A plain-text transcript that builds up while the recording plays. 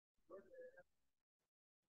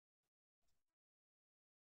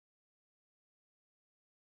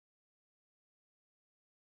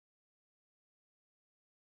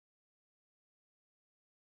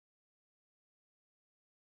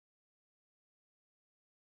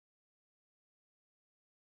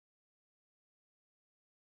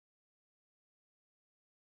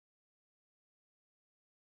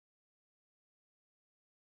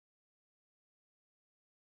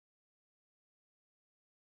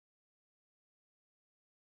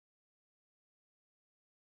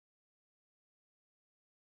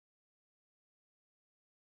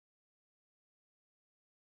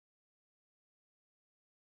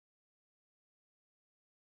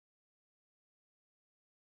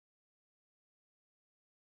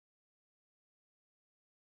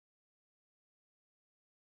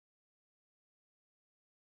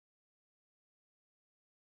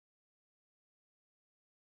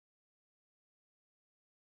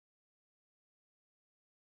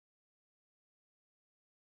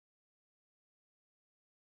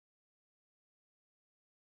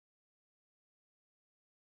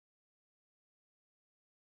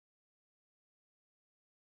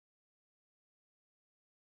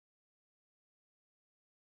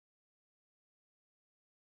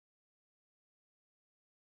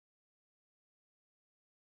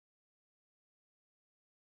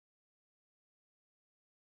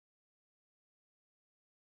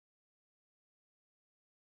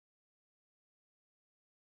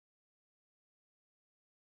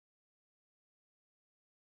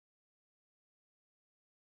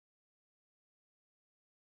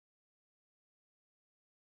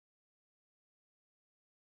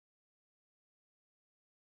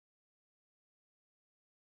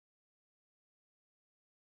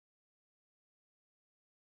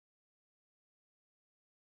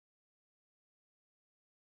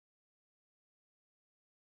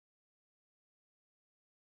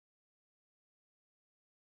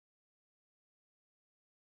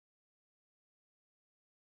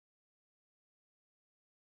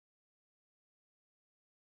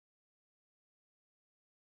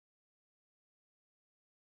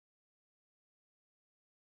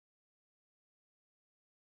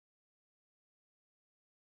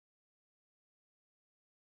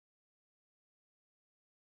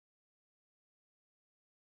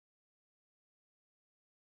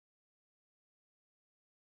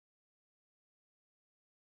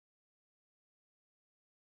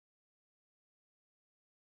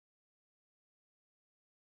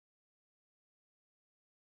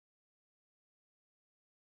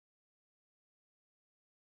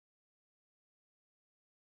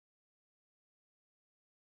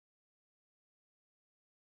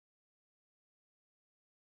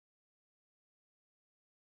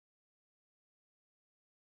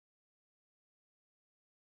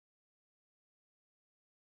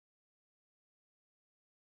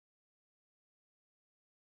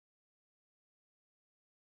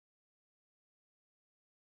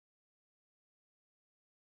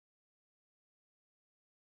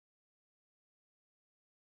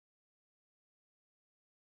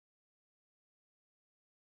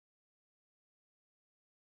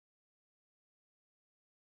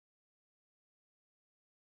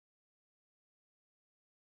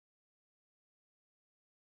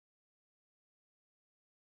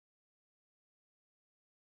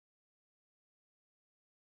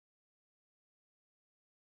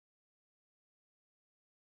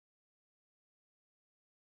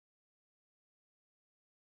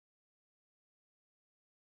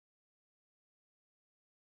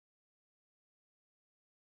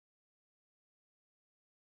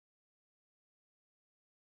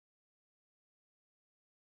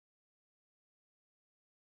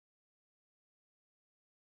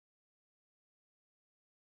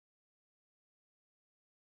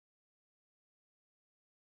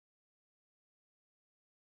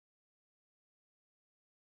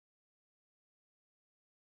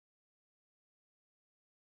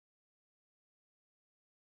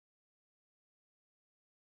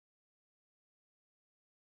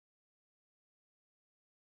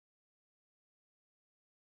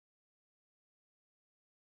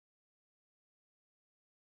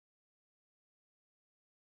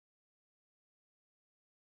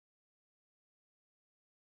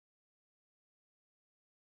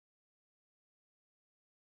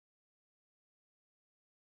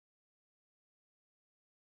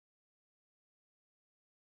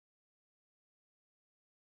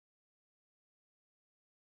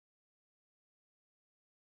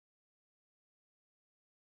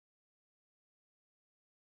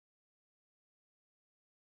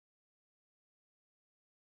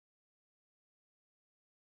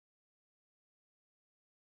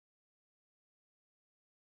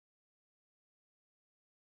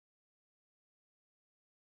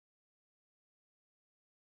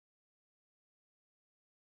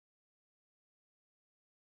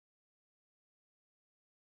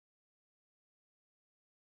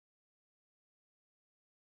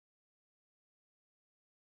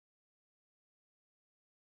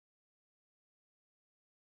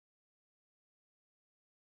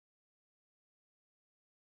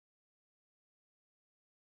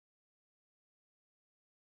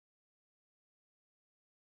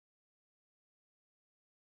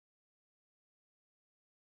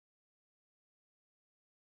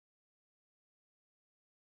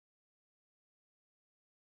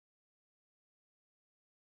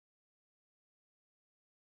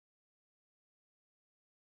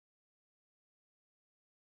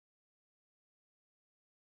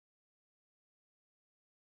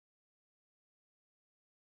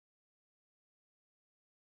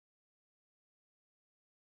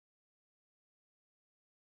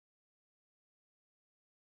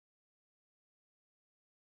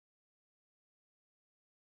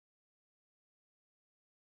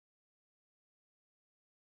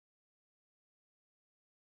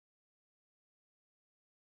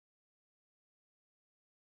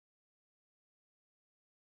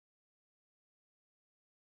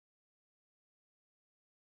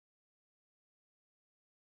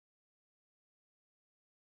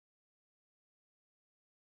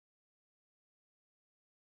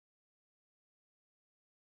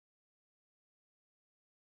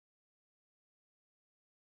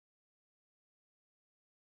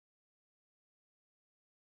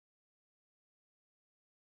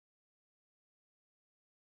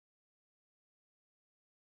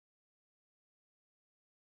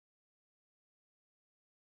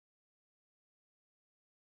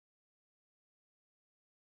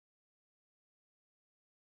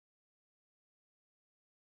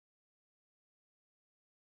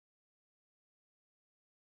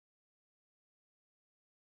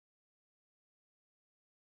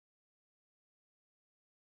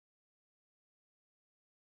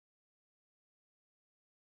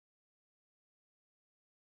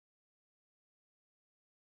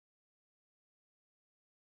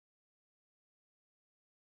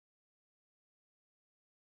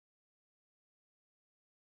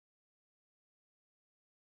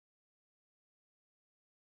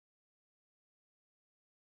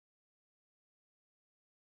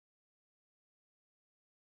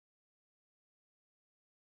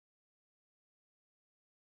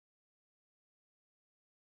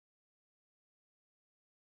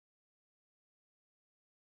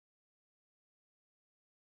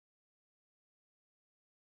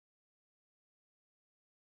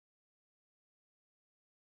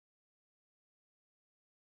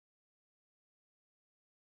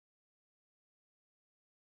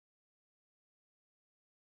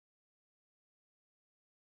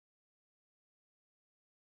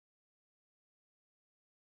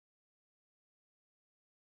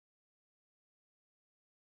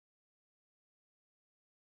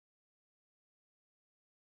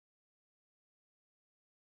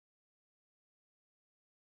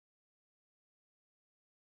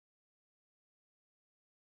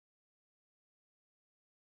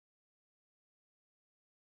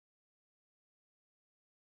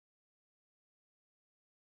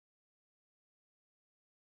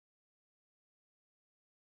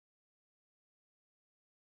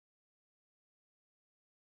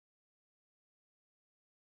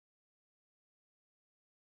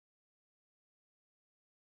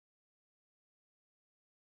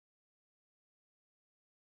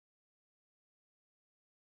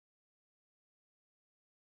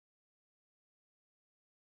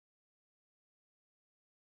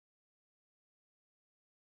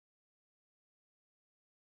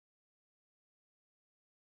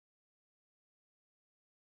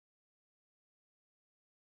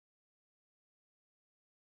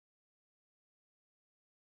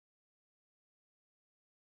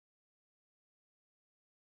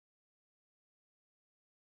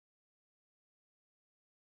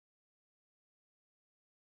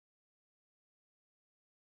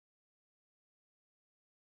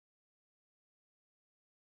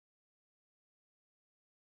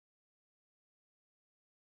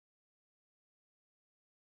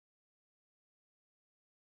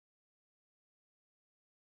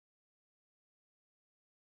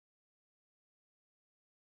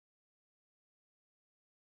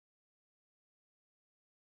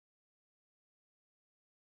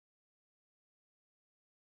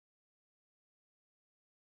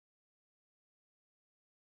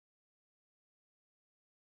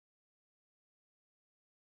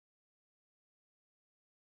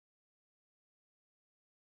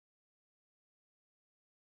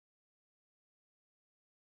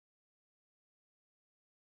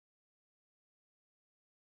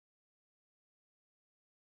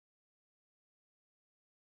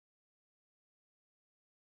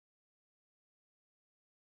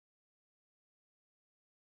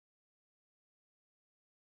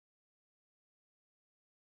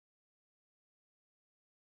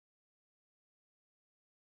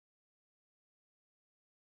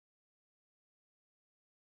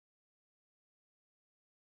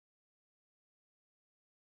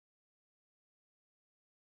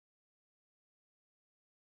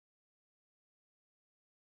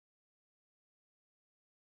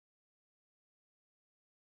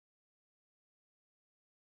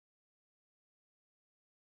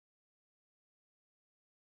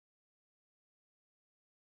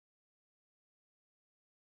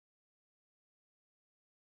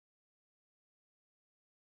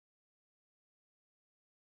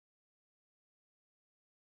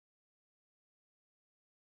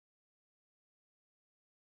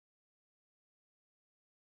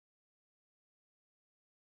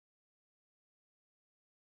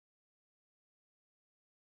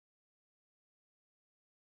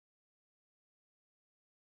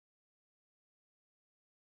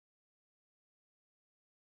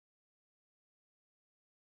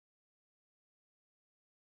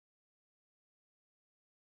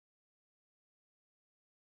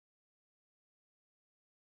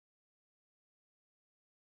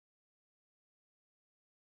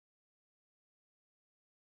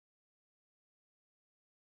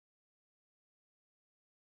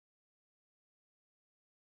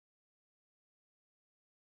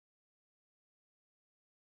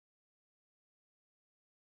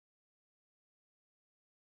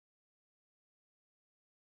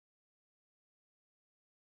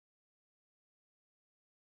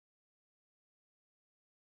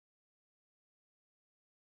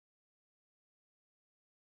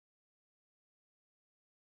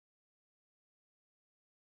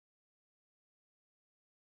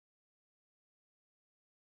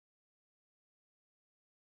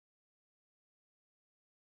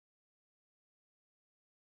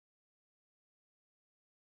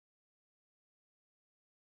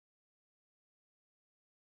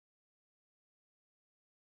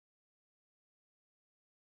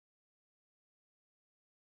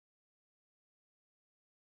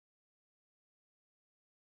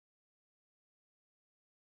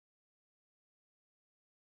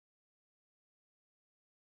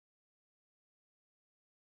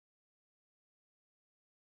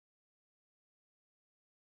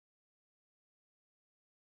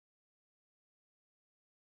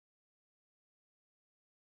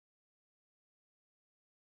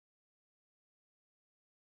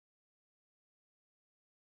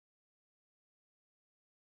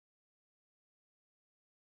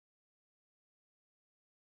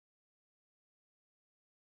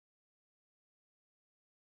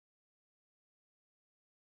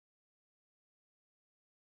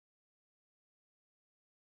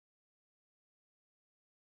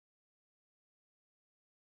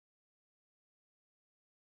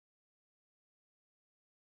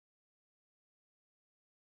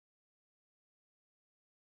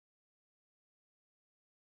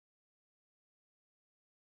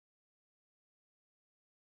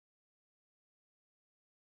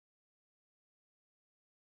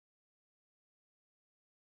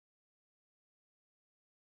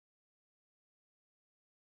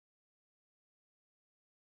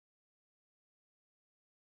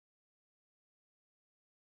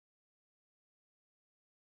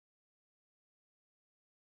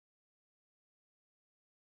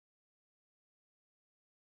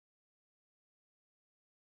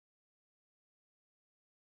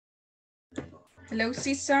Hello,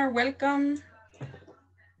 Cesar. Welcome.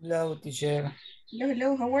 Hello, teacher.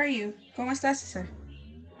 Hello. How are you? ¿Cómo estás, Cesar?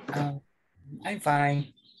 I'm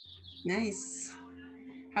fine. Nice.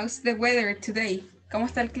 How's the weather today? ¿Cómo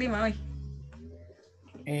está el clima hoy?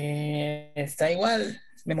 Está igual.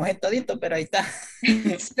 Me mojé todito, pero ahí está.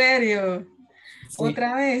 ¿En serio? Sí,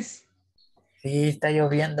 ¿Otra vez? sí, está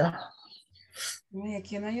lloviendo. Ay,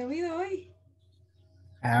 aquí no ha llovido hoy.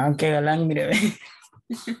 Qué galán, mire. Ve.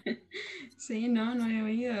 Sí, no ha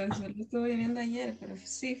llovido. Solo estuvo lloviendo ayer, pero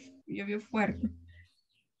sí, llovió fuerte.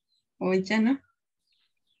 Hoy ya no.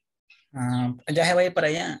 Ya se va a ir para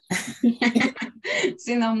allá.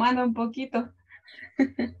 Sí, nos manda un poquito.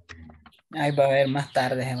 Ahí va a ver más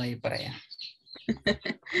tarde, se va a ir para allá.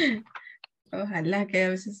 Ojalá que a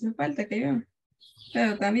veces hace falta que llueva.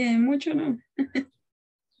 Pero también mucho, ¿no?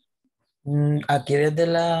 Aquí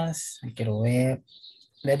quiero ver,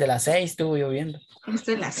 desde las 6 estuvo lloviendo.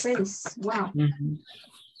 Desde las 6. Wow. Ujú.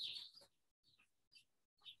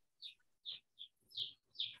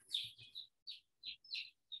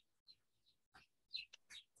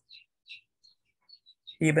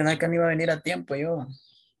 Y pensé que no iba a venir a tiempo yo.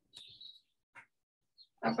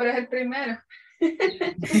 Ah, pero es el primero.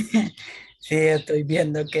 Sí, estoy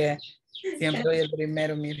viendo que siempre soy el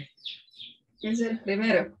primero, mire. Es el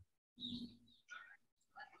primero.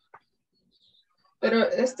 Pero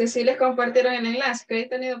sí les compartieron el enlace, que he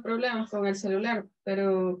tenido problemas con el celular,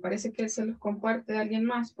 pero parece que se los comparte alguien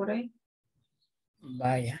más por ahí.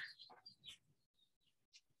 Vaya.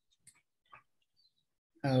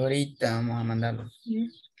 Ahorita vamos a mandarlo.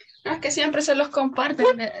 No, es que siempre se los comparten,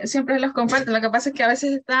 siempre se los comparten. Lo que pasa es que a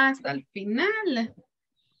veces está hasta el final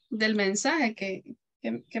del mensaje que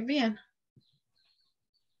envían.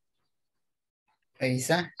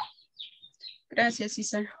 Revisa. Gracias,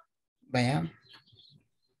 Isa. Vaya.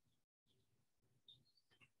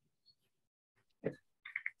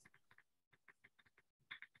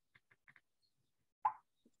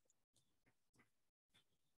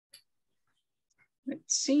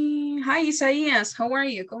 Sí, hi Isaías, how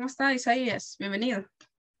are you? ¿Cómo está Isaías? Bienvenido.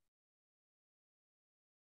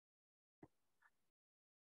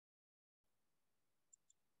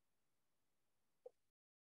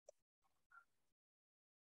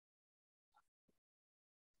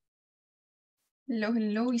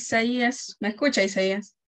 Hello, Isaías. ¿Me escucha,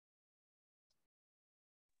 Isaías?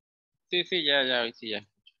 Sí, ya, hoy sí, ya.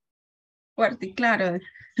 Fuerte y claro.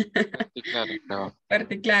 Sí, claro.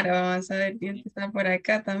 Fuerte y claro. Vamos a ver quién está por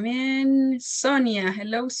acá también. Sonia.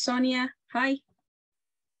 Hello, Sonia. Hi.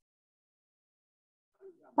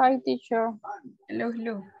 Hi, teacher.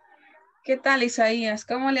 Hello. ¿Qué tal, Isaías?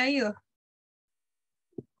 ¿Cómo le ha ido?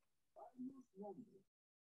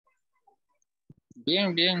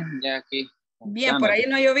 Bien, ya aquí. Bien, por ahí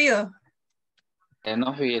no ha llovido.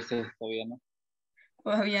 No fíjese, todavía no.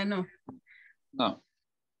 Todavía no. No.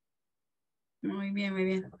 Muy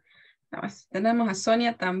bien. Tenemos a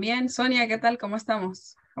Sonia también. Sonia, ¿qué tal? ¿Cómo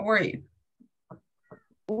estamos? How are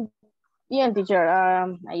you? Bien, teacher.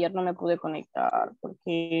 Ayer no me pude conectar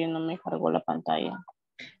porque no me cargó la pantalla.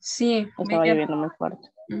 Sí, Estaba lloviendo muy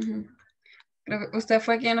fuerte. Creo que usted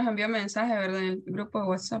fue quien nos envió mensaje, ¿verdad? En el grupo de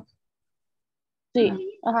WhatsApp. Sí,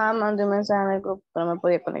 mandé un mensaje en el grupo, pero no me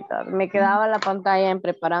podía conectar. Me quedaba la pantalla en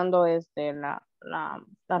preparando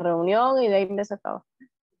la reunión y de ahí me sacaba.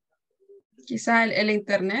 Quizá el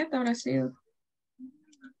internet habrá sido.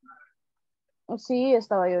 Sí,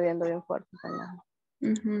 estaba lloviendo bien fuerte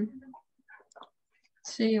también.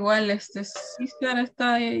 Sí, igual, sí, claro,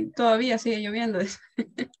 está ahí, todavía sigue lloviendo.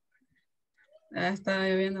 Está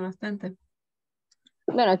lloviendo bastante.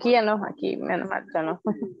 Bueno, aquí ya no, aquí menos mal ya no.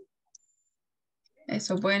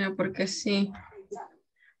 Eso bueno, porque sí,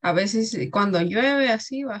 a veces cuando llueve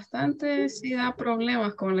así bastante, sí da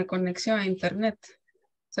problemas con la conexión a internet.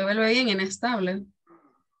 Se vuelve bien inestable.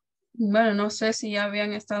 Bueno, no sé si ya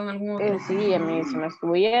habían estado en algún otro. Sí, a mí se me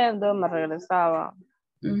estuvo yendo, me regresaba.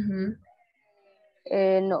 Ujú.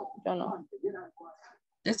 No, yo no.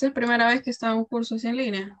 Esta es la primera vez que está en un curso así en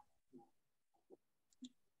línea.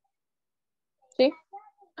 Sí.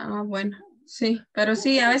 Bueno, sí, pero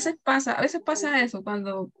sí, a veces pasa eso,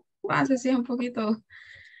 cuando pasa sí es un poquito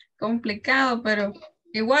complicado, pero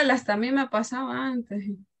igual hasta a mí me pasaba antes,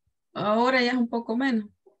 ahora ya es un poco menos,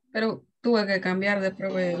 pero tuve que cambiar de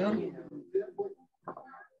proveedor.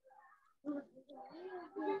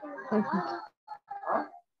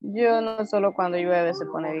 Yo no solo cuando llueve se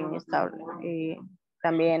pone bien inestable y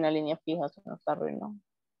también la línea fija se nos arruinó.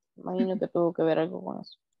 Imagino que tuvo que ver algo con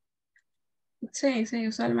eso. Sí,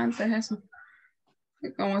 usualmente es eso.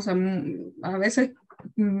 A veces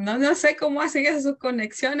No sé cómo hacen esas sus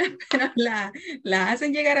conexiones, pero la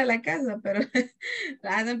hacen llegar a la casa, pero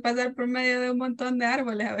la hacen pasar por medio de un montón de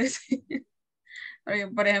árboles a veces. Porque,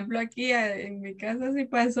 por ejemplo, aquí en mi casa sí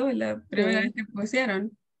pasó la primera vez que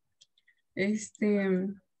pusieron.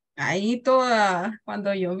 Ahí toda,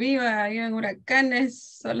 cuando llovía, ahí en huracanes,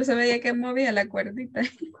 solo se veía que movía la cuerdita.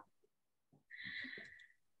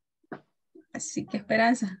 Así que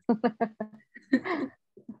esperanza.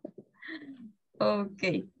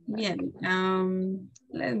 Okay, bien.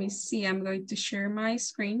 Let me see. I'm going to share my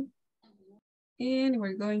screen. And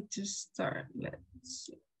we're going to start. Let's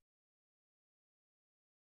see.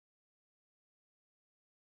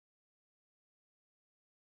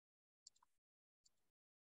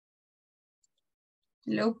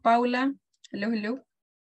 Hello, Paula. Hello, hello.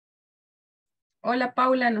 Hola,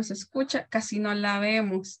 Paula, ¿nos escucha? Casi no la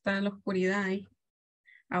vemos. Está en la oscuridad ahí.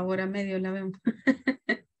 Ahora medio la vemos.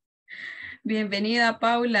 Bienvenida,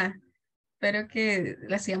 Paula. Espero que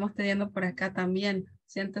la sigamos teniendo por acá también.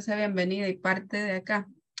 Siéntese bienvenida y parte de acá.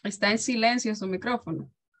 Está en silencio su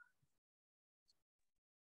micrófono.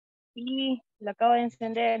 Sí, lo acabo de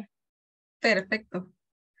encender. Perfecto.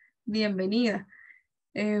 Bienvenida.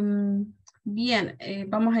 Bien,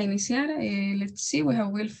 vamos a iniciar. Let's see, we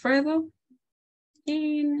have Wilfredo.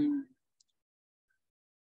 In...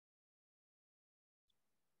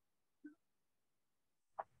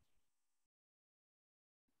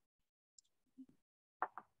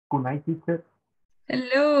 Good night, teacher.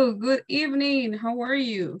 Hello, good evening. How are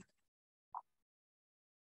you?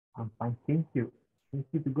 I'm fine, thank you. Thank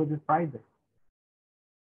you to go this Friday.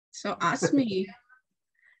 So ask me,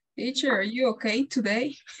 teacher, are you okay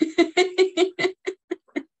today?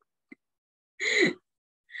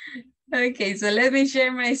 Okay, so let me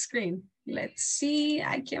share my screen. Let's see,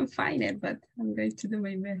 I can find it, but I'm going to do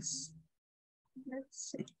my best.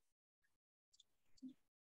 Let's see.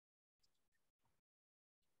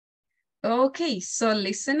 Okay, so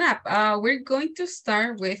listen up. We're going to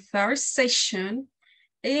start with our session,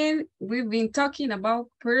 and we've been talking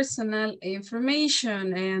about personal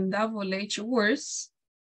information and double-H words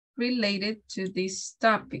related to these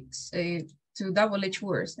topics, to double-H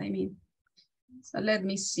words, I mean. So let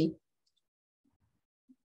me see.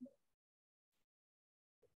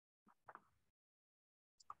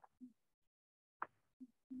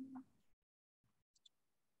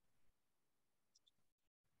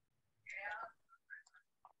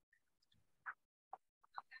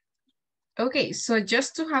 Okay, so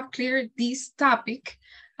just to have clear this topic,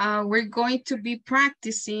 we're going to be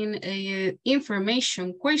practicing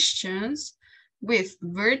information questions with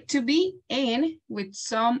verb to be and with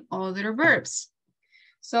some other verbs.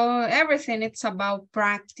 So everything it's about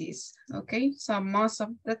practice, okay? So most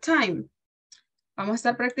of the time, vamos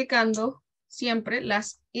a estar practicando siempre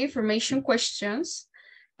las information questions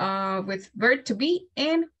with verb to be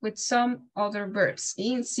and with some other verbs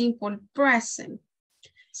in simple present.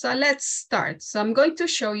 So let's start. So I'm going to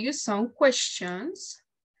show you some questions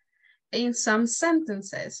in some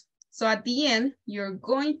sentences. So at the end, you're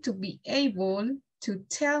going to be able to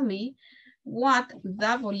tell me what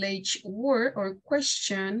double-H word or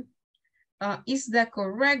question is the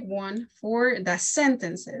correct one for the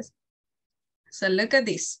sentences. So look at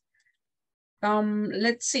this.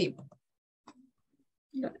 Let's see.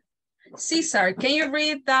 Cesar, can you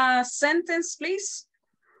read the sentence, please?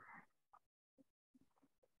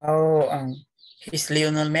 Oh, he's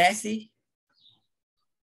Lionel Messi.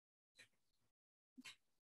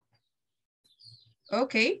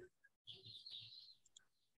 Okay.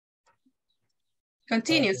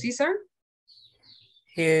 Continue, Cesar.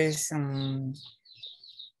 He's 29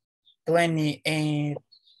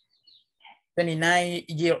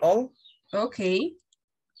 years old. Okay.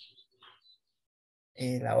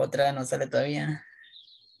 La otra no sale todavía.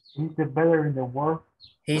 He's the better in the world.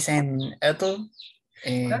 He's an adult.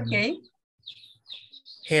 Okay.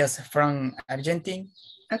 He's from Argentina.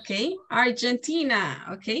 Okay. Argentina.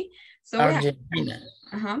 Okay. So Argentina.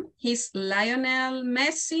 He's Lionel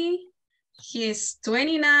Messi. He's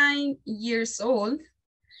 29 years old.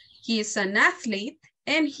 He's an athlete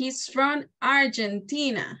and he's from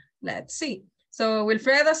Argentina. Let's see. So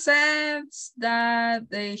Wilfredo says that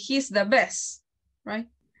he's the best, right?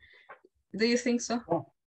 Do you think so?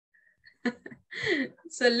 Oh.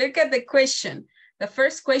 So look at the question. The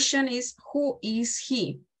first question is, who is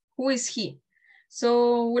he? Who is he?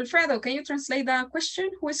 So Wilfredo, can you translate the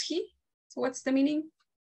question? Who is he? So what's the meaning?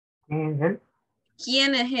 ¿Quién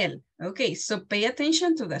 ¿Quién es él? Okay, so pay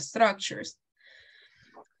attention to the structures.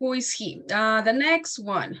 Who is he? The next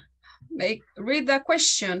one. Read the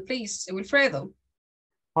question, please, Wilfredo.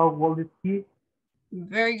 How old is he?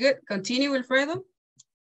 Very good. Continue, Wilfredo.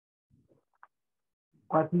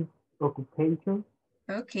 What is occupation?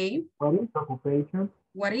 Okay. What is occupation?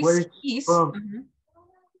 What Where is is his? from?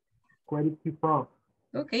 Where is he from?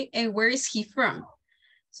 Okay, and where is he from?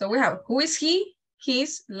 So we have, who is he?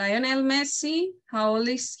 He's Lionel Messi. How old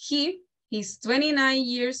is he? He's 29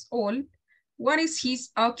 years old. What is his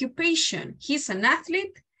occupation? He's an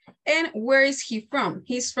athlete. And where is he from?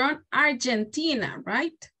 He's from Argentina,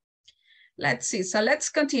 right? Let's see. So let's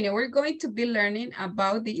continue. We're going to be learning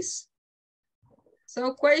about this.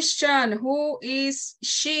 So question, who is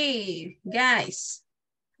she? Guys,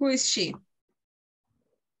 who is she?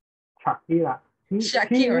 Shakira.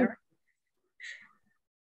 Shakira.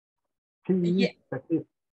 She is Yeah. Shakira.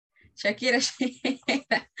 Shakira.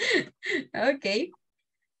 Okay.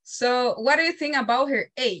 So what do you think about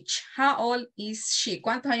her age? How old is she?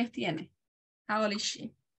 ¿Cuántos años tiene? How old is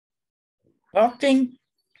she? 14.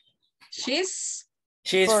 She's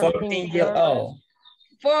 14 years old.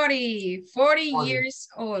 40 years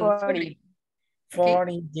old. 40.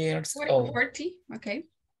 40 years 40, old. 40, okay.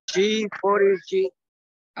 G, 40, G.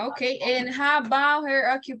 Okay, and how about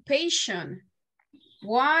her occupation?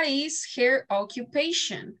 What is her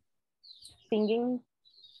occupation? Singing.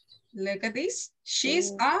 Look at this.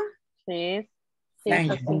 She's She's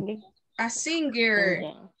Singing. a singer.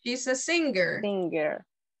 Singing. She's a singer. Singer.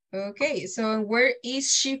 Okay, so where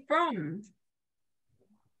is she from?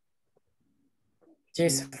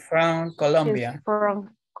 She's from Colombia. She's from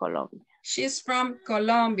Colombia. She's from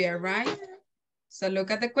Colombia, right? So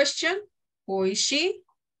look at the question. Who is she?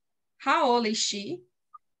 How old is she?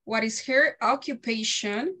 What is her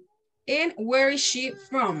occupation? And where is she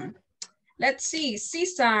from? Let's see,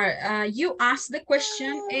 Cesar, you ask the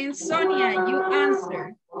question and Sonia, you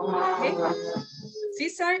answer. Okay?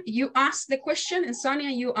 Cesar, you ask the question and Sonia,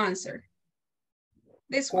 you answer.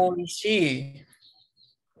 This one. Who is she?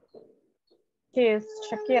 She is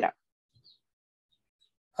Shakira.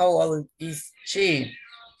 How old is she?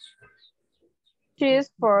 She is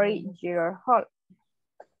 40 years old.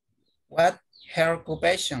 What her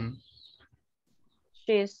occupation?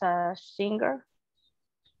 She is a singer.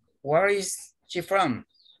 Where is she from?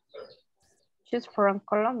 She's from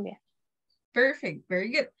Colombia. Perfect, very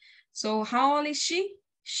good. So how old is she?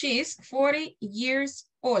 She's 40 years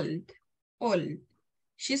old.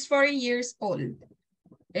 She's 40 years old.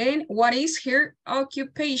 And what is her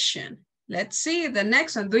occupation? Let's see the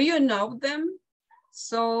next one. Do you know them?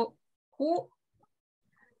 So who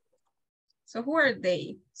are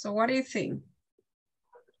they? So what do you think?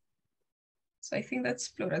 So I think that's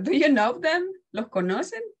plural. Do you know them? ¿Los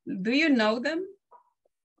conocen? Do you know them?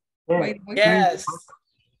 Yes.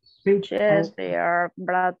 Yes. Yes, they are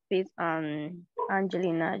Brad Pitt and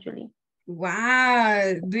Angelina Jolie.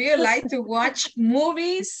 Wow. Do you like to watch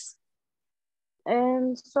movies?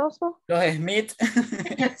 And so. Los Smith.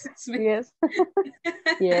 Yes. Yes.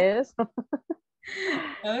 Yes.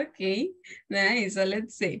 Okay, nice. So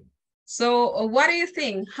let's see. So what do you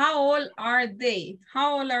think? How old are they?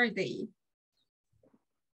 How old are they?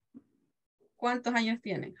 ¿Cuántos años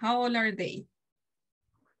tienen? How old are they?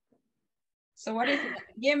 So what do you think?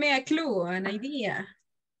 Give me a clue, an idea.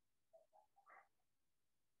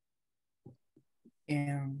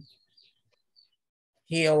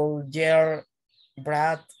 He'll year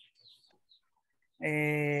Brad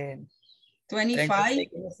 25.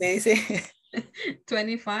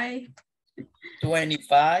 25.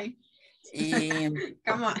 25. Y...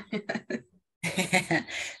 Come on.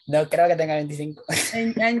 No creo que tenga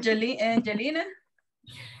 25. Angelina?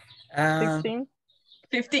 16.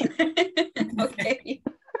 15. Okay.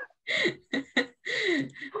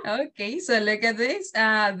 Okay, so look at this.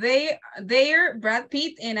 They're Brad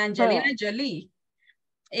Pitt and Angelina Jolie.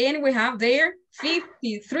 And we have there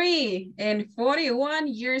 53 and 41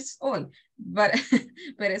 years old. But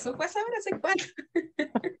eso fue saber hace cuánto.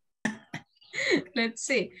 Let's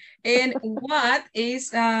see. And what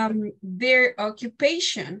is their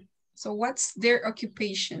occupation? So what's their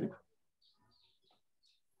occupation?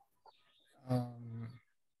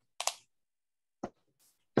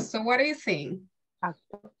 So what do you think?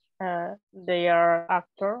 They are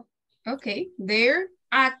actors. Okay, they're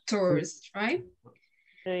actors, right?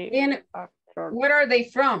 And Actors. where are they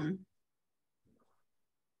from?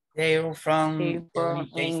 They're from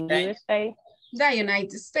USA. The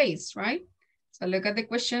United States, right? So look at the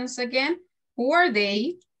questions again. Who are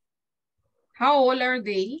they? How old are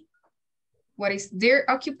they? What is their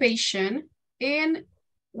occupation? And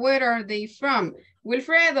where are they from?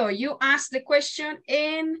 Wilfredo, you ask the question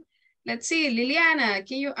and let's see, Liliana,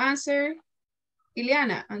 can you answer?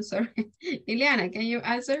 Liliana, I'm sorry. Liliana, can you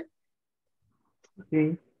answer?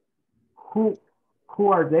 Okay. Who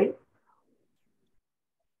are they?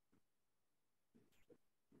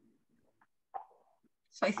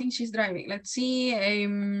 So I think she's driving. Let's see.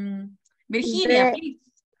 Virginia, please.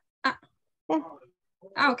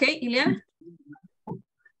 Okay, Ileana.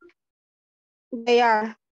 They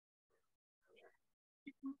are.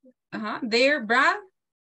 There, Brad.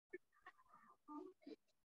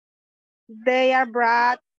 They are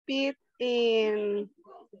Brad Pitt and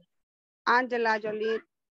Angela Jolie.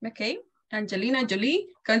 Okay, Angelina Jolie.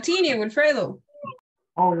 Continue, Wilfredo.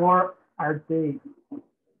 How old are they?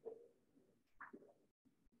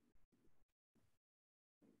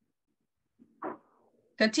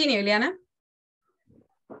 Continue, Ileana.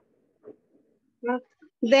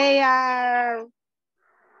 They are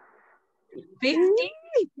 50,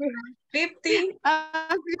 50.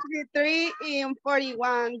 53 and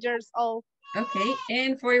 41 years old. Okay,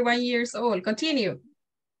 and 41 years old. Continue.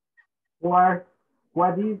 What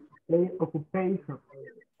is their occupation?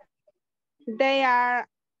 They are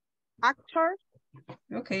actors.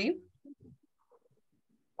 Okay.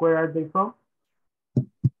 Where are they from?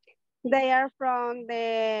 They are from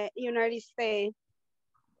the United States.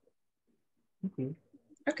 Okay.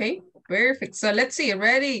 Okay, perfect. So let's see,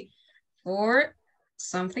 ready for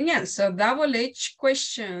something else. So double H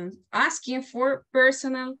question, asking for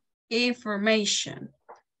personal information.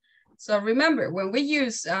 So remember, when we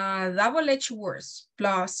use double H words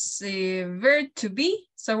plus verb to be,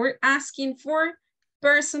 so we're asking for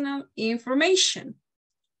personal information.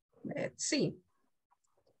 Let's see.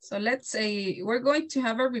 So let's say we're going to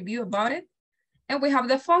have a review about it. And we have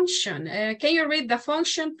the function. Can you read the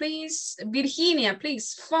function, please? Virginia,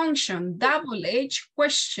 please. Function, double H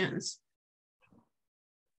questions.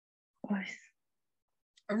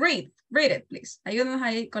 Read it, please. Ayúdanos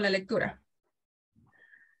ahí con la lectura.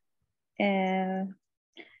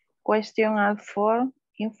 Question are for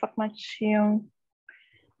information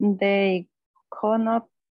they cannot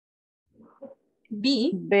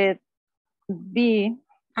Be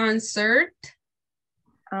answered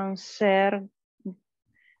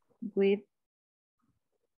with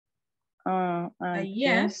a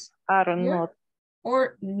yes or not.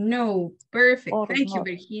 Or no. Perfect. Or Thank you, not.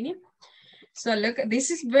 Virginia. So look,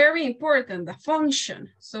 this is very important, the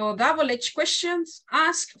function. So double H questions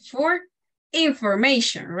ask for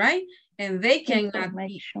information, right? And they cannot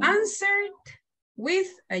be answered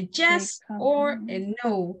with a yes or a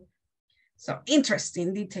no. So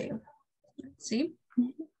interesting detail. Let's see.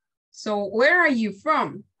 So where are you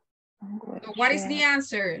from? So what is the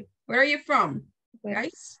answer? Where are you from,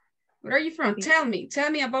 guys? Where are you from? Tell me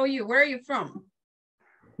about you. Where are you from?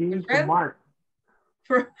 He's from Mark.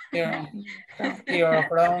 You're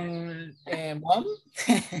from mom?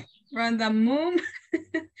 From the moon,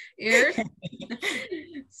 Earth.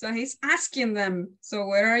 So he's asking them, so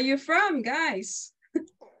where are you from, guys?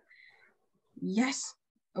 Yes.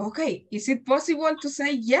 Okay, is it possible to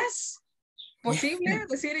say yes? ¿Posible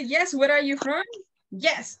decir yes, where are you from?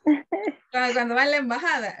 Yes. Cuando va a la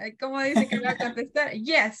embajada, ¿cómo dice que va a contestar?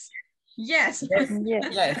 Yes. Yes.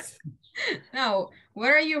 Yes. No,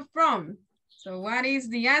 where are you from? So what is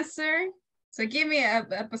the answer? So give me a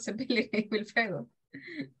possibility, Wilfredo.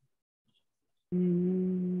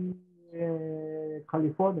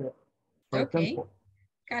 California, for example.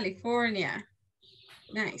 California.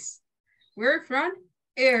 Nice. We're from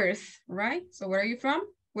Earth, right? So where are you from?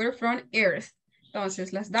 We're from Earth.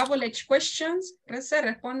 Entonces, las double H questions se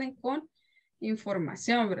responden con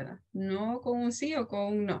información, ¿verdad? No con un sí o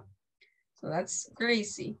con un no. So that's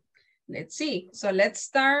crazy. Let's see. So let's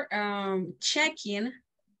start checking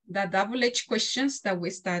the double H questions that we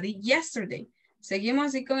studied yesterday. Seguimos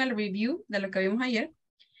así con el review de lo que vimos ayer.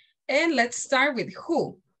 And let's start with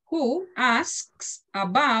who. Who asks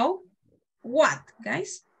about what,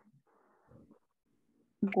 guys?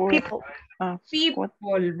 People. People,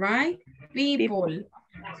 right? People.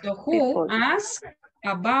 So who asks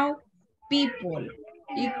about people?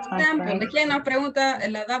 Example, ¿de quién nos pregunta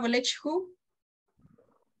la double H who?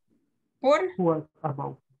 Por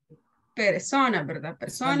About. persona, ¿verdad?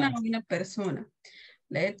 Persona o una persona.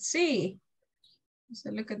 Let's see. Let's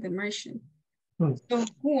look at the merchant. So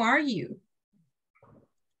who are you?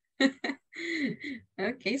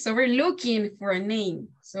 Okay, so we're looking for a name.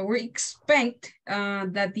 So we expect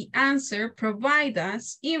that the answer provide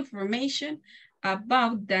us information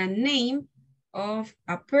about the name of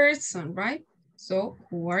a person, right? So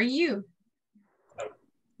who are you?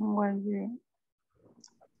 Who are you?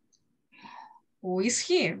 Who is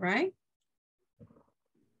here, right?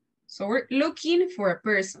 So we're looking for a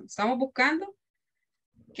person. Estamos buscando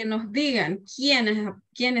que nos digan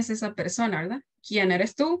quién es esa persona, ¿verdad? ¿Quién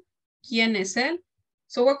eres tú? ¿Quién es él?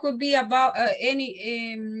 So what could be about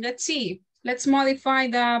any, let's see, let's modify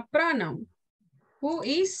the pronoun. Who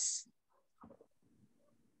is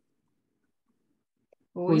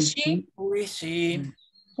Who is she? Who is she?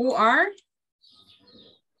 Who are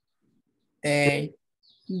They.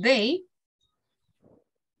 they?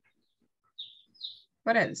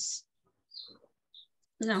 What else?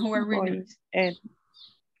 No, who are we? It.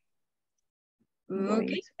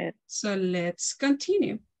 Okay, so let's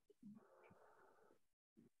continue.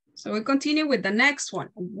 So we continue with the next one.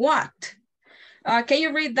 What? Can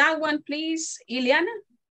you read that one, please, Ileana?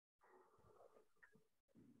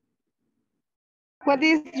 What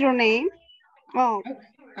is your name? Oh,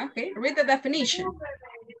 Okay, read the definition.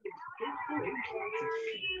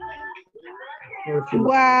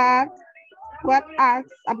 what asks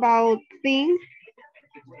about things?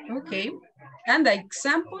 Okay, and the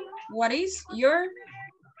example, what is your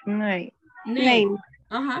Name. name?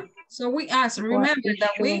 So we ask, remember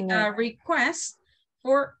that we request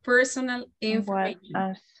for personal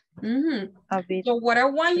information. So what I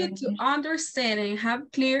want you to understand and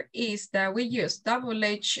have clear is that we use double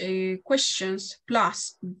H questions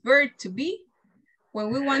plus verb to be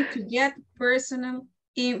when we want to get personal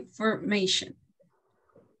information.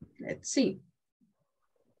 Let's see.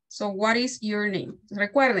 So what is your name?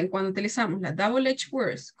 Recuerden, cuando utilizamos las double H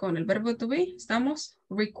words con el verbo to be, estamos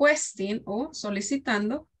requesting o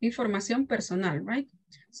solicitando información personal, right?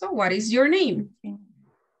 So what is your name?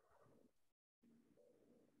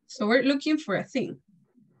 So we're looking for a thing.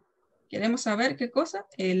 Queremos saber qué cosa?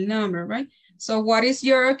 El number, right? So what is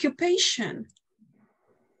your occupation?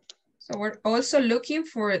 So we're also looking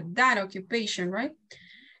for that occupation, right?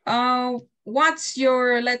 What's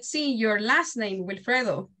your, let's see, your last name,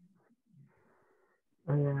 Wilfredo?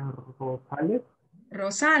 Rosales.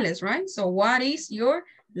 Rosales, right? So what is your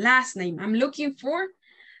last name? I'm looking for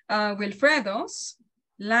Wilfredo's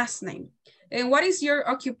last name. And what is your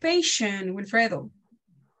occupation, Wilfredo?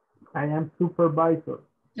 I am supervisor.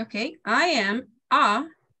 Okay, I am a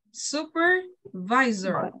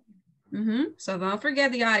supervisor. So don't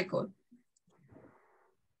forget the article.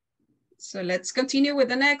 So let's continue with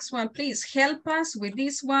the next one. Please help us with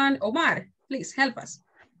this one. Omar, please help us.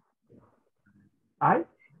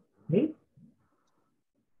 Me?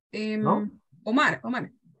 No? Omar. Okay.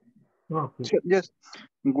 Yes,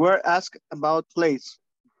 we're asked about place.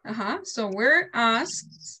 So we're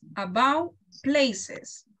asked about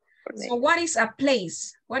places. So what is a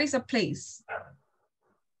place? What is a place?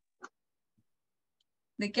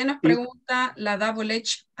 ¿De qué nos pregunta la double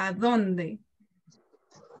H? ¿A dónde?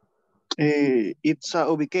 It's a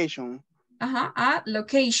ubication. A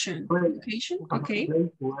location. Place. Location, okay.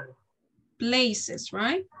 Place. Places,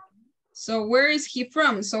 right? So where is he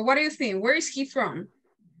from? So what do you think? Where is he from?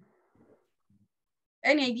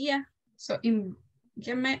 Any idea? So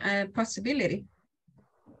give me a possibility.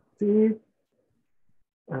 New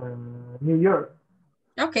York.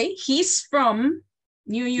 Okay, he's from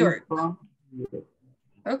New York.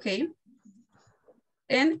 Okay.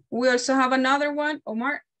 And we also have another one.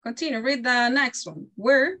 Omar, continue, read the next one.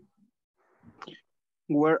 Where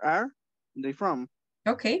are they from?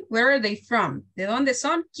 Okay, where are they from? ¿De dónde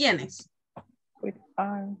son? ¿Quiénes? With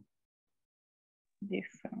are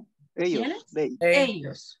different. Ellos. They.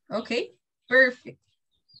 Ellos. Okay, perfect.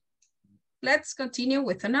 Let's continue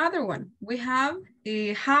with another one. We have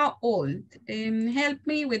how old? Help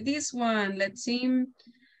me with this one. Let's see.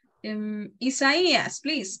 Isaías,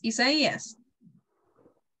 please. Isaías.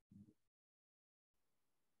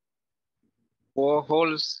 How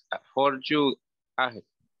old for you?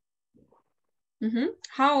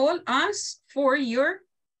 How old as for your?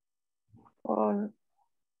 How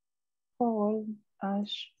old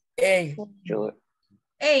as Age. for your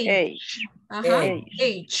Age.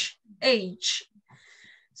 Age.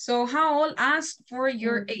 So how old as for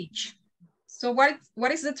your age? So what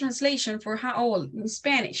is the translation for how old in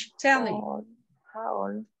Spanish? Tell me. How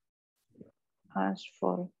old as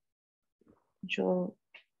for your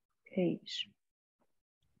age?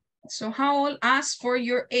 So how old as for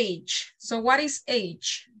your age? So what is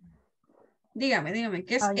age? Dígame,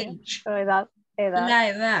 ¿qué es age? Edad. La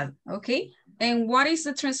edad, okay. And what is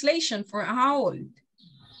the translation for how old?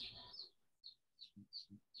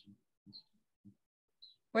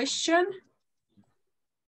 Question.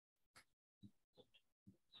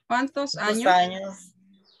 ¿Cuántos años? ¿Cuántos años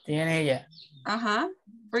tiene ella?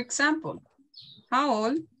 For example, how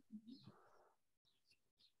old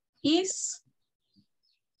is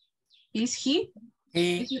he?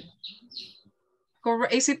 He.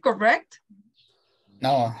 Is it correct?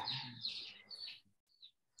 No.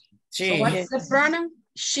 She. So what's the pronoun?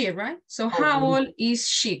 She, right? So how old is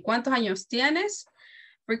she? ¿Cuántos años tienes?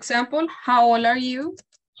 For example, how old are you?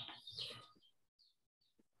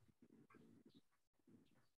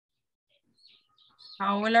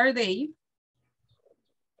 How old are they?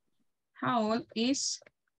 How old is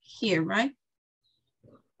here, right?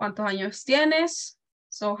 ¿Cuántos años tienes?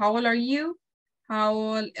 So how old are you? How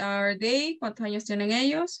old are they? ¿Cuántos años tienen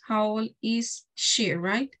ellos? How old is she,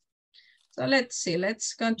 right? So let's see,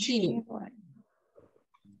 let's continue.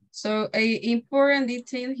 So a important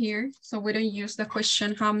detail here, so we don't use the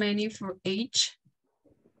question how many for age.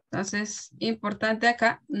 Entonces, importante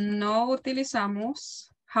acá, no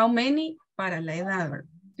utilizamos how many para la edad, ¿verdad?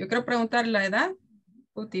 Yo quiero preguntar la edad,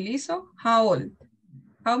 utilizo how old.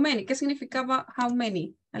 How many, ¿qué significaba how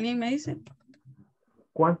many? ¿Alguien me dice?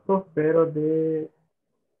 ¿Cuántos, pero de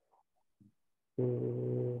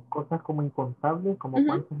cosas como incontables, como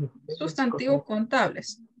cuántos especies, Sustantivos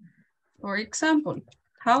contables. For example,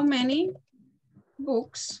 how many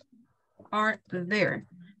books are there?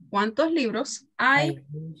 ¿Cuántos libros hay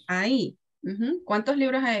ahí? ¿Cuántos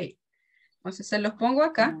libros hay? Entonces se los pongo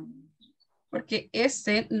acá porque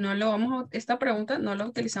esta pregunta no la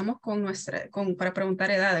utilizamos para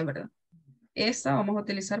preguntar edades, ¿verdad? Esta vamos a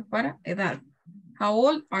utilizar para edad. How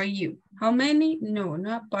old are you? How many? No,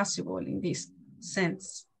 not possible in this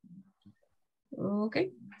sense.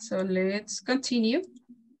 Okay, so let's continue.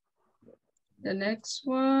 The next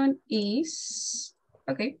one is,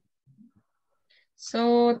 okay.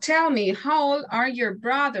 So tell me, how old are your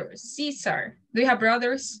brothers, Cesar? Do you have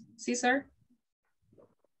brothers, Cesar?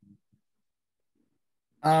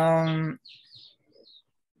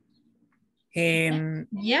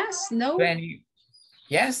 Yes, no? 20.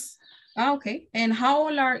 Yes. Okay, and how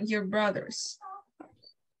old are your brothers?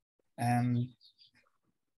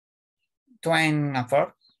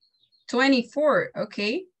 24. 24,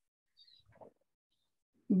 okay.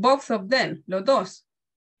 Both of them, los dos?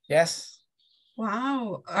 Yes.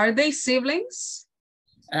 Wow, are they siblings?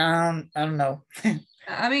 I don't know.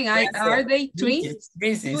 I mean, Yes, are they twins?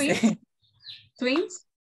 Twins. Twins?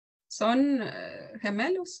 ¿Son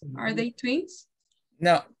gemelos? Are they twins?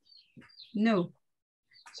 No. No.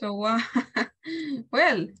 So,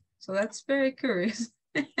 well, so that's very curious.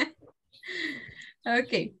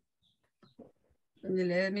 Okay.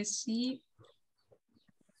 Let me see.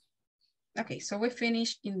 Okay, so we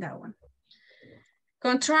finished in that one.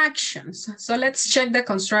 Contractions. So let's check the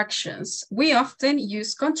contractions. We often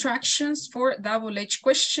use contractions for double H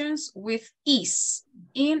questions with is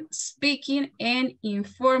in speaking and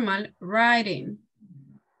informal writing.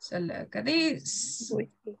 So look at this.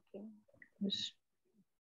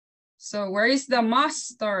 So where is the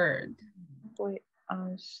mustard?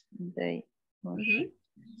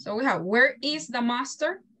 So we have where is the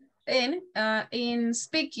mustard? And in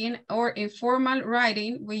speaking or informal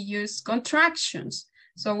writing, we use contractions.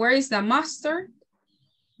 So where is the mustard?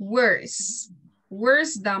 Where's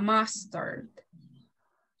the mustard?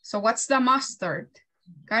 So what's the mustard?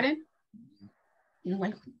 Karen?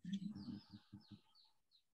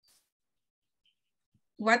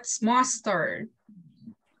 What's mustard?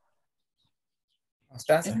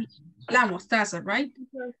 Mostaza. La mostaza, right?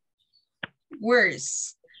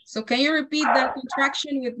 Where's? So can you repeat that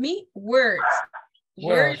contraction with me? Where's?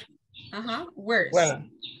 Where? Where's? Well.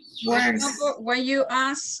 For example, when you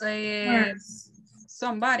ask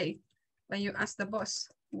somebody, when you ask the boss,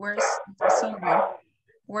 where's someone?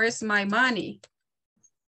 Where's my money?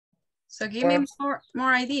 So give me more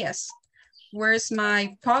ideas. Where's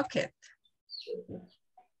my pocket?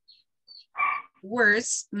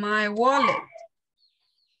 Where's my wallet?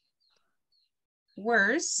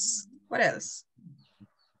 Where's, what else?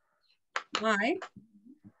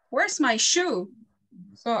 Where's my shoe?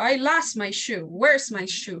 So I lost my shoe. Where's my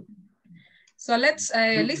shoe? So let's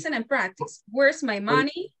listen and practice. Where's my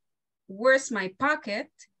money? Where's my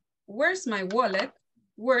pocket? Where's my wallet?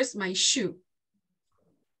 Where's my shoe?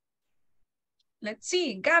 Let's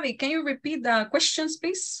see. Gabby, can you repeat the questions,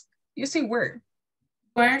 please? Using where?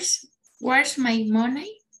 Where's my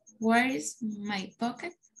money? Where's my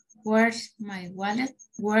pocket? Where's my wallet?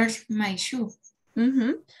 Where's my shoe?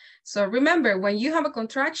 So remember, when you have a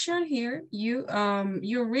contraction here, you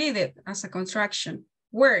read it as a contraction.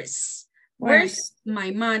 Where's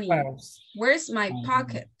my money? Where's my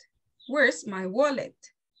pocket? Where's my wallet?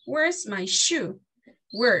 Where's my shoe?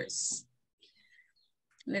 Where's?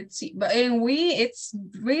 Let's see. But it's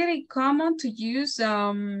really common to use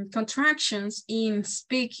contractions in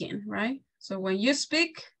speaking, right? So when you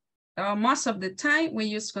speak, most of the time we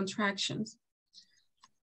use contractions.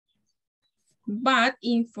 But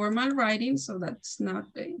in formal writing, so that's not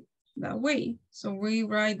that way. So we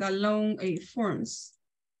write the long forms.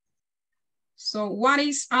 So what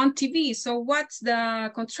is on TV? So what's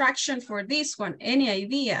the contraction for this one? Any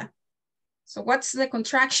idea? So what's the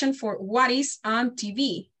contraction for what is on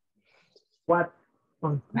TV? What?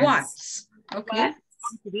 What's? Okay. What?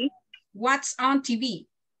 What's on TV?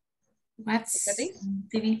 What's Look at this. on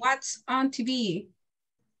TV? What's on TV?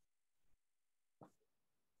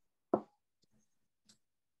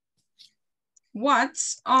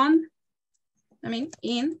 What's on,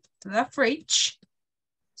 in the fridge.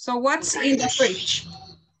 So what's in the fridge?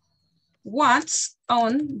 What's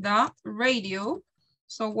on the radio?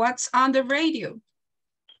 So what's on the radio?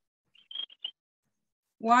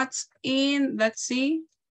 What's in, let's see,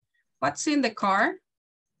 what's in the car?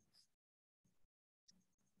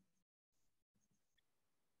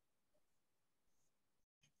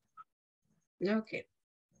 Okay.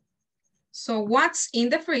 So what's in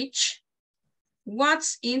the fridge?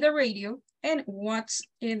 What's in the radio? And what's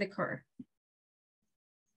in the car?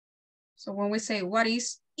 So when we say what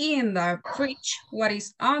is in the fridge, what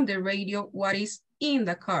is on the radio, what is in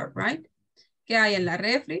the car, right? ¿Qué hay en la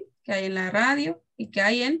refri? ¿Qué hay en la radio? ¿Y qué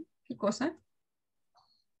hay en qué cosa?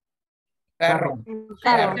 Carro.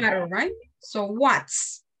 Carro, right? So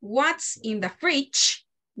what's in the fridge?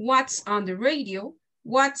 What's on the radio?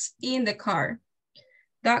 What's in the car?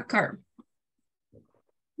 That car.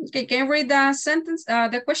 Okay, can you read the sentence,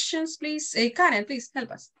 the questions, please? Karen, please help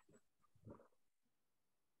us.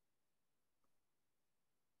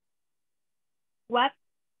 What's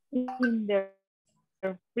in the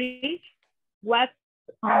fridge? What's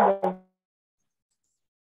on the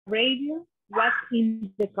radio? What's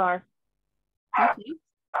in the car? Okay.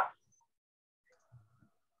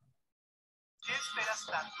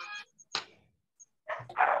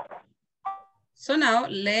 So now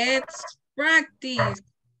let's practice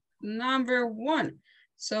number 1.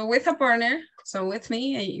 So with a partner, so with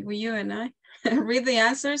me, with you and I, read the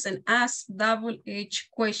answers and ask double H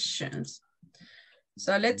questions.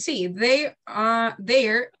 So let's see, they're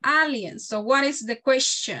aliens. So what is the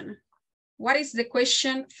question? What is the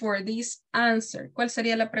question for this answer? ¿Cuál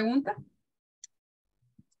sería la pregunta?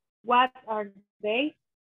 What are they?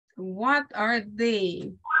 What are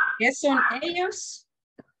they? ¿Qué son ellos?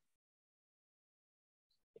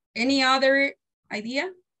 Any other idea?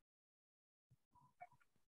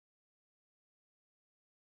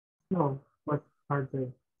 No, what are they?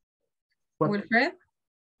 What? Wilfred?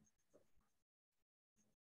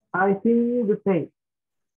 I think the same.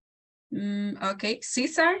 Okay,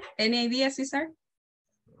 Cesar, any idea, Cesar?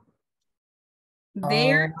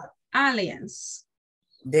 They're aliens.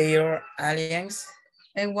 They're aliens.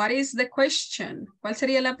 And what is the question? ¿Cuál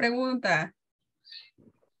sería la pregunta?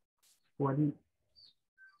 What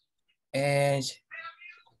is?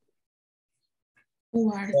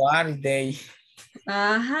 Who are Who are they?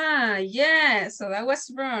 Yeah, so that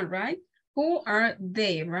was wrong, right? Who are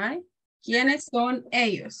they, right? ¿Quiénes son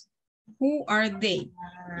ellos? Who are they?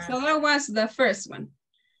 So that was the first one.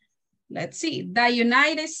 Let's see, the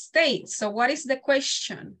United States. So what is the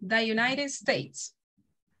question? The United States.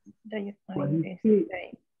 What is he?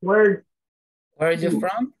 Where Where are you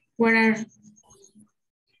from? Where are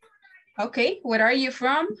Okay, where are you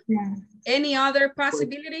from? yeah. Any other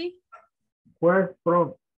possibility? where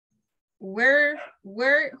from?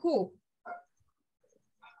 Who?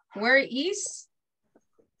 Where is?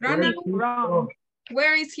 Where is he from?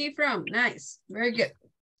 Where is he from? Nice, very good.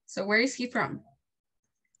 So where is he from?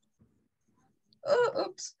 Oh,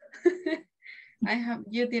 oops.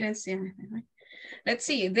 You didn't see anything, right? Let's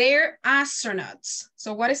see, they're astronauts.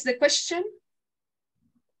 So what is the question?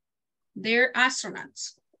 They're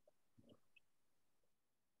astronauts.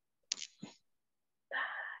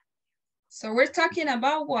 So we're talking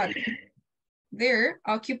about what? Their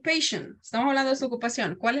occupation. Estamos hablando de su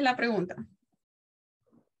ocupación. ¿Cuál es la pregunta?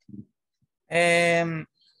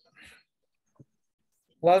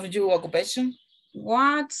 What's your occupation?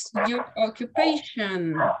 What's your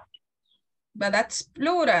occupation? But that's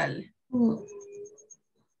plural. Who?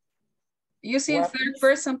 Using What third is-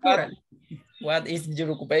 person plural. What is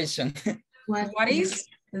your occupation? What is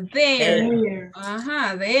their?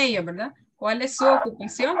 Ajá, de ellos, ¿verdad? ¿Cuál es su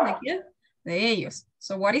ocupación? ¿De quién? De ellos.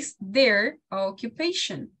 So what is their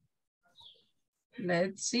occupation?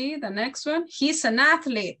 Let's see the next one. He's an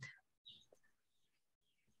athlete.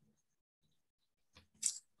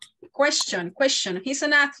 Question. He's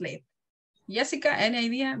an athlete. Jessica, any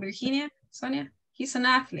idea? Virginia, Sonia? He's an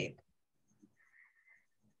athlete.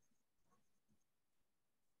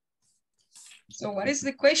 So what is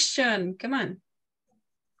the question? Come on.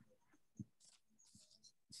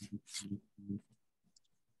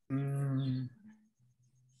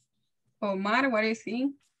 Omar, what do you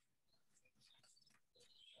think?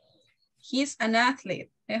 He's an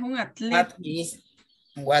athlete. Es un atleta.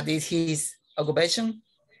 What is his occupation?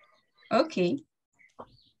 Okay.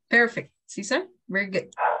 Perfect. Cesar, very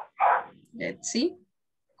good. Let's see.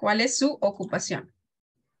 ¿Cuál es su ocupación?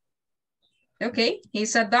 Okay,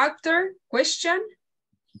 he's a doctor. Question.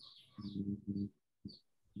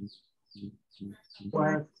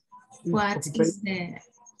 What is the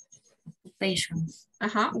occupation?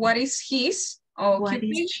 What is his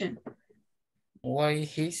occupation? What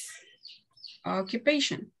is his?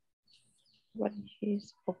 Occupation. What is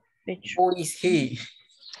his occupation? Who is he?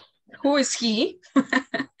 Who is he?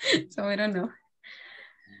 So I don't know.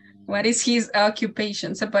 What is his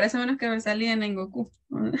occupation? Se parece menos que me salían en Goku.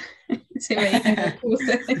 Sí, veían Goku.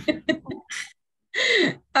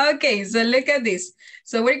 Okay, so look at this.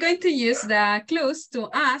 So we're going to use the clues to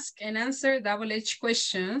ask and answer double-edged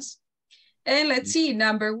questions. And let's see,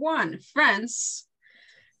 number 1, friends.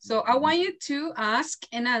 So I want you to ask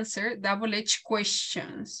and answer double-edged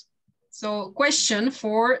questions. So question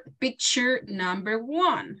for picture number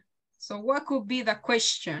 1. So what could be the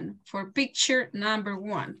question for picture number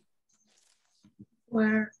 1?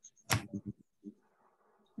 Where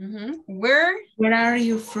Where are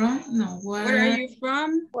you from? No, where are you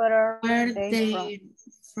from? Where Where they they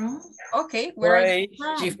from? Okay, Where are is they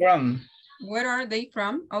she from? from? Where are they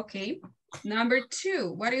from? Okay. Number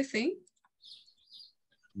 2, what do you think?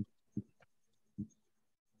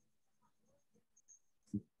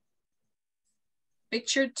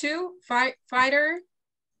 Picture 2, fighter.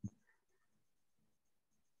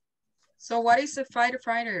 So what is a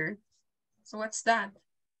fighter? So what's that?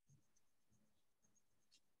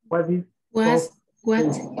 What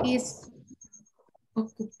is His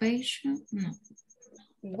occupation? No.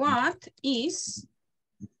 What is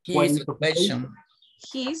His occupation.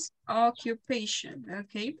 his occupation?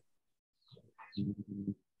 Okay.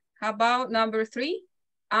 How about number 3?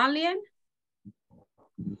 Alien.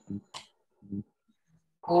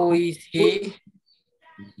 Who is he?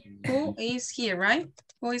 Who is he, right?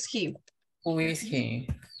 Who is he? Who is he?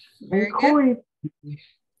 Very good.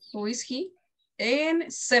 Who is he?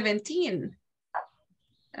 And 17.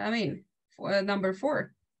 I mean, number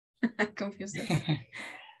 4. I confused it.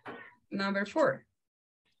 Number 4.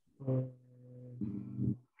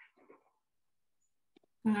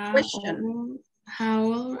 Question. How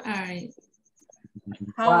old are you?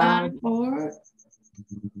 How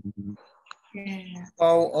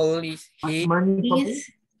old is he?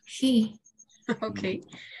 Is he? Okay.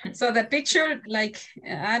 So the picture, like,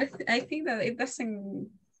 I think that it doesn't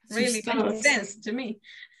really make sense to me.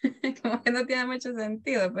 Como que no tiene mucho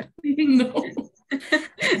sentido, pero... No.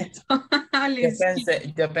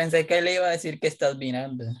 Yo pensé que le iba a decir que estás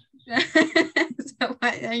mirando. So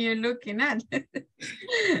why are you looking at?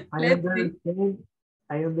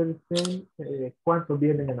 I understand cuántos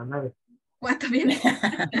vienen en la nave. ¿Cuántos vienen?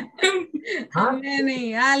 How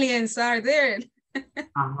many aliens are there?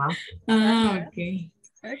 Okay.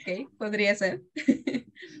 Okay, podría ser.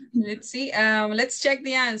 Let's see. Let's check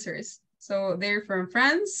the answers. So they're from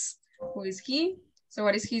France. Who is he? So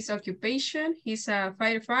what is his occupation? He's a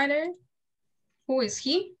firefighter. Who is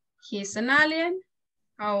he? He's an alien.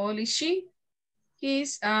 How old is she?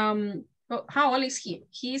 He's how old is he?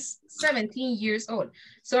 He's 17 years old.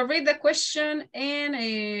 So read the question,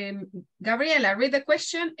 and Gabriela, read the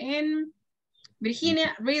question, and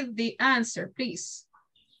Virginia, read the answer, please.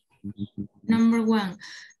 Number 1,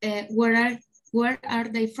 where are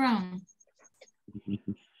they from?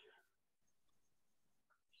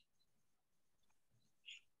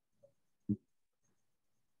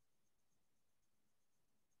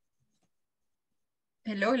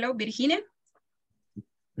 Hello, Virginia.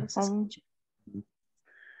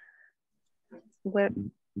 Where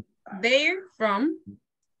they're from?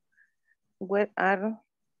 Where are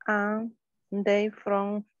they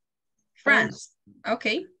from? France.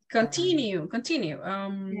 Okay, continue,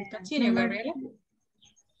 Gabriela.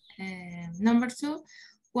 Number 2,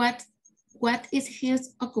 what is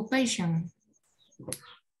his occupation?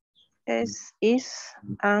 Is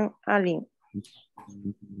an alien.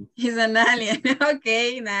 He's an alien.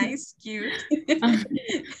 Okay, nice, cute.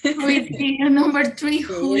 Number 3,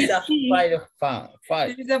 who is he?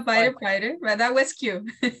 He's a firefighter, but that was cute.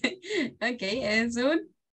 Okay, es un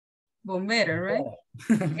bombero, right?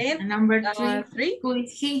 And number 3, who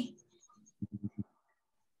is he?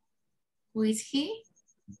 Who is he?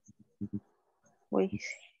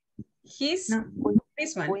 He's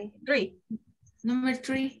this one. 3. Number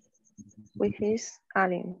 3. With his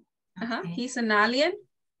alien. Okay. He's an alien.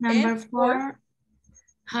 Number 4.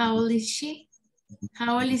 How old is she?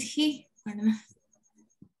 How old is he?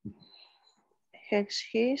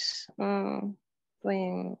 He's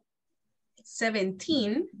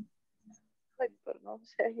 17.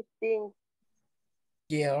 17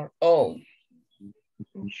 year old.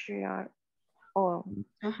 Years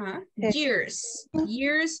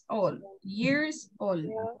old. Years old.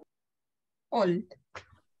 old.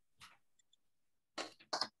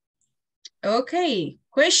 Okay,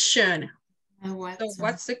 question. So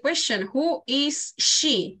what's the question? Who is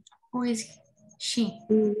she? Who is she?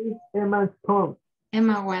 Emma Stone.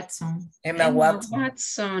 Emma Watson. Emma Watson.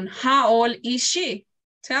 Watson. How old is she?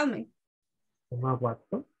 Tell me. Emma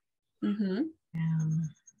Watson.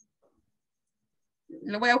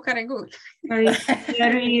 Lo voy a buscar en Google.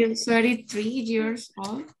 33 years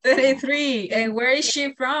old. 33. And where is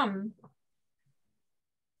she from?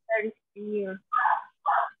 33 years.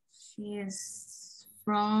 She is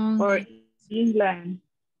from Or England.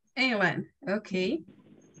 England. Okay.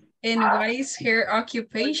 And what is her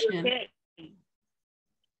occupation?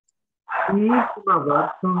 Emma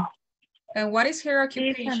Watson. And what is her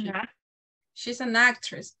occupation? She's an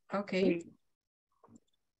actress. Okay.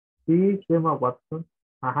 She's Emma Watson.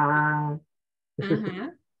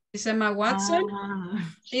 She's Emma Watson.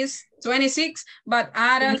 She's 26, but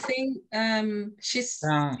I don't think she's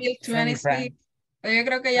still 26. Yo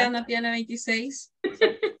creo que ya no tiene 26.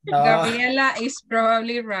 No. Gabriela is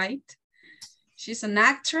probably right. She's an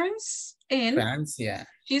actress in Francia.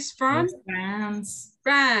 She's from France.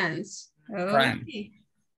 France. Okay. France.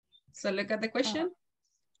 So look at the question.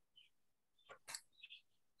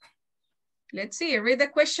 Let's see. Read the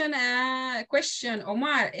question.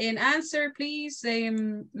 Omar, and answer, please.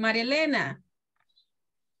 Maria Elena.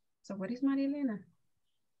 So what is Maria Elena?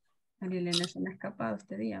 Maria Elena se me ha escapado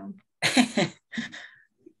este día.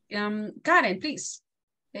 Karen, please.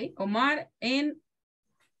 Okay, Omar and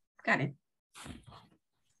Karen.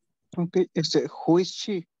 Okay, who is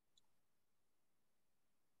she?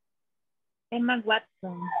 Emma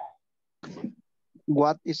Watson.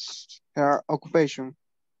 What is her occupation?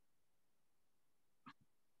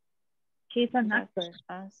 She's an actress.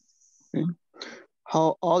 Okay.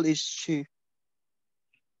 How old is she?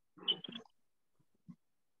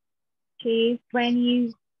 She's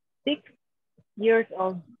 26 years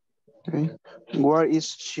old. Okay. Where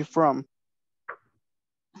is she from?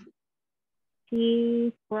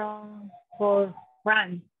 She's from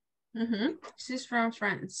France. She's from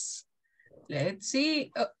France. Let's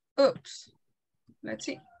see. Oops. Let's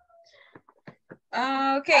see.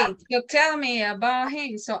 Okay, so tell me about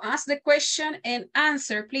him. So ask the question and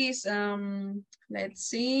answer, please. Let's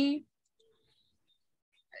see.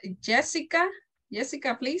 Jessica,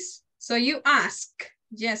 please. So you ask,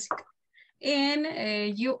 Jessica,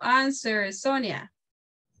 and you answer, Sonia.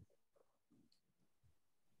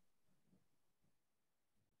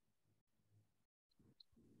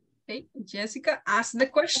 Okay, Jessica, ask the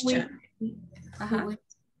question.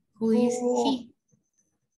 Who is he?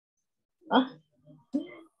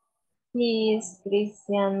 He is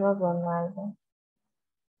Cristiano Ronaldo.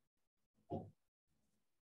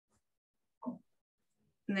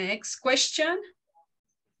 Next question.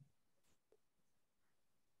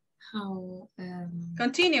 How?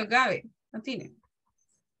 Continue, Gaby. Continue.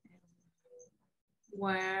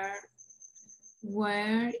 Where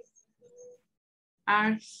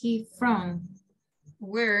are he from?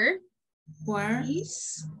 Where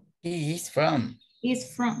is he is from?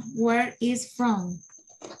 Is from. Where is from?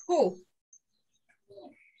 Who?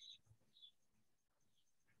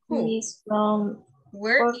 He is from.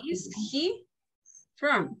 Where is he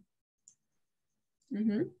from?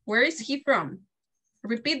 Where is he from?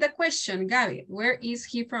 Repeat the question, Gaby. Where is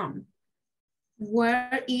he from?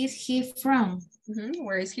 Where is he from?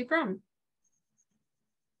 Where is he from?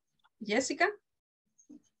 Jessica?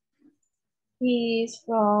 He is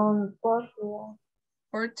from Portugal.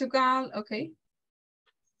 Portugal, okay.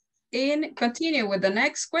 And continue with the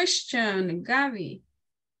next question, Gaby.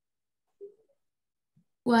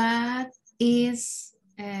 What is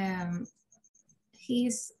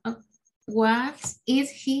his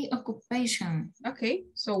occupation? Okay,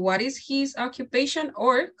 so what is his occupation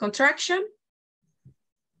or contraction?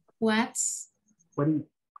 What's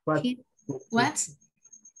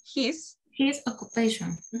his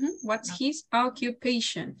occupation? What's his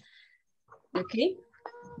occupation? Okay.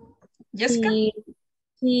 Jessica?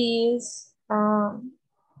 He is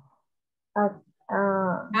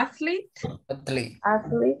athlete?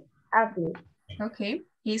 Athlete. Okay,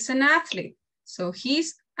 he's an athlete. So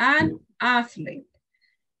he's an athlete.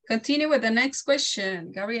 Continue with the next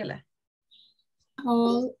question, Gabriela.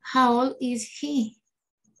 How old is he?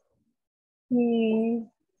 He's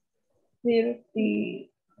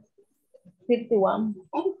 31.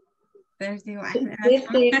 31.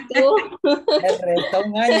 32.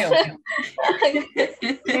 Un año.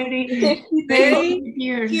 30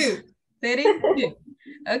 years. 32.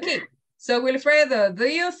 Okay. So Wilfredo, do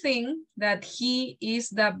you think that he is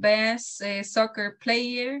the best soccer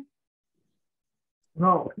player?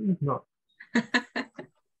 No, he's not.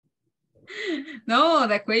 No,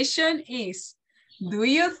 the question is, do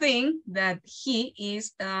you think that he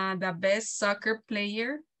is the best soccer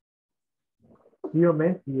player? Leo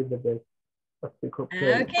Messi is the best basketball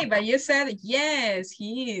player. Okay, but you said yes,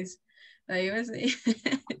 he is.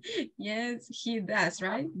 Yes, he does,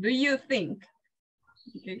 right? Do you think?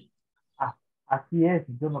 Okay. Así es,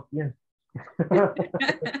 yo no pienso.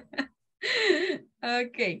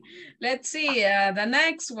 Okay, let's see the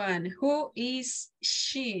next one. Who is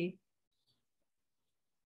she?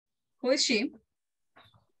 Who is she?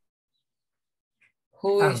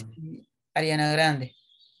 Who is Ariana Grande?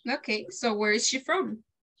 Okay, so where is she from?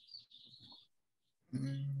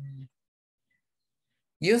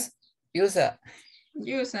 USA.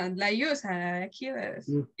 La USA, aquí es.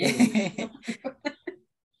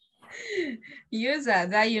 USA,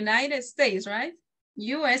 the United States, right?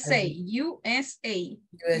 USA.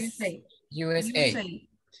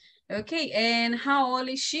 Okay, and how old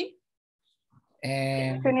is she?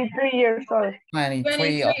 23 years old.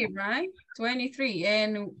 23, right? 23.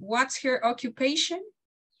 And what's her occupation?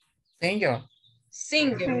 Singer.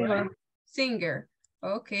 Singer, right? Singer.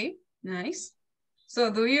 Okay, nice. So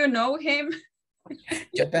do you know him?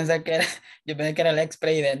 Yo pensé que era el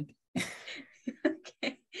ex-presidente.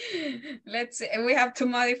 Okay, let's see. We have to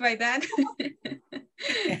modify that.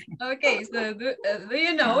 Okay, so do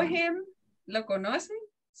you know him? ¿Lo conocen?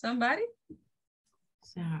 Somebody?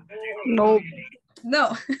 No.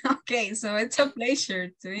 No. Okay, so it's a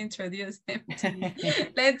pleasure to introduce him to you.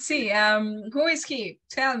 Let's see. Who is he?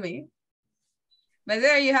 Tell me. But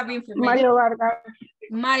there you have information. Mario Vargas.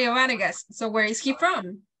 Mario Vargas. So where is he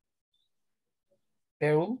from?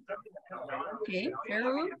 Peru. Okay,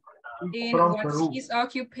 Peru. And From what's Peru. his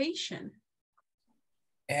occupation?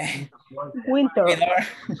 Winter.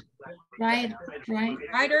 Right.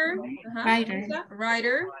 Writer. Writer. He's a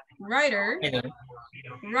writer.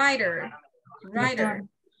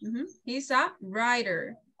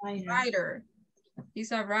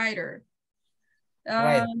 He's a writer.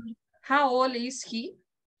 How old is he?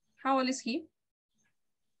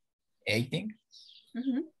 18.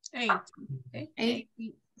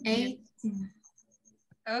 18.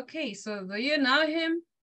 Okay, so do you know him?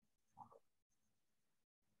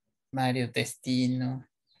 Mario Testino.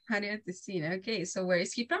 Okay, so where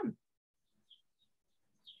is he from?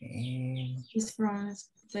 He's from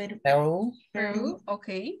Peru.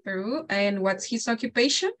 Okay, Peru. And what's his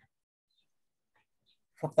occupation?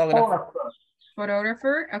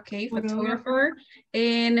 Photographer. Okay, photographer.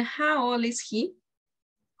 And how old is he?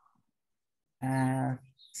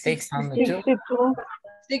 602.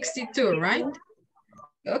 62, right?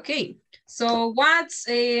 Okay. So what's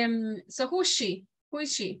so who's she? Who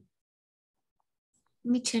is she?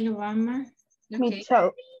 Michelle Obama. Okay.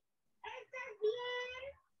 Michelle.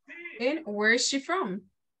 And where is she from?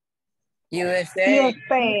 USA.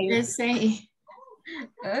 USA.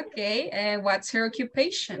 Okay. And what's her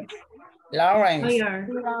occupation? Lawrence.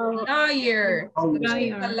 Lawyer. So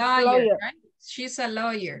she's a lawyer, right? She's a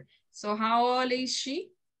lawyer. So how old is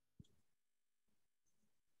she?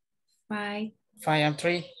 5 and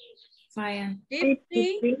 3.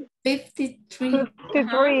 53.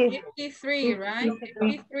 53, right?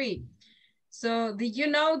 53. So did you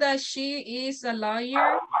know that she is a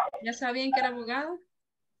lawyer? ¿Ya sabían que era abogada?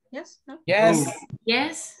 Yes? No? Yes.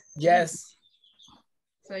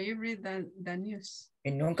 So you read the news.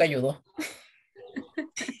 Y nunca ayudó.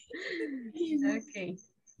 Okay.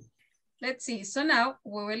 Let's see. So now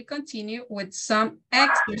we will continue with some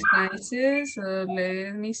exercises. So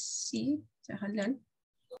let me see.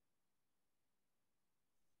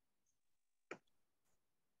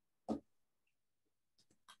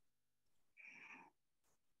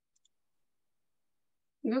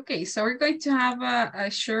 Okay, so we're going to have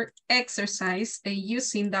a short exercise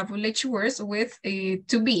using WH words with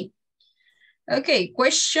to be. Okay,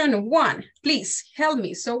 question 1, please help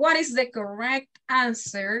me. So what is the correct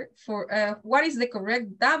answer for, what is the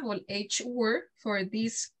correct WH word for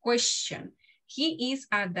this question? He is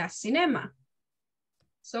at the cinema.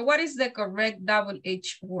 So what is the correct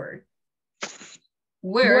WH word?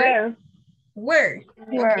 Where?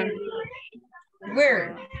 Okay.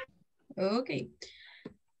 Where? Okay.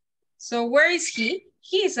 So where is he?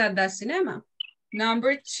 He is at the cinema.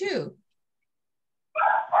 Number 2.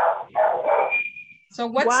 So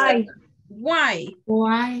what's Why?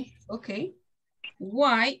 Why? Okay.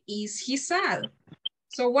 Why is he sad?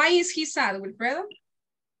 So why is he sad, Wilfredo?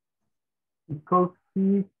 Because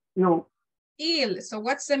he's ill. Ill. So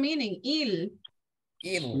what's the meaning? Ill.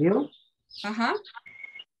 Ill?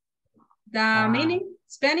 The meaning?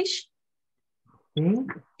 Spanish? Sick.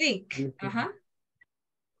 Sick.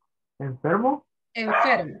 Enfermo.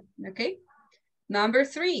 Enfermo. Okay. Number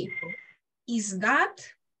 3. Is that?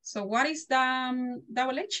 So what is the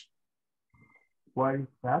double H? What is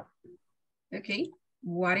that? Okay.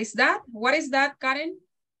 What is that? What is that, Karen?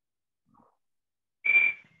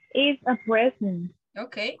 It's a present.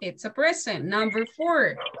 Okay, it's a present. Number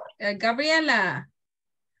 4. Gabriela.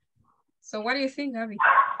 So what do you think, Gabby?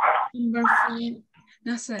 Number 4.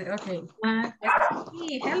 No, sorry. Okay. What? Let's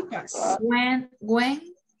see. Help us. When? When?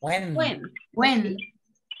 When? Okay. When?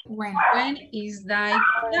 When is the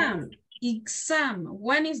exam? Exam.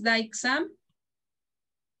 When is the exam?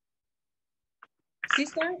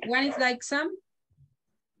 Sister, when is the exam?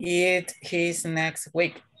 It is next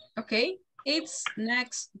week. Okay, it's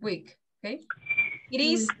next week. Okay, it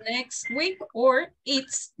is next week or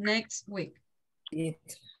it's next week.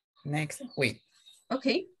 It's next week.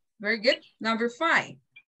 Okay, very good. Number 5.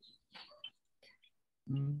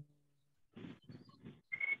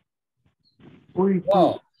 Who is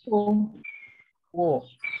Whoa. Who, Who?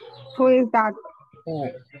 who is that?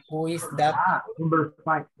 Who is that? number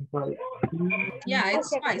 5? I'm sorry. Yeah,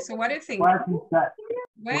 it's 5. So what do you think? What is that?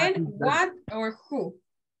 When, What is what, or who?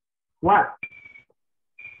 What?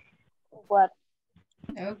 What?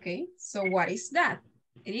 Okay, so what is that?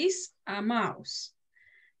 It is a mouse.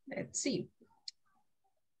 Let's see.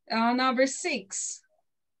 Number 6.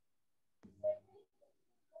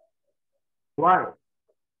 Why?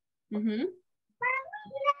 Mm-hmm.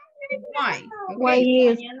 Why? Okay. Why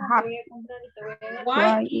is happy?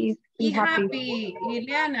 Why is he happy?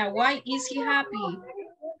 Ileana, why is he happy?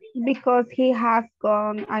 Because he has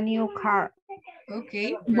gotten a new car.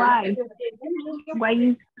 Okay. Why? Why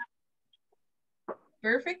is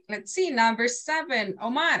Perfect. Let's see. Number 7.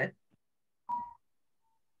 Omar.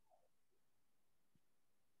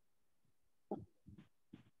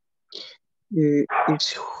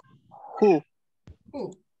 It's who?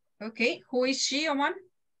 Who? Okay. Who is she, Omar?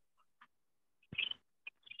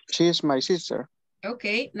 She is my sister.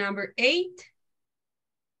 Okay. Number 8.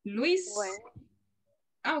 Luis.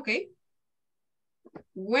 When? Okay.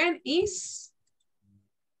 When is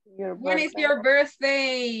Your When is birthday? your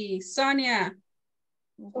birthday, Sonia?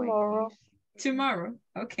 Tomorrow. Tomorrow.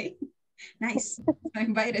 Okay. Nice.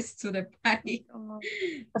 Invite us to the party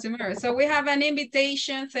tomorrow. So we have an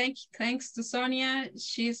invitation. Thanks to Sonia.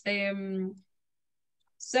 She's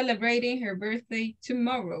celebrating her birthday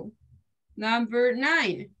tomorrow. Number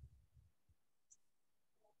 9.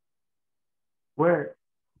 Where?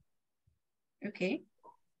 Okay.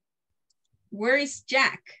 Where is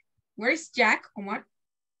Jack? Where is Jack, Omar?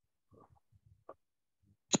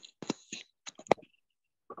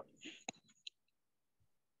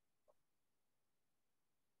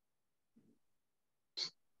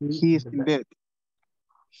 He is in bed.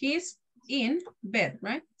 He's in bed,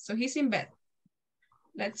 right? So he's in bed.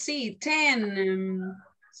 Let's see, 10.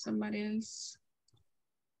 Somebody else.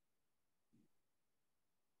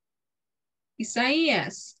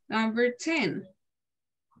 Isaias, number 10.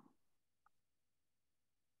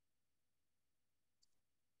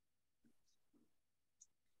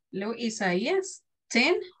 Hello, Isaias.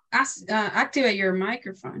 10. Activate your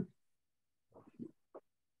microphone.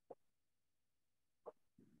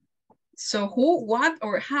 So who, what,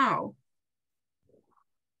 or how?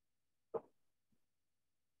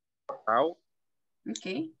 How?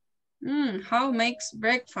 Okay. How makes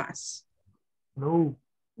breakfast? No.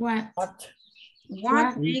 What?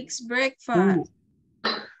 What makes breakfast?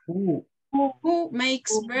 Who? Who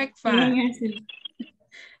makes breakfast?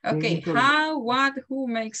 Okay, Who? how, what, who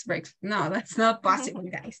makes breakfast? No, that's not possible,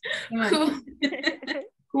 guys.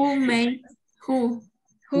 Who makes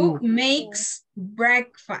Who makes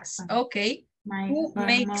breakfast? Okay. Who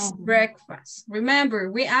makes breakfast? Remember,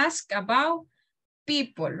 we ask about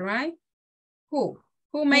people, right? Who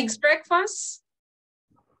makes breakfast?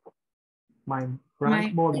 My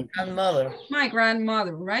grandmother. My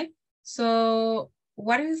grandmother, right? So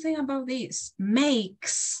what do you think about this?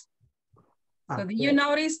 Makes. So did you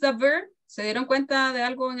notice the verb? ¿Se dieron cuenta de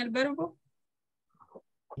algo en el verbo?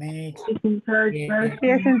 Makes.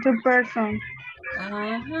 Yes, in 2 persons.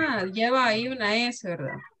 Ajá, lleva ahí una S,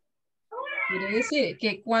 ¿verdad? Quiere decir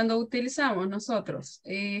que cuando utilizamos nosotros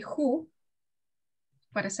who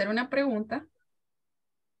para hacer una pregunta,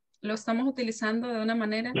 lo estamos utilizando de una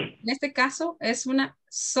manera, en este caso es una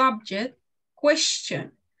subject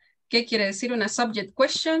question. ¿Qué quiere decir una subject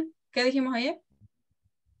question? ¿Qué dijimos ayer?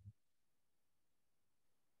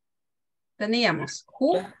 Teníamos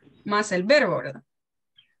who más el verbo, ¿verdad?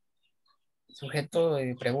 Sujeto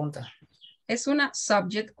de pregunta. Es una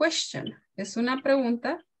subject question. Es una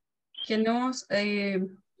pregunta que nos,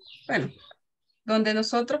 bueno, donde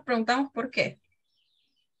nosotros preguntamos por qué.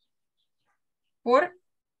 por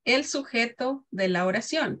el sujeto de la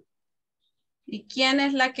oración. ¿Y quién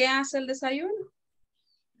es la que hace el desayuno?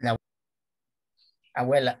 La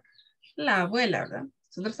abuela. La abuela, ¿verdad?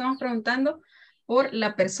 Nosotros estamos preguntando por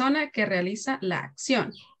la persona que realiza la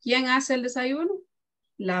acción. ¿Quién hace el desayuno?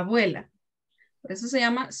 La abuela. Por eso se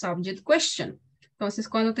llama subject question. Entonces,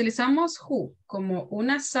 cuando utilizamos who como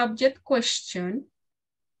una subject question,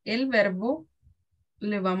 el verbo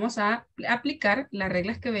le vamos a aplicar las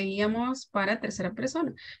reglas que veíamos para tercera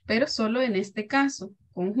persona, pero solo en este caso,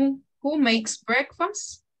 con who. Who makes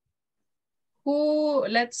breakfast? Who,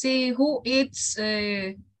 let's see, who eats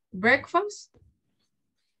breakfast?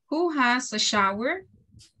 Who has a shower?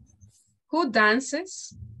 Who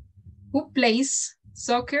dances? Who plays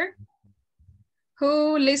soccer?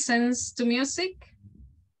 Who listens to music?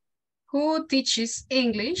 Who teaches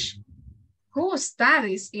English? Who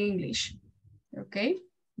studies English? Okay,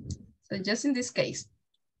 so just in this case.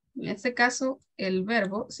 En este caso, el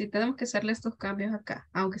verbo, sí tenemos que hacerle estos cambios acá,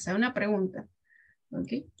 aunque sea una pregunta.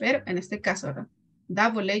 Ok, pero en este caso, ¿verdad?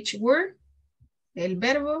 Double H word, el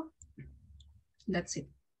verbo, that's it.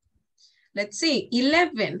 Let's see,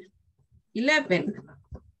 11. 11.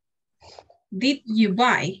 Did you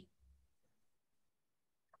buy?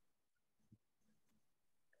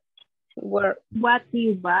 Where What do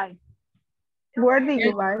you buy? Where did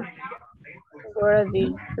you buy? did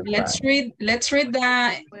you Let's buy? read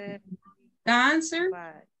the answer.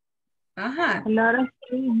 Ajá. A lot of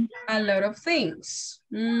things. A lot of things.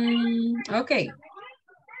 Ok.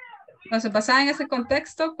 Entonces, basada en ese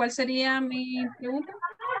contexto, ¿cuál sería mi pregunta?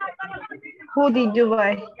 Who did you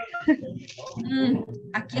buy?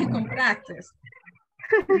 ¿A quién compraste?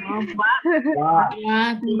 What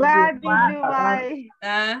did you buy? ¿Qué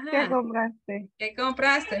Ajá. compraste? ¿Qué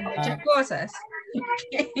compraste? Muchas cosas.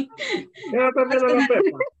 Yo también lo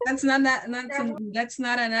pepa. That's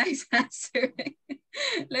not a nice answer.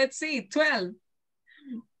 Let's see, 12.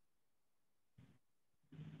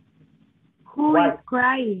 Who Why? is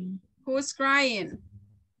crying? Who's crying?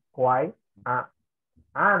 Why?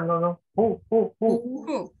 No. Who?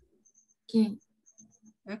 Who? ¿Quién?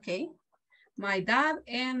 Okay. My dad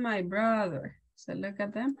and my brother. So look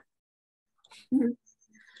at them.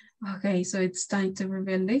 Okay, so it's time to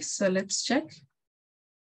reveal this. So let's check.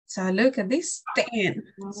 So look at this, 10.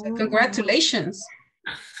 So congratulations.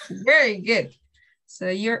 Very good. So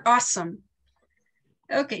you're awesome.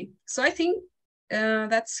 Okay, so I think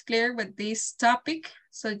that's clear with this topic.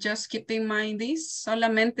 So just keep in mind this.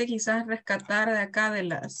 Solamente quizás rescatar de acá de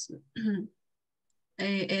las...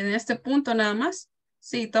 en este punto nada más.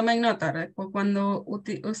 Sí, tomen nota. ¿Verdad? Cuando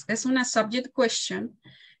es una subject question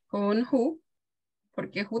con who,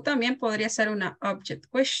 porque who también podría ser una object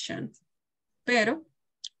question. Pero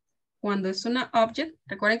cuando es una object,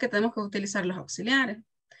 recuerden que tenemos que utilizar los auxiliares.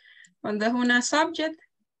 Cuando es una subject,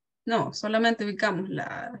 no, solamente ubicamos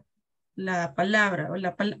la palabra, o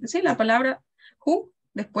la palabra who,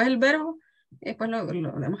 después el verbo, y después lo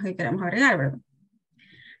demás que queremos agregar, ¿verdad?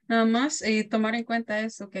 Nada más tomar en cuenta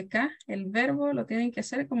eso, que acá el verbo lo tienen que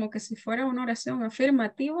hacer como que si fuera una oración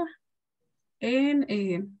afirmativa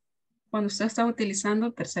cuando usted está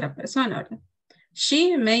utilizando tercera persona, ¿verdad?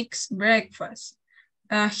 She makes breakfast.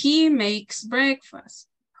 He makes breakfast.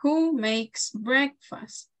 Who makes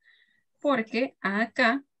breakfast? Porque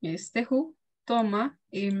acá este who toma,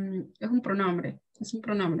 es un pronombre. Es un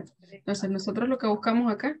pronombre. Entonces nosotros lo que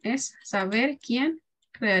buscamos acá es saber quién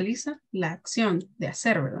realiza la acción de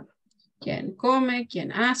hacer, ¿verdad? Quién come,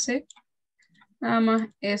 quién hace. Nada más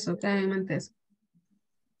eso, tengan en mente eso.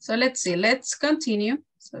 So let's see, let's continue.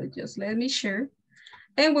 So just let me share.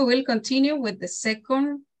 And we will continue with the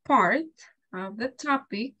second part of the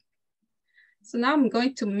topic. So now I'm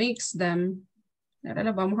going to mix them. Ahora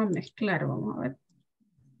las vamos a mezclar, vamos a ver.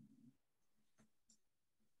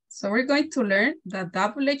 So we're going to learn the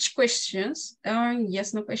double H questions.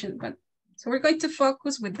 Yes, no questions, but so we're going to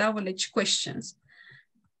focus with double H questions.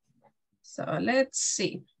 So let's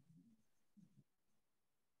see.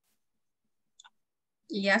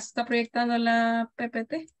 ¿Ya se está proyectando la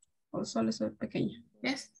PPT? ¿O solo es pequeña?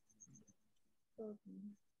 Yes.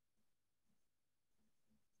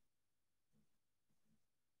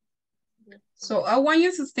 So I want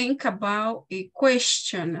you to think about a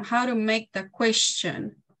question, how to make the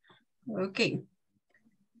question. Okay.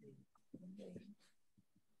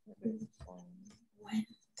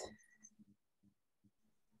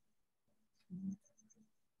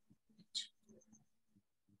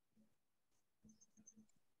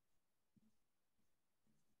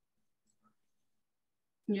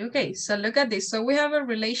 Okay, so look at this. So we have a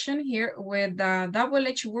relation here with the double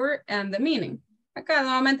H word and the meaning. Acá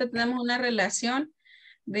nuevamente tenemos una relación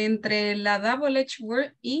de entre la double H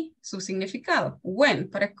word y su significado. When,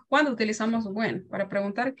 ¿cuándo utilizamos when? Para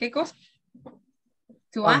preguntar qué cosa.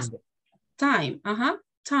 To ask time, ajá,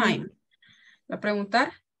 time. Para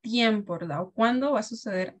preguntar tiempo, ¿verdad? O cuándo va a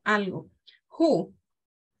suceder algo. Who,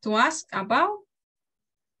 to ask about.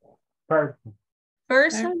 Person.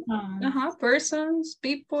 Person, ajá, persons,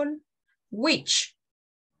 people. Which.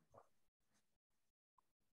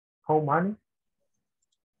 How many?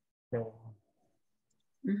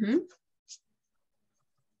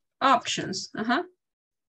 Options, ajá.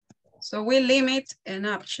 So we limit an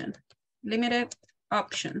option. Limited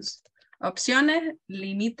options. Opciones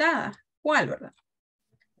limitadas. ¿Cuál, verdad?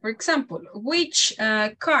 For example, which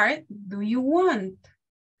car do you want?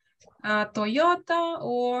 Toyota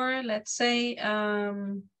or let's say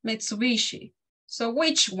Mitsubishi. So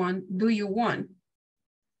which one do you want?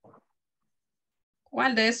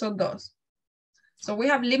 ¿Cuál de esos dos? So we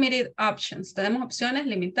have limited options. Tenemos opciones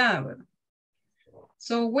limitadas, ¿verdad?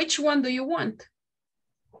 So which one do you want?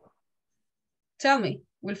 Tell me,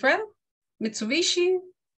 Wilfredo, Mitsubishi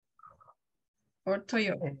or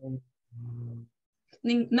Toyota?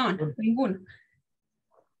 None, ninguno.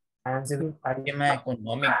 Tema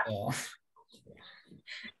económico.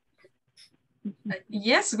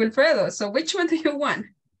 Yes, Wilfredo. So which one do you want?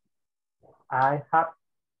 I have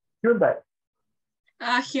Hyundai.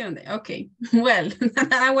 Hyundai. Okay. Well,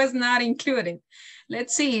 that was not included.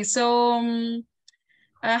 Let's see. So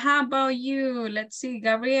how about you? Let's see,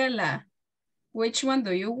 Gabriela. Which one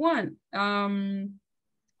do you want?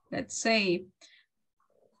 Let's say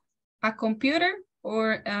a computer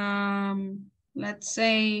or let's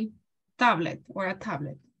say tablet or a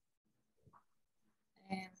tablet.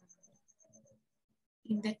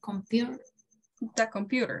 In the computer. The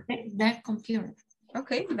computer. The computer.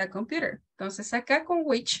 Ok, the computer. Entonces acá con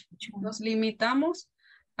which nos limitamos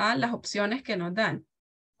a las opciones que nos dan.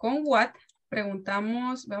 Con what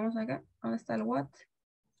preguntamos, vamos acá, ¿dónde está el what?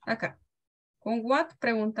 Acá. Con what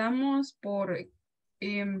preguntamos por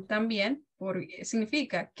también,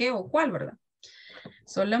 significa qué o cuál, ¿verdad?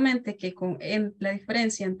 Solamente que la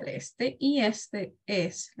diferencia entre este y este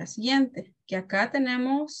es la siguiente, que acá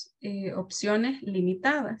tenemos opciones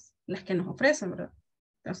limitadas, las que nos ofrecen, ¿verdad?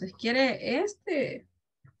 Entonces, quiere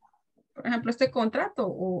por ejemplo, este contrato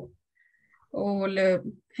o le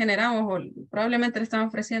generamos o probablemente le están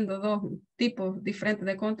ofreciendo dos tipos diferentes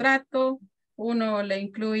de contrato. Uno le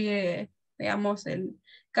incluye, digamos, el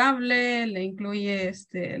cable, le incluye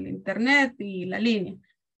el internet y la línea.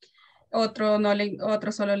 Otro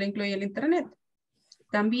solo le incluye el internet.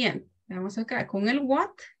 También, vamos acá, con el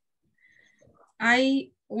what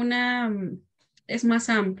hay es más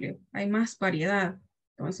amplio, hay más variedad.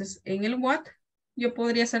 Entonces, en el what, yo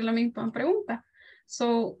podría hacer la misma pregunta.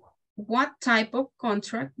 So, what type of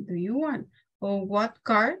contract do you want? O what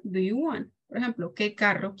car do you want? Por ejemplo, ¿qué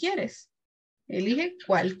carro quieres? Elige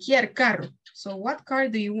cualquier carro. So, what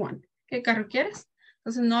car do you want? ¿Qué carro quieres?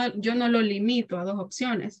 Entonces, yo no lo limito a dos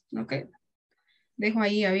opciones, ¿ok? Dejo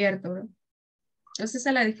ahí abierto, ¿verdad? Entonces, esa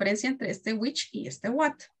es la diferencia entre este which y este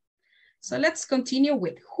what. So, let's continue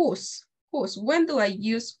with whose. Whose. When do I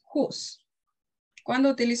use whose?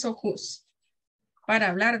 ¿Cuándo utilizo whose? Para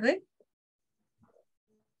hablar de...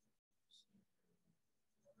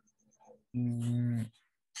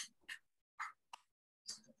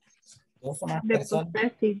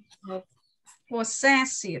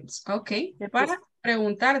 Possessives. Ok. Para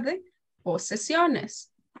preguntar de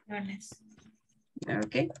posesiones.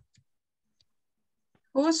 Ok.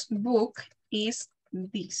 Whose book is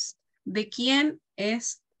this? ¿De quién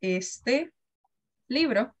es este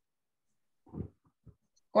libro?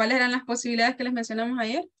 ¿Cuáles eran las posibilidades que les mencionamos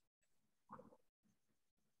ayer?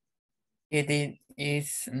 It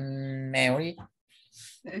is Mary.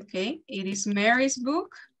 Okay, it is Mary's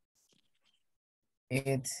book.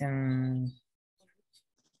 It's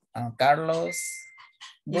Carlos'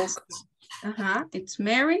 book. It's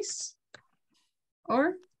Mary's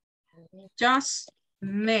or just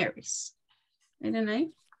Mary's. Miren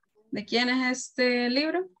ahí. ¿De quién es este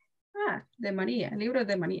libro? De María, el libro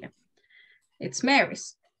de María. It's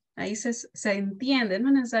Mary's. Ahí se entiende, no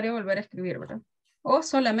es necesario volver a escribir, ¿verdad? O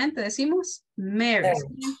solamente decimos Mary's.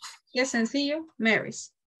 Qué sencillo,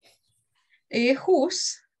 Mary's.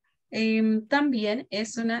 Whose también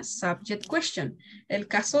es una subject question. El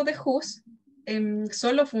caso de whose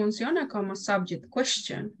solo funciona como subject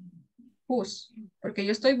question. Whose, porque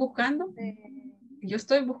yo estoy buscando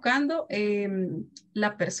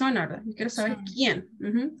la persona, ¿verdad? Yo quiero saber quién,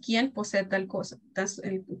 quién posee tal cosa.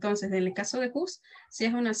 Entonces, en el caso de whose, si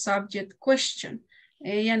es una subject question,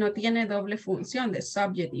 ella no tiene doble función de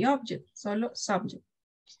subject y object, solo subject.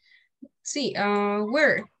 Sí,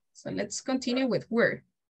 where. So let's continue with where.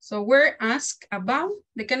 So where ask about.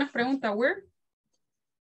 ¿De qué nos pregunta where?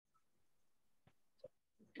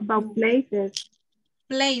 About places.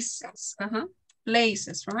 Places.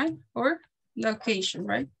 Places, right? Or location,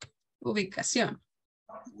 right? Ubicación.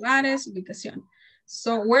 Lugares, ubicación.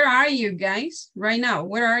 So where are you guys right now?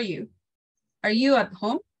 Where are you? Are you at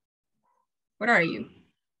home? Where are you?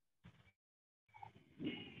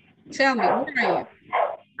 Tell me, where are you?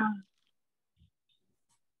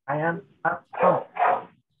 I am at home.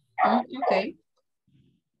 Okay.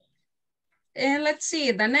 And let's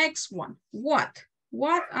see the next one. What?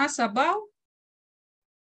 What as about?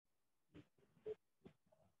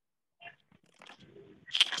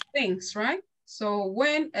 Things, right? So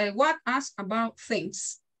when, what as about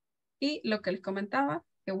things? Y lo que les comentaba,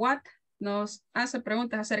 que what nos hace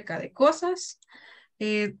preguntas acerca de cosas.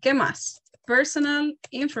 ¿Qué más? Personal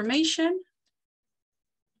information.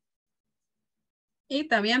 Y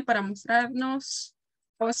también para mostrarnos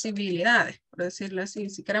posibilidades, por decirlo así.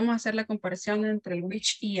 Si queremos hacer la comparación entre el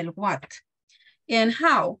which y el what. And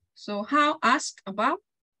how. So how ask about.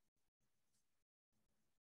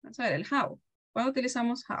 Vamos a ver el how. ¿Cuándo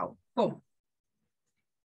utilizamos how? ¿Cómo?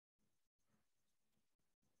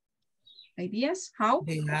 Ideas? How?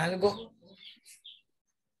 De algo.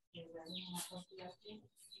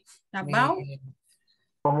 About.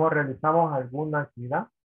 ¿Cómo realizamos alguna actividad?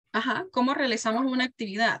 Ajá. ¿Cómo realizamos una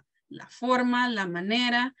actividad? La forma, la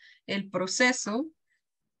manera, el proceso.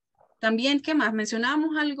 También, ¿qué más?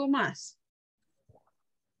 Mencionamos algo más.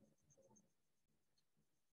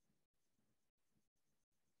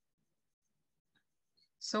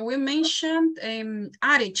 So we mentioned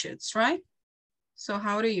attitudes, right? So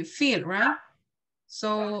how do you feel, right?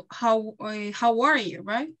 So how are you,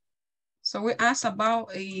 right? So we asked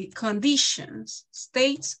about conditions,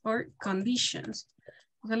 states or conditions.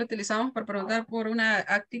 Entonces lo utilizamos para preguntar por una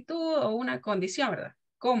actitud o una condición, ¿verdad?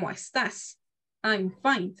 ¿Cómo estás? I'm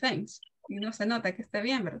fine, thanks. Y no se nota que esté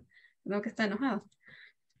bien, ¿verdad? No que está enojado.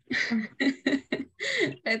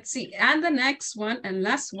 Let's see. And the next one and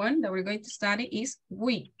last one that we're going to study is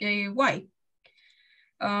why.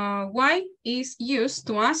 Why is used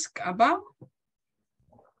to ask about?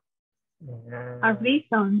 A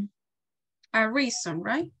reason. A reason,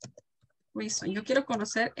 right? Reason. Yo quiero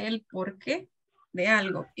conocer el porqué de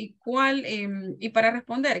algo. ¿Y cuál? Y para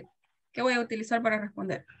responder, ¿qué voy a utilizar para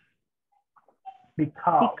responder?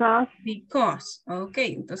 Because. Because. Ok,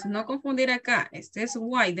 entonces no confundir acá. Este es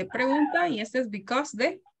why de pregunta y este es because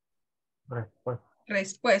de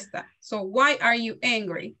respuesta. So, why are you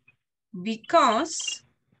angry? Because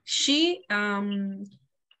she's, I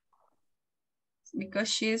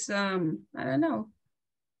don't know.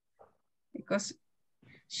 Because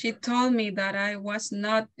she told me that I was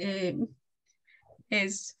not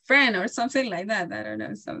his friend or something like that. I don't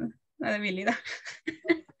know, some habilidad.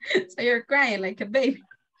 So you're crying like a baby.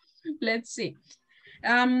 Let's see.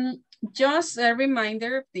 Just a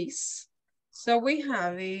reminder of this. So we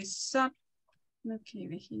have a okay,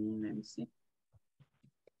 let me see.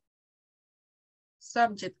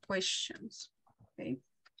 Subject questions, okay?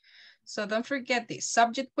 So don't forget these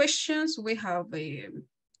subject questions. We have a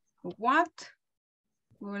what.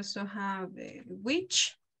 We also have a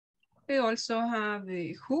which. We also have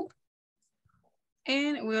a who.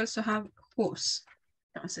 And we also have whose.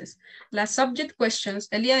 Entonces, las subject questions,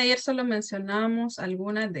 el día de ayer solo mencionamos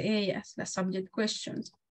algunas de ellas, las subject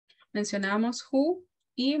questions. Mencionamos who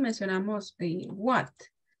y mencionamos what,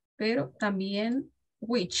 pero también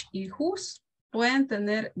which y whose pueden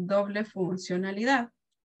tener doble funcionalidad,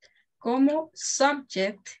 como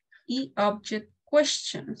subject y object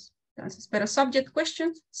questions. Entonces, pero subject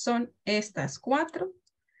questions son estas 4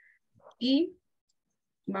 y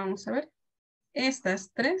vamos a ver,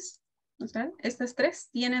 estas 3. O sea, estas 3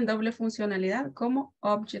 tienen doble funcionalidad como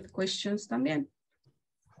object questions también.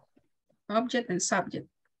 Object and subject.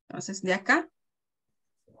 Entonces, de acá,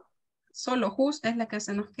 solo whose es la que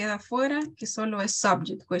se nos queda fuera, que solo es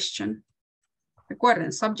subject question.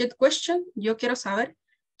 Recuerden, subject question, yo quiero saber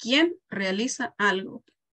quién realiza algo.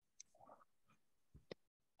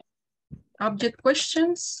 Object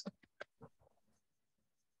questions.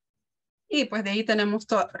 Y pues de ahí tenemos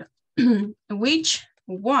todo. Which,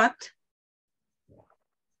 what,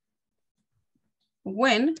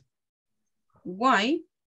 when, why.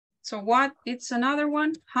 So what, it's another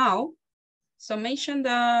one, how. So mention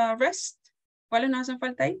the rest. ¿Cuáles nos hacen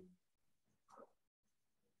falta ahí?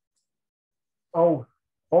 Oh.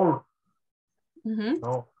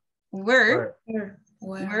 No. Where.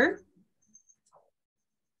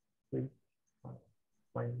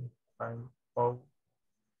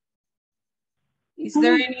 Is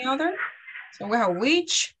there any other? So we have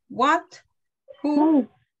which, what, who.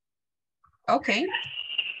 Okay.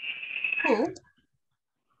 Who?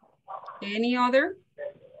 Any other?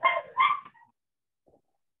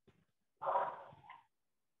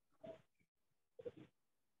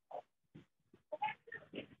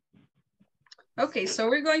 Okay, so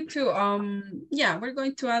we're going to, we're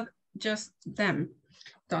going to add just them.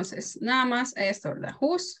 Entonces, nada más esto, ¿verdad?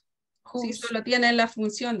 Whose. Si solo tiene la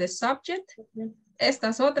función de subject,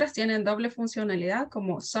 estas otras tienen doble funcionalidad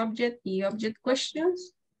como subject y object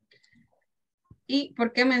questions. ¿Y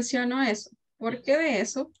por qué menciono eso? Porque de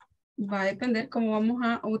eso va a depender cómo vamos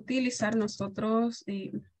a utilizar nosotros,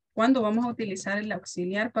 cuándo vamos a utilizar el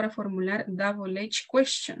auxiliar para formular double H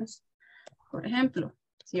questions. Por ejemplo,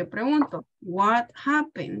 si yo pregunto, what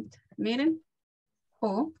happened? Miren,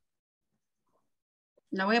 o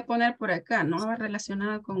la voy a poner por acá, no va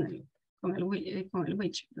relacionada con el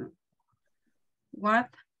which. ¿No? What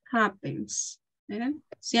happens? Miren,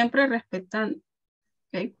 siempre respetando.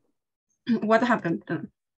 Okay. What happened?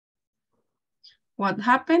 What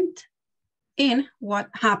happened in what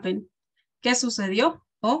happened. ¿Qué sucedió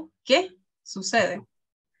o qué sucede?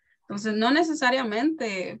 Entonces, no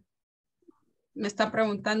necesariamente me está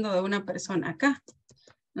preguntando de una persona acá.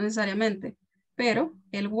 No necesariamente. Pero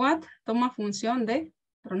el what toma función de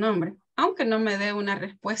pronombre. Aunque no me dé una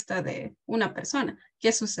respuesta de una persona.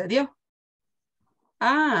 ¿Qué sucedió?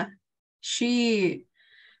 Ah, she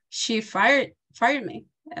fired me.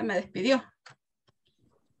 Me despidió.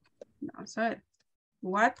 Vamos a ver.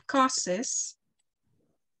 What causes?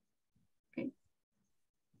 Okay.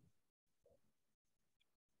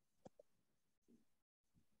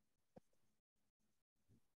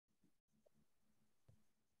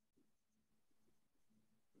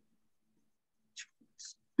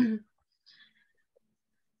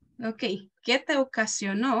 Ok, ¿qué te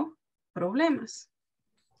ocasionó problemas?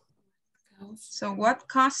 So what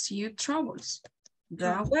caused you troubles?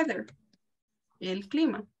 The weather. El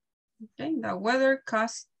clima. Okay, the weather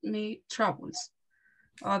caused me troubles.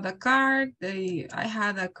 The car, I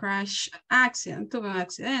had a crash accident, tuve un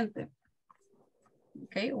accidente.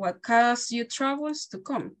 Okay, what caused you troubles to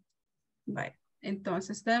come? Vale,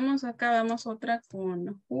 entonces tenemos acá, vemos otra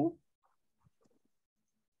con who.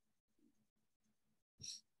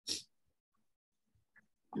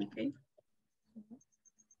 Okay.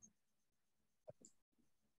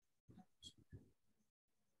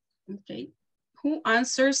 Okay. Who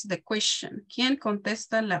answers the question? ¿Quién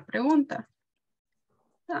contesta la pregunta?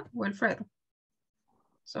 Wilfredo.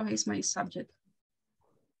 So he's my subject.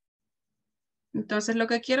 Entonces lo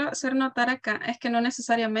que quiero hacer notar acá es que no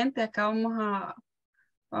necesariamente acá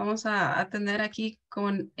vamos a tener aquí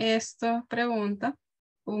con esta pregunta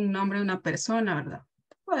un nombre de una persona, ¿verdad?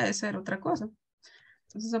 Puede ser otra cosa.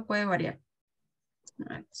 Entonces eso puede variar.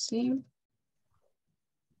 Sí.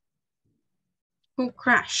 Who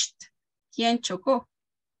crashed? ¿Quién chocó?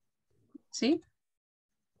 ¿Sí?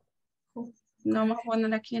 No vamos a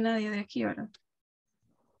poner aquí a nadie de aquí, ¿verdad?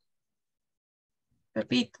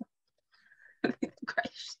 Pepito.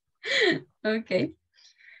 Ok.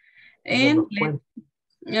 And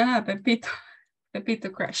Pepito.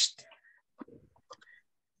 Pepito crashed.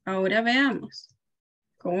 Ahora veamos.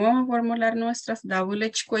 ¿Cómo vamos a formular nuestras double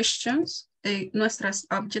H questions? Nuestras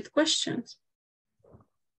object questions.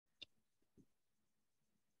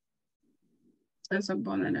 Vamos a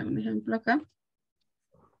poner un ejemplo acá.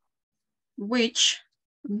 Which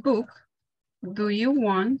book do you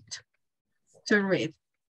want to read?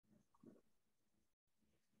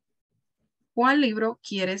 ¿Cuál libro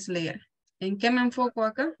quieres leer? ¿En qué me enfoco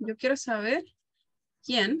acá? Yo quiero saber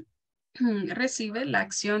quién recibe la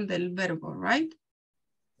acción del verbo, right?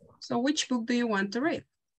 So which book do you want to read?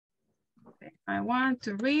 Okay. I want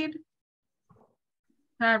to read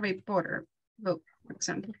Harry Potter book, for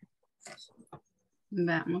example.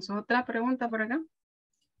 Veamos otra pregunta por acá.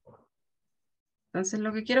 Entonces,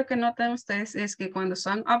 lo que quiero que noten ustedes es que cuando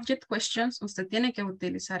son object questions, usted tiene que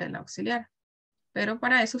utilizar el auxiliar. Pero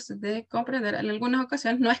para eso usted debe comprender, en algunas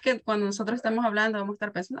ocasiones, no es que cuando nosotros estamos hablando vamos a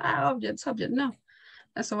estar pensando, object, subject, no.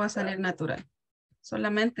 Eso va a salir natural.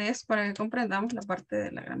 Solamente es para que comprendamos la parte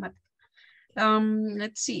de la gramática.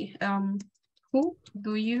 Let's see. Who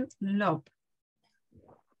do you love?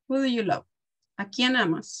 Who do you love? ¿A quién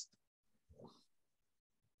amas?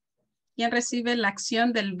 ¿Quién recibe la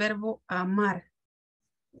acción del verbo amar?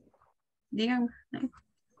 Díganme.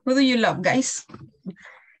 Who do you love, guys?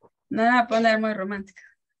 No va a poner muy romántica.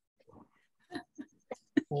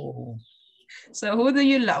 Oh. So, who do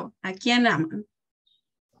you love? ¿A quién aman?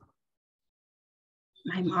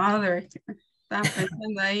 My mother. Estaba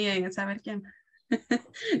pensando ahí en saber quién.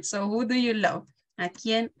 So, who do you love? ¿A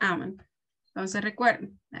quién aman? Entonces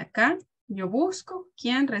recuerden, acá yo busco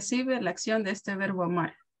quién recibe la acción de este verbo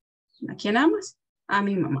amar. ¿A quién amas? A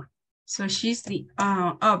mi mamá. So she's the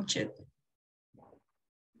object.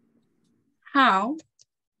 How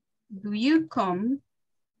do you come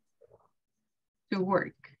to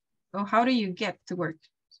work? Or how do you get to work?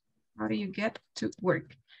 How do you get to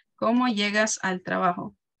work? ¿Cómo llegas al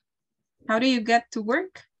trabajo? How do you get to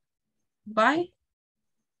work? By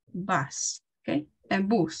bus, okay? En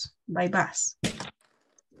bus, by bus.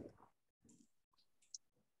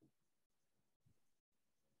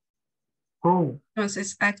 Home.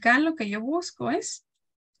 Entonces, acá lo que yo busco es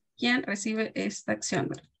quién recibe esta acción.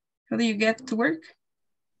 How do you get to work?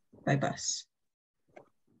 By bus.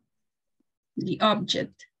 The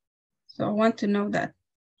object. So I want to know that.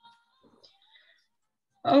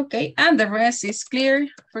 Okay, and the rest is clear.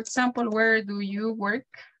 For example, where do you work?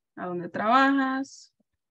 ¿A dónde trabajas?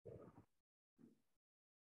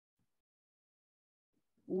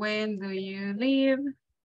 When do you leave?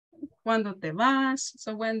 ¿Cuándo te vas?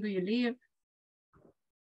 So when do you leave?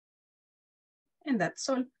 And that's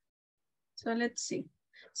all. So let's see.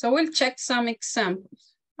 So we'll check some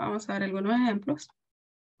examples. Vamos a ver algunos ejemplos.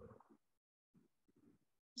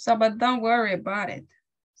 So, but don't worry about it.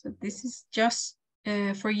 So this is just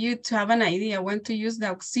for you to have an idea when to use the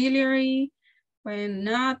auxiliary, when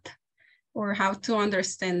not, or how to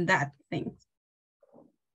understand that thing.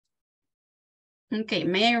 Okay,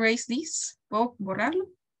 may I erase this? ¿Puedo borrarlo?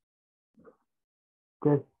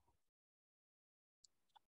 Good.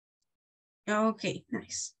 Okay,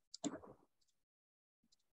 nice.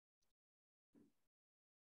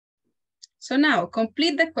 So now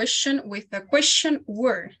complete the question with the question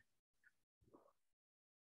word.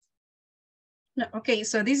 No, okay,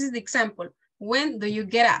 so this is the example. When do you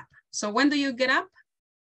get up? So when do you get up?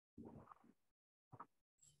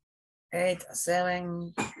 8,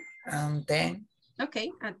 7, 10.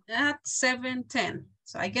 Okay, at 7:10.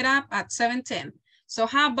 So I get up at 7:10. So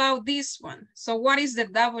how about this one? So what is the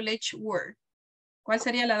double H word? ¿Cuál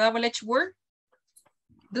sería la double H word?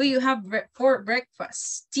 Do you have for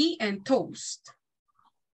breakfast? Tea and toast.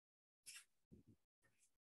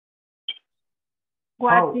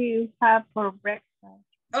 What do you have for breakfast?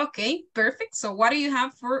 Okay, perfect. So what do you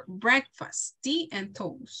have for breakfast? Tea and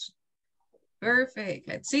toast. Perfect.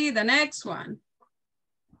 Let's see the next one.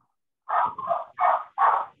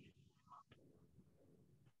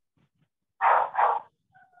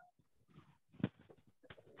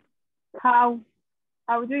 How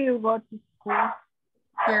do you go to school?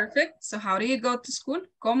 Perfect. So how do you go to school?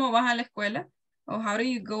 ¿Cómo vas a la escuela? Or how do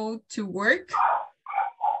you go to work?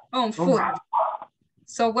 On foot.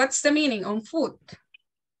 So what's the meaning on foot?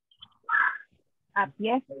 A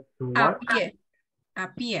pie. A pie. A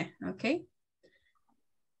pie, okay.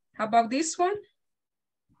 How about this one?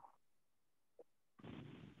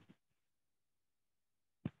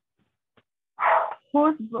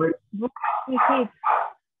 Whose book is it?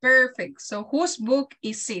 Perfect. So whose book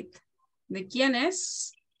is it? ¿De quién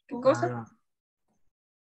es? ¿Qué cosa?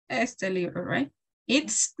 Este libro, right?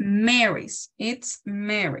 It's Mary's. It's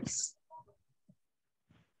Mary's.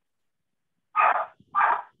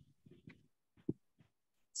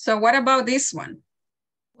 So what about this one?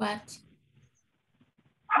 What?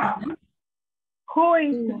 Who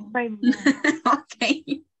is your favorite?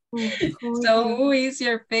 Okay. So who is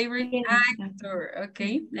your favorite actor?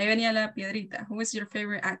 Okay. Ahí venía la piedrita. Who is your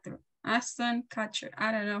favorite actor? Aston Kutcher.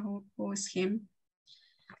 I don't know who is him.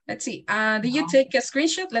 Let's see. Did you take a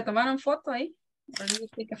screenshot? ¿Le tomaron foto ahí? Or did you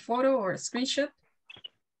take a photo or a screenshot?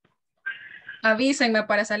 Avísenme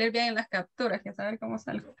para salir bien en las capturas, que saber cómo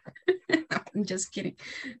salgo. No, I'm just kidding.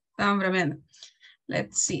 Están bromeando.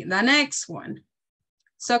 Let's see. The next one.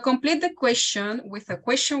 So complete the question with a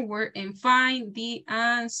question word and find the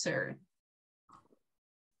answer.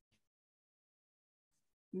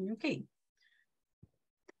 Okay.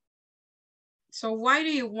 So why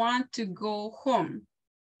do you want to go home?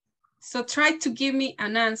 So try to give me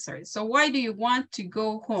an answer. So why do you want to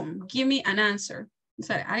go home? Give me an answer. O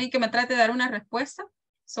sea, alguien que me trate de dar una respuesta.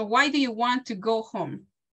 So why do you want to go home?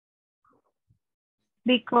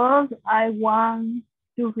 Because I want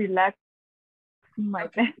to relax in my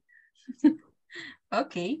bed.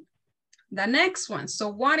 Okay. The next one. So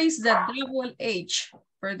what is the double H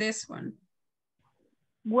for this one?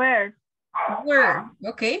 Where? Where?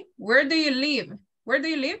 Okay. Where do you live? Where do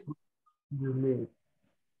you live? You live.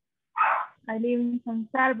 I live in San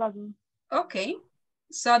Salvador. Okay.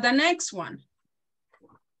 So the next one.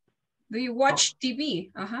 Do you watch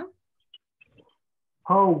TV? Uh-huh.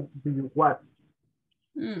 How do you watch?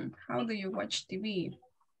 How do you watch TV?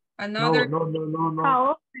 Another. No.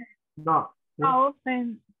 How? No. How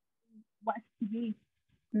often watch TV?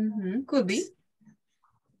 Could be.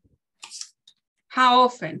 How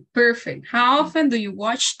often? Perfect. How often do you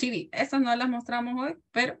watch TV? Estas no las mostramos hoy,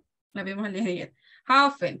 pero las vimos el día de ayer. How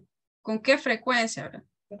often? ¿Con qué frecuencia? ¿Verdad?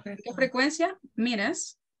 ¿Con qué frecuencia?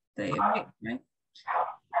 Miras. Okay.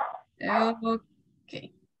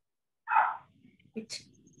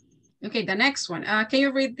 Okay, the next one. Can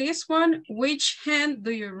you read this one? Which hand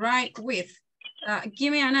do you write with?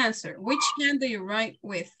 Give me an answer. Which hand do you write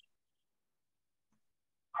with?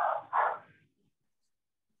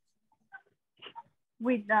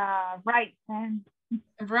 With the right hand.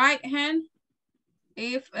 Right hand.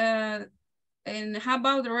 And how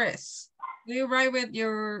about the rest? Do you write with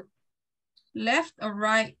your left or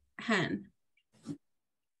right hand?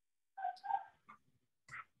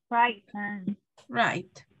 Right hand.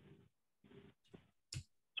 Right.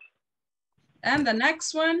 And the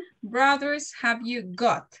next one, brothers have you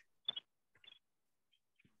got?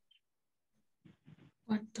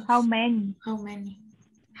 How many? How many?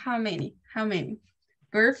 How many? How many?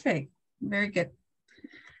 Perfect. Very good.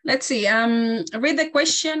 Let's see. Read the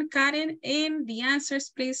question, Karen, and the answers,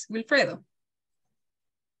 please, Wilfredo.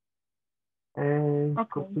 And Okay.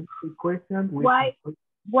 complete the question. Why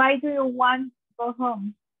do you want to go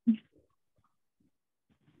home?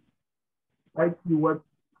 Why do you want to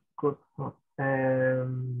go home?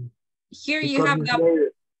 Here you have it's the,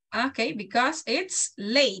 late. okay, because it's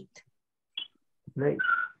late. Late.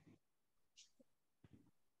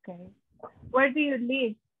 Okay. Where do you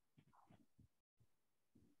live?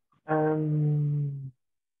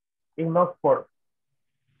 Inglés Corporativo.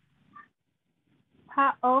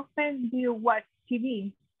 How often do you watch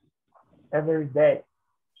TV? Every day.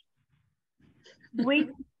 Which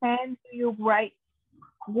pen do you write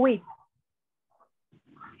with?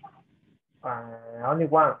 Only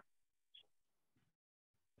one.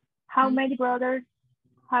 How many brothers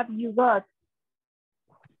have you got?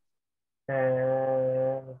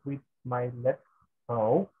 With my left.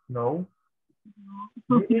 Oh, no.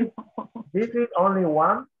 This is only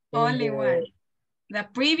one. Only one. The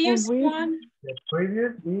previous one. The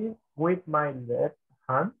previous is with my left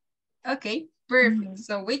hand. Okay, perfect.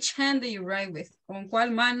 So which hand do you write with? ¿Con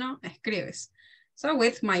cuál mano escribes? So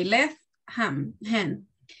with my left hand.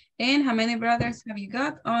 And how many brothers have you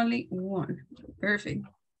got? Only one. Perfect.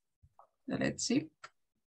 So let's see.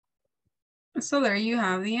 So there you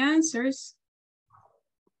have the answers.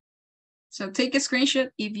 So take a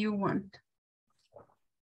screenshot if you want.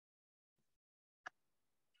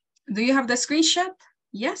 Do you have the screenshot?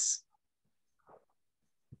 Yes.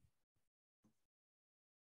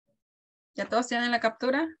 ¿Ya todos tienen la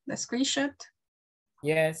captura? The screenshot?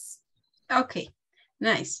 Yes. Okay,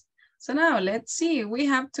 nice. So now let's see, we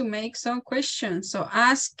have to make some questions. So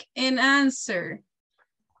ask and answer.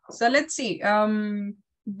 So let's see,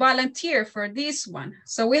 volunteer for this one.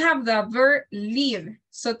 So we have the verb live.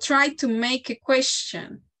 So try to make a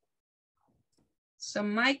question. So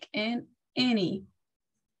Mike and Annie.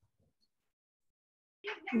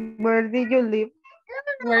 Where did you live?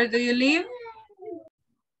 Where do you live?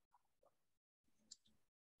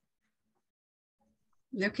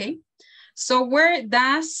 Okay, so where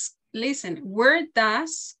does, listen, where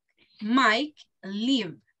does Mike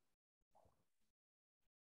live?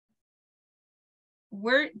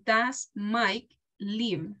 Where does Mike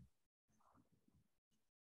live?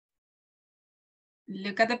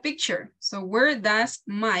 Look at the picture. So where does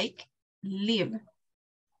Mike live?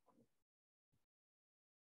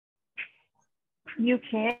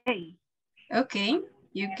 UK. Okay,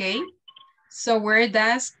 UK. So where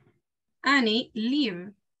does Annie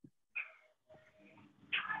live?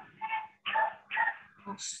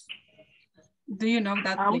 Do you know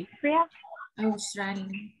that place? Austria. Australia.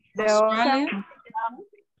 The Australia? ocean.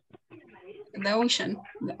 The ocean,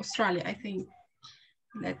 Australia, I think.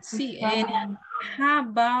 Let's see. And how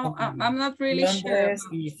about, I'm not really sure. Londres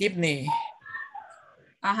y Sydney.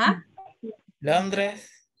 Londres.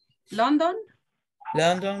 London?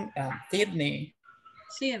 London and Sydney.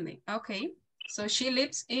 Sydney, okay. So she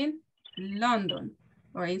lives in London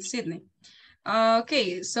or in Sydney.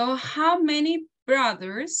 Okay, so how many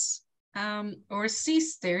brothers or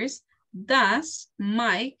sisters does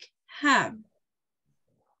Mike have?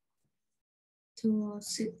 Two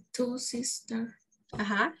sisters.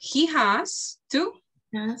 He has two?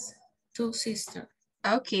 Has two sisters.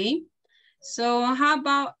 Okay, so how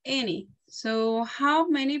about Annie? So how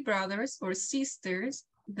many brothers or sisters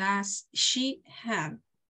does she have?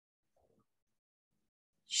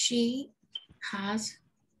 She has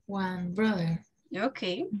one brother.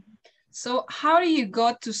 Okay, so how do you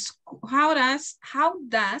go to school? How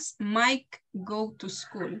does Mike go to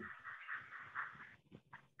school?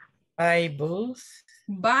 By bus.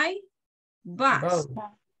 By bus.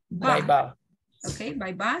 By bus. Okay,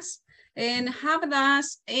 by bus. And how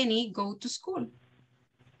does Annie go to school?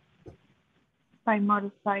 By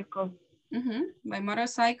motorcycle. By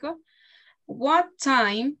motorcycle. What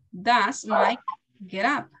time does Mike get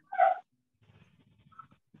up?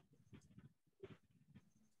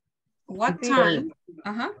 What time?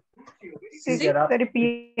 6:30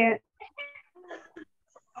 p.m.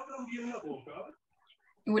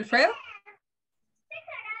 Wilfredo?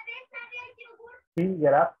 He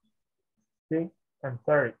get up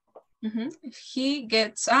 6:30. He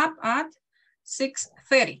gets up at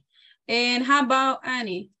 6:30. And how about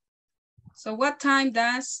Annie? So what time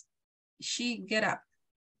does she get up?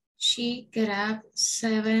 She get up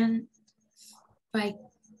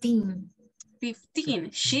 7:15.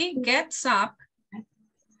 15. She gets up.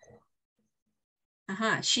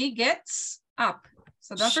 She gets up.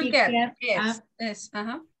 So don't forget. Yes. Yes.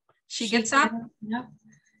 She gets up.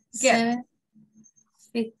 Get.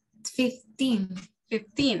 15.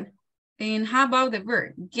 15. And how about the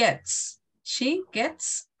verb? Gets. She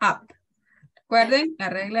gets up. Recuerden la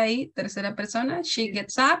regla ahí, tercera persona. She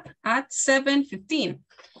gets up at 7:15.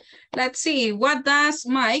 Let's see. What does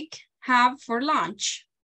Mike have for lunch?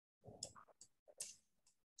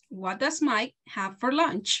 What does Mike have for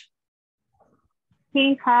lunch?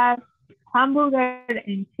 He has hamburger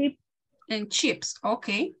and chips. And chips,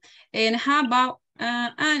 okay. And how about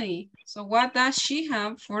Annie? So what does she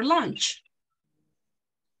have for lunch?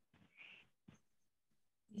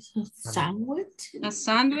 A sandwich. A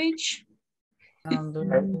sandwich.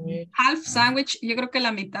 Half sandwich. Yo creo que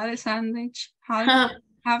la mitad del sándwich.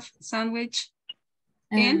 Half sandwich.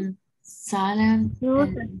 And salad.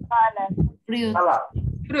 Fruit and salad.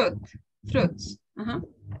 Fruits.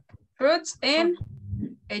 Fruits and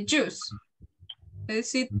a juice.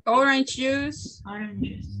 Is it orange juice?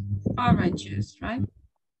 Orange juice, right?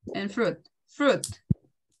 And fruit.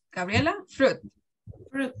 Gabriela, fruit.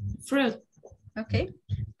 Okay,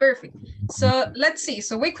 perfect. So let's see.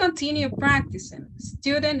 So we continue practicing.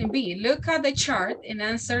 Student B, look at the chart and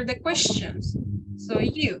answer the questions. So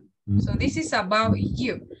you. So this is about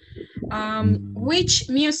you. Which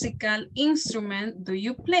musical instrument do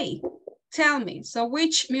you play? Tell me. So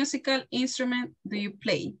which musical instrument do you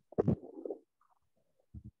play?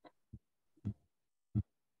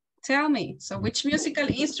 Tell me. So which musical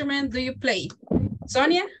instrument do you play?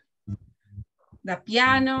 Sonia? The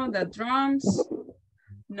piano, the drums?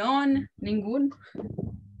 None, ningún.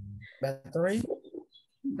 Battery.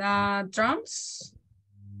 The drums.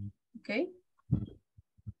 Okay.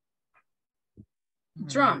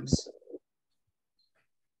 Drums.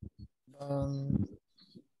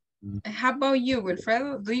 How about you,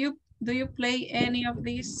 Wilfredo? Do you play any of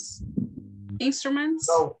these instruments?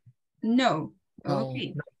 No.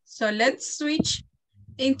 Okay. So let's switch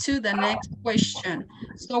into the next question.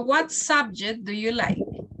 So what subject do you like?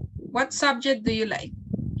 What subject do you like?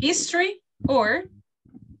 History or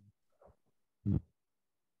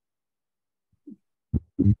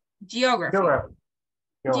geography?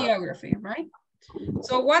 Geography, right?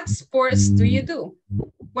 So what sports do you do?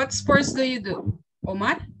 What sports do you do?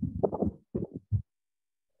 Omar?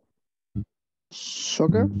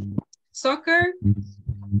 Soccer. Soccer?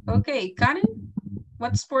 Okay, Karen?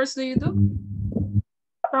 What sports do you do?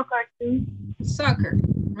 Soccer too. Soccer,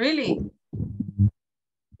 really?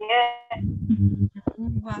 Yeah.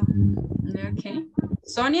 Wow, okay.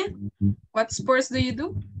 Sonia, what sports do you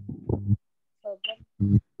do?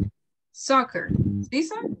 Soccer.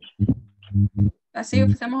 Cesar? Así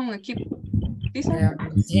hacemos un equipo. Cesar?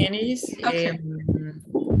 Tennis. Okay.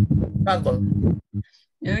 Football.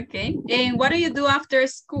 Okay, and what do you do after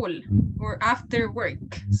school or after work?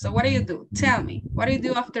 So what do you do? Tell me, what do you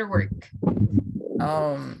do after work?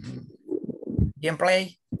 You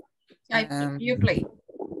play. You play.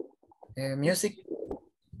 Music.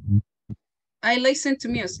 I listen to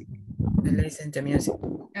music. I listen to music.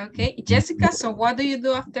 Okay, Jessica, so what do you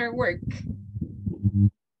do after work?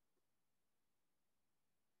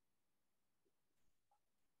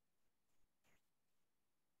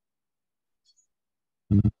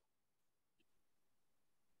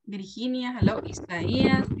 Virginia, hello,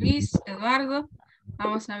 Isaías, Luis, Eduardo.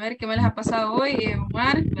 Vamos a ver qué me les ha pasado hoy.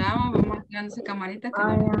 Omar, vamos activando esa camarita que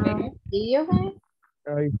no veo.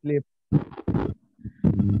 I sleep.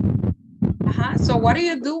 Ajá, so what do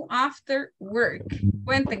you do after work?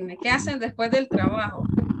 Cuéntenme, ¿qué hacen después del trabajo?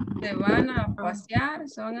 ¿Se van a pasear?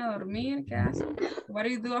 ¿Se van a dormir? ¿Qué hacen? What do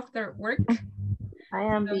you do after work? I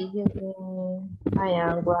am video game. I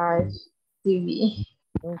am watch TV.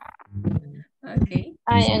 Okay.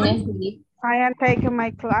 I am asleep. I am taking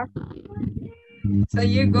my class. So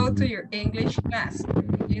you go to your English class.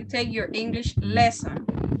 You take your English lesson.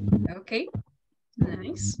 Okay,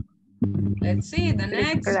 nice. Let's see the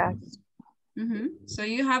next. Class. So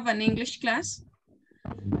you have an English class.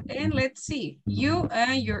 And let's see, you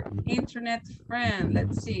and your internet friend,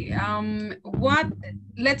 let's see,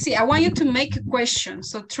 let's see, I want you to make a question.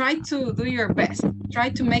 So try to do your best. Try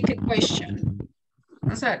to make a question.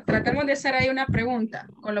 Vamos a ver, tratemos de hacer ahí una pregunta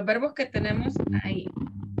con los verbos que tenemos ahí.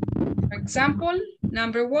 For example,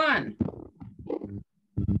 number 1.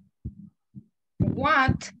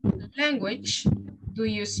 What language do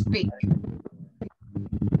you speak?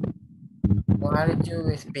 What do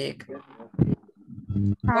you speak?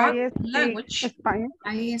 What I speak language? Spanish.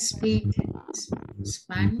 I speak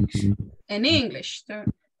Spanish. In English,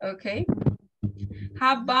 okay.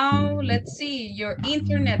 How about, let's see, your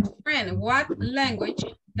internet friend, what language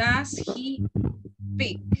does he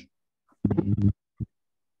speak?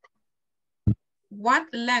 What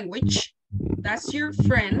language does your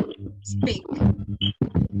friend speak?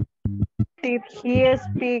 Did he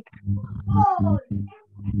speak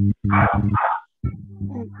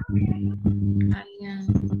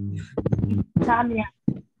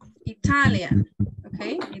Italian. Italian,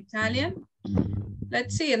 okay, Italian.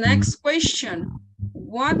 Let's see, next question.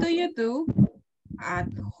 What do you do at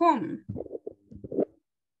home?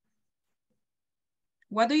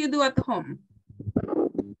 What do you do at home?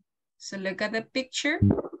 So look at the picture.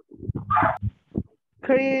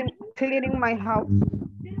 cleaning my house?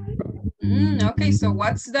 Okay, so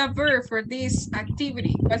what's the verb for this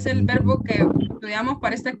activity? ¿Cuál es el verbo que estudiamos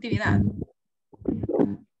para esta actividad?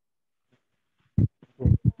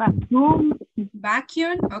 Vacuum.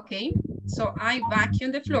 Vacuum, okay. So I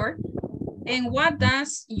vacuum the floor. And what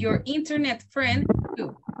does your internet friend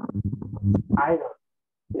do? I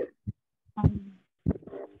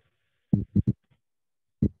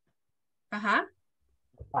Uh-huh.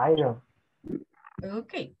 don't.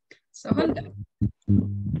 Okay, so hold on.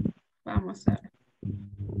 Vamos a ver.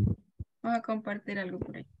 Vamos a compartir algo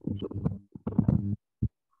por ahí.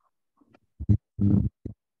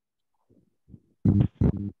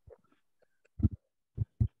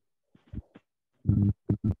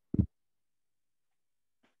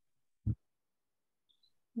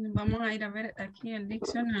 Vamos a ir a ver aquí el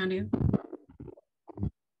diccionario.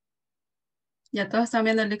 ¿Ya todos están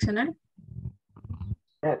viendo el diccionario?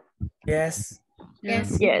 Yes.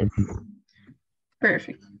 Yes. Yes.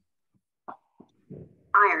 Perfect.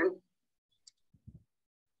 Iron.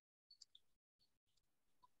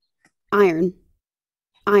 Iron.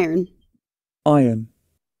 Iron. Iron.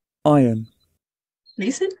 Iron.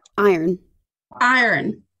 Listen. Iron.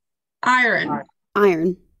 Iron. Iron.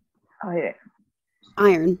 Iron. Oh, yeah.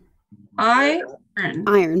 Iron. Iron.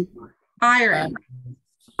 Iron. Iron. Iron.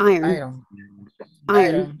 Iron.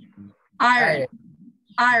 Iron. Iron.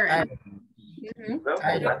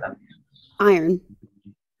 Iron.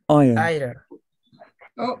 Iron. Iron.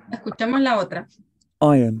 Oh, escuchamos la otra.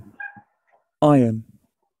 Iron. Iron.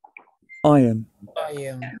 Iron.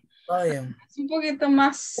 Iron. Iron. Es un poquito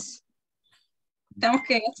más, digamos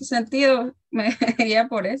que en este sentido me iría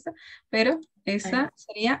por esa, pero esa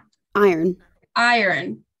sería Iron.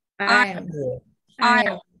 iron. Iron.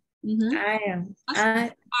 Iron. Iron.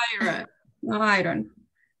 Iron. No iron.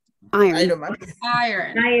 Iron. Iron Man.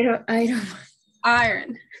 Iron. Iron. Iron.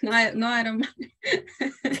 Iron. No Iron Man.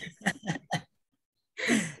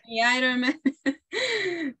 Y Iron Man.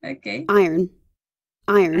 Okay. Iron.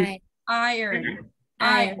 Iron. Iron.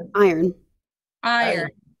 Iron. Iron. Iron.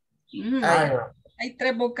 Iron. Hay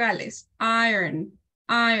tres vocales. Iron.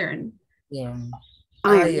 Iron. Iron.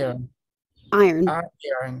 Iron. Iron. Iron.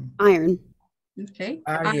 Iron. Iron. Okay.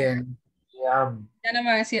 Iron. Ya no me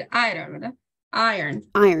va a decir iron, ¿verdad? Iron.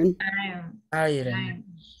 Iron. Iron. Iron.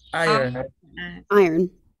 Iron.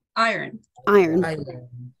 Iron. Iron. Iron.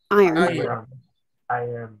 Iron.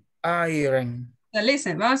 Iron. Iron. So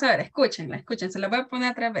listen, vamos a ver, escúchenla, escuchen. Se la voy a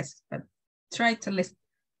poner 3 veces. But try to listen.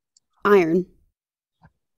 Iron.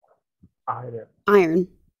 Iron. Iron.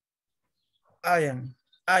 Iron.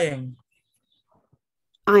 Iron.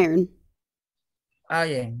 Iron.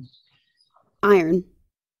 Iron.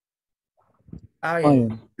 Iron.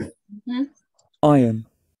 Iron. Iron.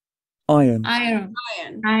 Iron. Iron. Iron.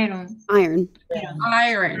 Iron. Iron.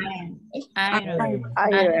 Iron.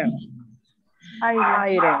 Iron. Iron.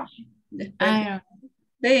 Iron. Después Iron.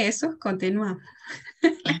 de eso, continuamos.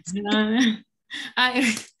 Iron.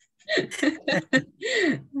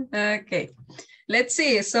 Okay. Let's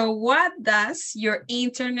see. So what does your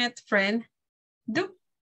internet friend do?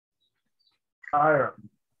 Iron.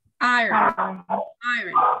 Iron. Iron.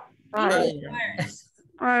 Iron. Iron.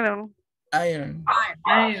 Iron. Iron.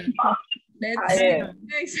 Iron. Let's see.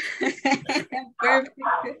 Perfect.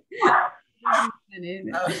 No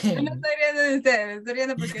me estoy riendo de usted, me estoy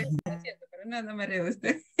riendo porque es cierto, pero no me río de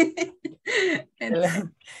usted.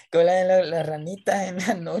 Con la ranita en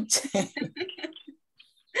la noche.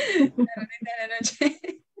 La ranita en la noche.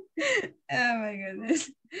 Oh my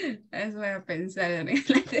goodness. That's what I pensar.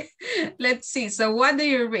 Let's see. So what do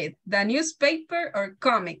you read? The newspaper or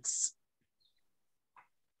comics?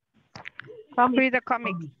 Read the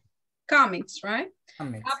comics. Comics, right?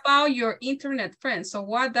 Comics. How about your internet friend? So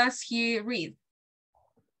what does he read?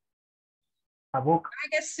 A book.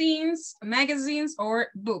 Magazines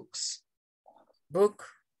or books? Book.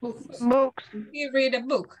 Books. He read a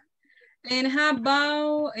book. And how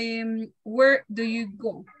about where do you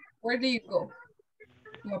go? Where do you go?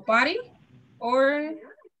 To a party or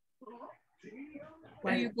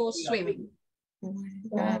do you go swimming?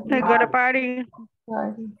 I go to party.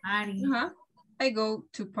 I go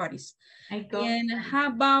to parties. I go. And how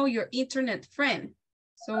about your internet friend?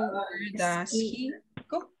 So where does he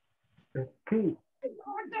go? Ski.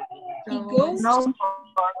 He goes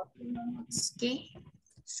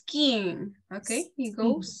skiing. Okay, he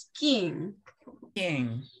goes skiing.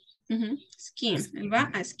 Skiing. Skiing. Él va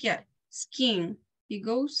a esquiar. Skiing. He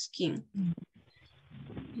goes skiing.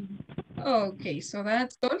 Okay, so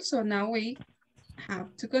that's all. So now we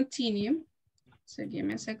have to continue. So give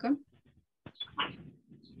me a second.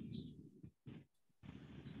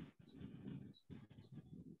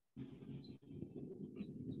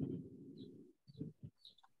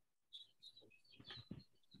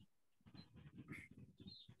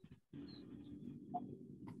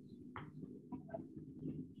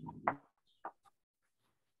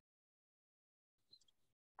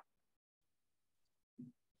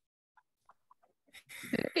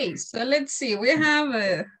 Okay, so let's see. We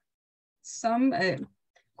have some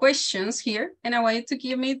questions here, and I want you to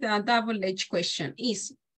give me the double-H question.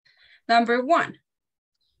 Easy. Number 1.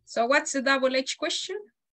 So what's the double-H question?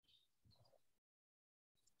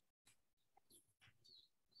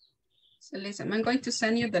 So listen, I'm going to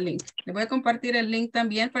send you the link. Le voy a compartir el link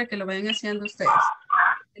también para que lo vayan haciendo ustedes.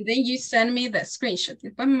 And then you send me the screenshot.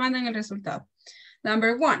 Después me mandan el resultado.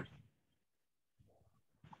 Number 1.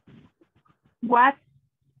 What?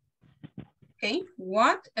 Okay,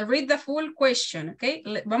 what? Read the full question, okay?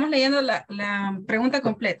 Vamos leyendo la pregunta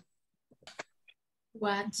completa.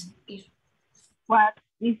 What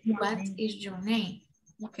is your name?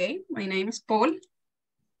 Okay, my name is Paul.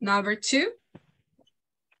 Number 2.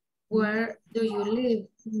 Where do you live?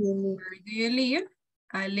 Where do you live?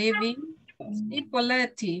 I live in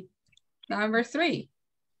Ipoleti. Number 3.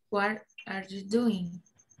 What are you doing?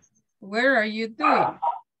 Where are you doing?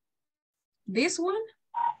 This one?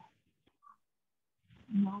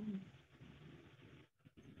 No.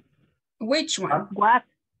 Which one? What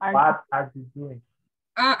What are you doing?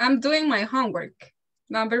 I'm doing my homework.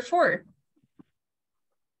 Number 4.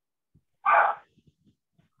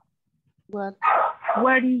 What?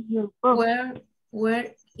 Where is your book?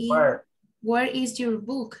 Where is your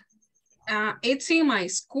book? It's in my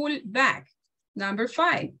school bag. Number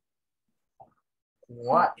 5.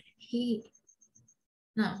 What?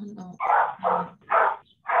 No.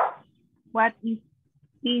 What is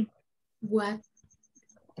this? What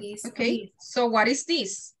is Okay, this? so what is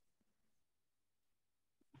this?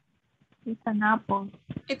 It's an apple.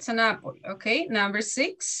 It's an apple. Okay, number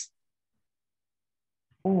 6.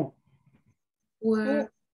 Who? Who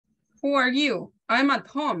are you? I'm at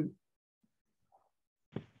home.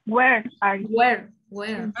 Where are you?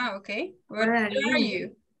 Where? Okay. Where are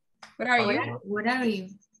you? What are you? What are you?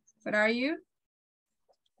 What are you?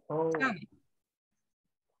 Oh. Tell me.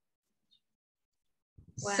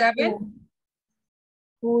 What? 7.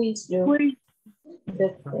 Who is your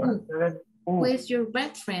best friend? Who is your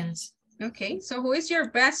best friend? Okay, so who is your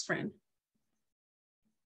best friend?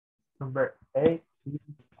 Number 8.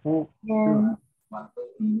 Who?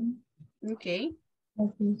 Okay.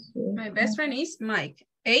 My best friend is Mike.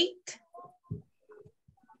 8.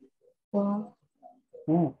 Who?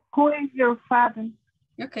 Who is your father?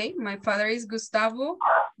 Okay, my father is Gustavo.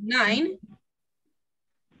 9.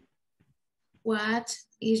 What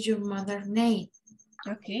is your mother's name?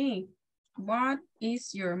 Okay. What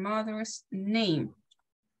is your mother's name?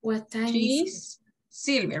 What time She's is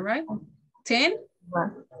Sylvia, right? 10. it?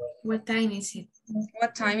 What time is it?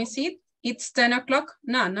 What time is it? It's 10 o'clock.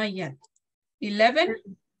 No, not yet. 11.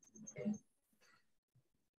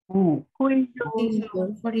 Who? Who is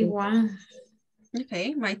your 41.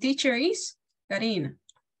 Okay, my teacher is Karina.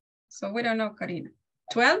 So we don't know Karina.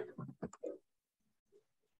 12.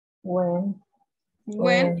 When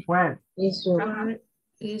When When? is your When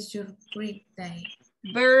is your birthday?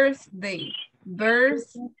 birthday,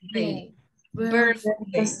 birthday,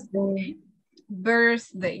 birthday,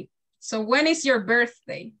 birthday. So when is your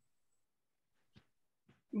birthday?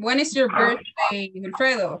 When is your birthday,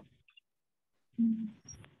 Wilfredo?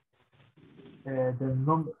 The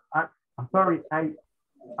number. I'm sorry. I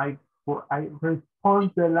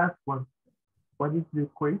respond to the last one. What is the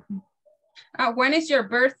question? When is your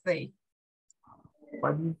birthday?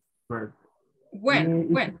 What is birthday?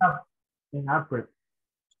 When? In April.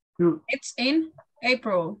 Two. It's in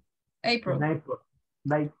April. April. In April.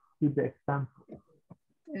 Like to the example.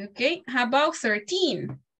 Okay. How about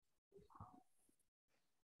 13?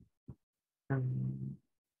 13.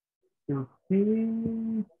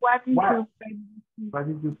 What is your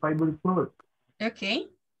favorite food? Okay.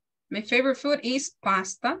 My favorite food is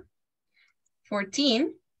pasta.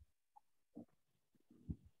 14.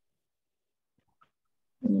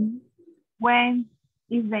 When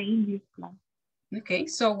is the English class? Okay,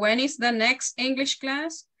 so when is the next English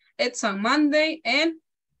class? It's on Monday and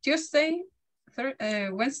Tuesday,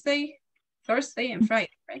 Wednesday, Thursday, and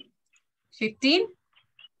Friday, right? 15.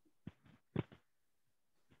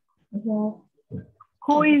 Who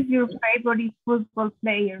is your favorite football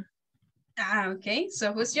player? Okay,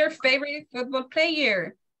 so who's your favorite football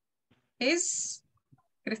player? Is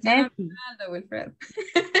Cristiano Ronaldo, Wilfred.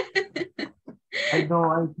 I know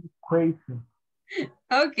I'm crazy.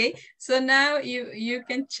 Okay, so now you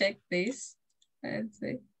can check this. Let's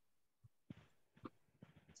see.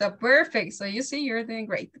 So perfect. So you see you're doing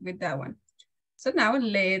great with that one. So now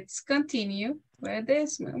let's continue with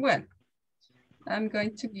this one. Well, I'm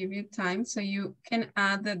going to give you time so you can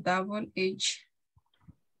add the double H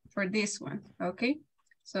for this one. Okay.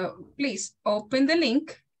 So please open the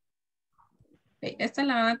link. Okay, esta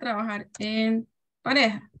la van a trabajar en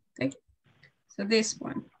pareja. Okay. So this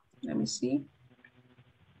one. Let me see.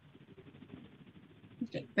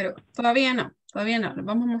 Okay, pero todavía no. Les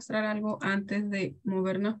vamos a mostrar algo antes de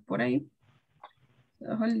movernos por ahí.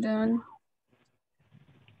 So hold on.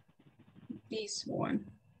 This one.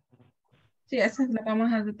 Sí, esa la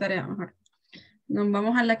vamos a hacer de tarea mejor. Nos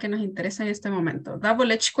vamos a la que nos interesa en este momento.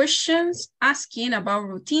 Double H questions asking about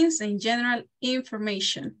routines and general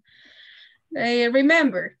information.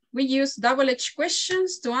 Remember, we use double H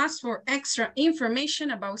questions to ask for extra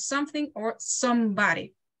information about something or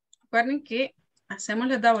somebody. Recuerden que hacemos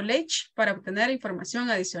la double H para obtener información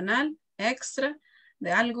adicional, extra,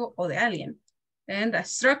 de algo o de alguien. And the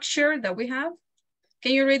structure that we have.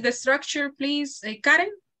 Can you read the structure, please,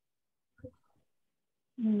 Karen?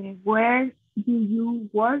 Where do you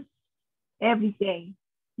work every day?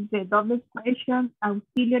 The double question,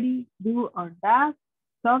 auxiliary, do or does,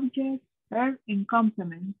 subject, verb, and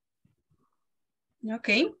complement.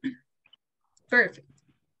 Okay, perfect.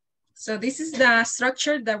 So this is the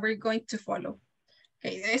structure that we're going to follow.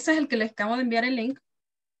 Okay, ese es el que les acabo de enviar el link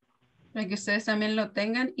para que ustedes también lo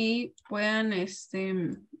tengan y puedan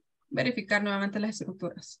verificar nuevamente las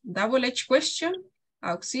estructuras. Double H question,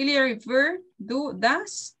 auxiliary verb, do,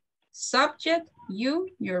 does, subject, you,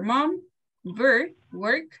 your mom, verb,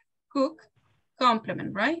 work, cook,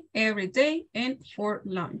 complement, right? Every day and for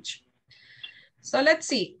lunch. So let's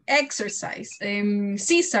see, exercise.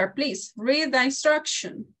 Cesar, please read the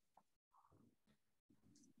instruction.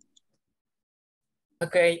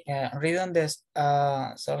 Okay, read on this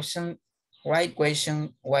section, right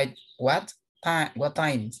question, what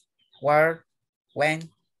times, where, when,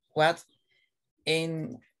 what,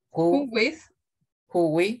 in who with,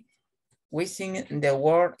 using the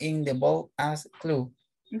word in the bold as clue.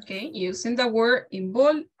 Okay, using the word in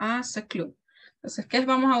bold as a clue. Entonces, ¿qué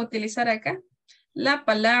vamos a utilizar acá? La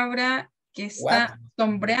palabra que está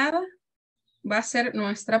sombreada va a ser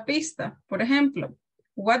nuestra pista. Por ejemplo,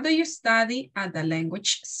 what do you study at the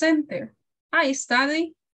language center? I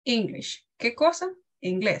study English. ¿Qué cosa?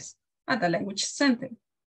 Inglés. At the language center.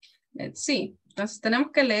 Let's see. Entonces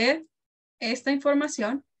tenemos que leer esta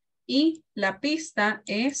información y la pista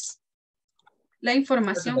es la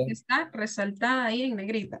información que está resaltada ahí en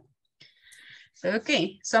negrita.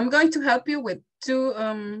 Okay, so I'm going to help you with two,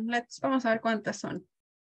 vamos a ver cuántas son.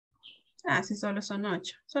 Sí, solo son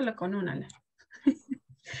 8, solo con una.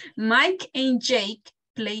 Mike and Jake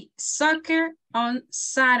play soccer on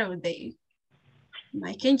Saturday.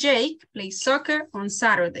 Mike and Jake play soccer on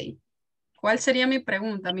Saturday. ¿Cuál sería mi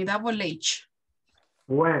pregunta, mi double H?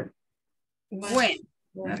 When?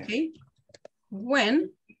 Okay. When?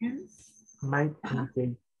 Mike and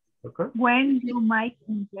Jake. Okay. When do Mike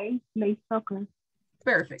and Jake play soccer?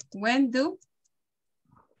 Perfect. When do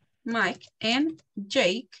Mike and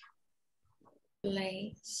Jake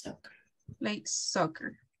play soccer?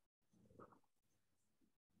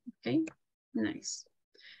 Okay, nice.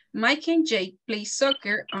 Mike and Jake play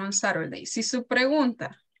soccer on Saturday. Si su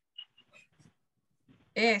pregunta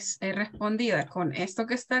es respondida con esto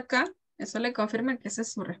que está acá, eso le confirma que esa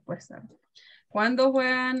es su respuesta. ¿Cuándo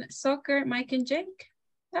juegan soccer Mike and Jake?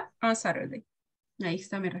 On Saturday. Ahí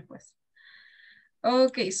está mi respuesta.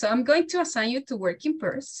 Ok, so I'm going to assign you to work in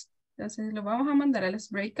pairs. Entonces lo vamos a mandar a los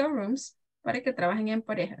breakout rooms para que trabajen en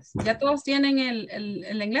parejas. ¿Ya todos tienen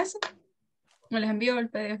el enlace? Me les envío el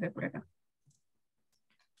PDF por acá.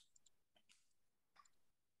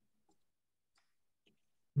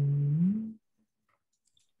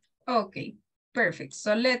 Ok, perfect.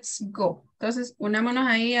 So let's go. Entonces, unámonos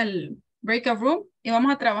ahí al breakout room y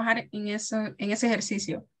vamos a trabajar en ese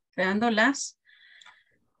ejercicio, creando las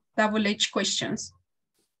double H questions.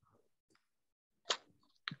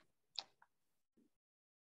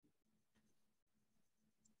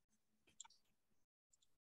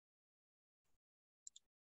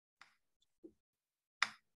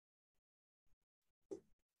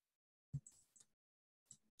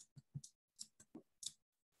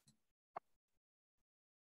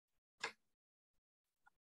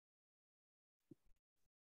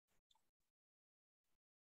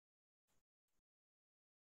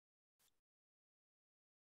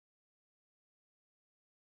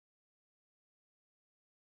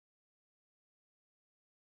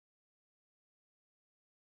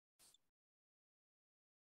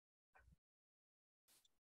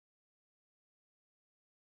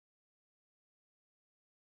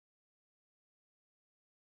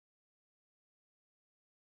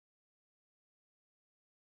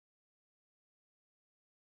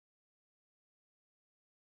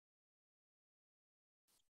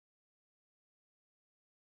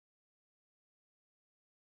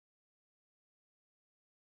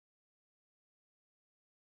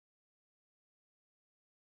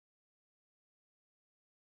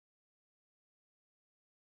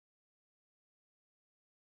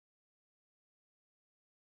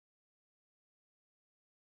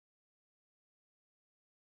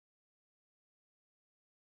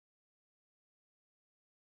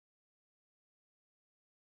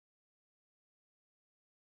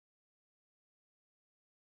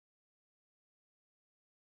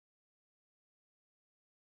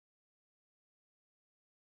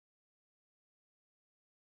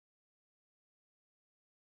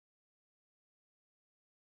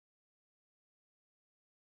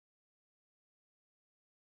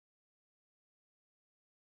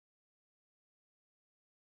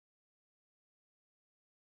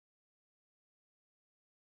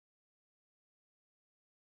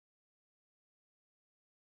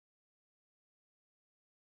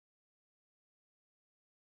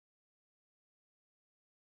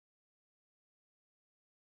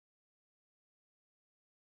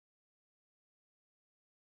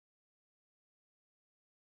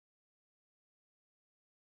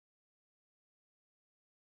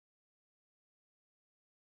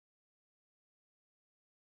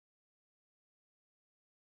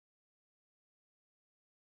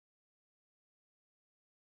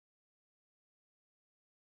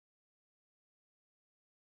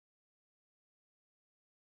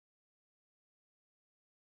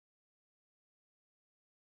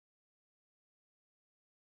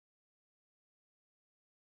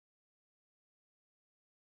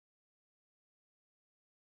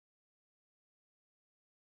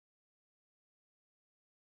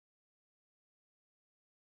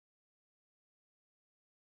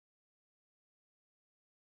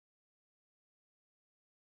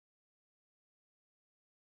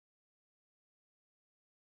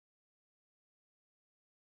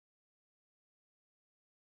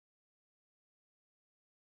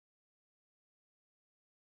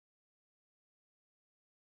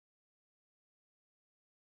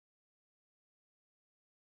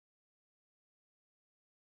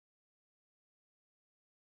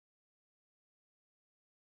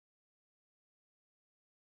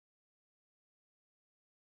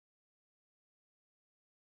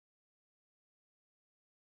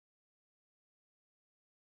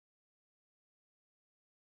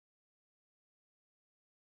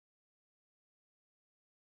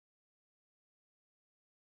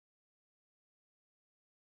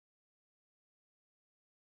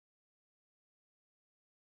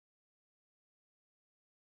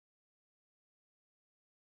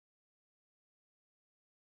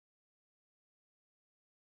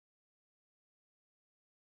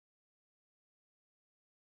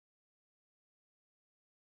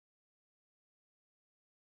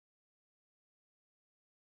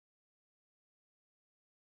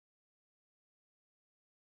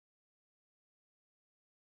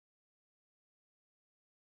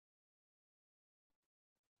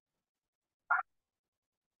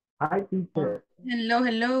 Hi, teacher. Hello,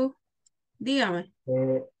 hello. Dígame.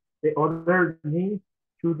 The other needs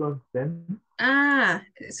shouldn't send. Ah,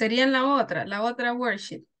 sería en la otra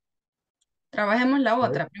worksheet. Trabajemos la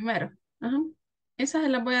otra primero. Ajá. Esa se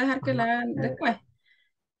la voy a dejar que la hagan después.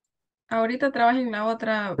 Ahorita trabajen la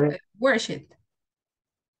otra worksheet.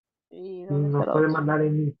 ¿Y Y dónde está nos la puede otra? mandar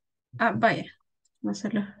en Ah, vaya. No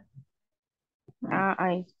se lo... Ah,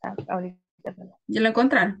 ahí está. Ahorita. ¿Ya lo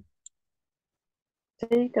encontraron?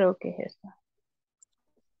 Sí, creo que es esta.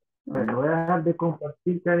 Bueno, voy a dejar de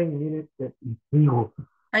compartir, Karen, y mire, y sigo.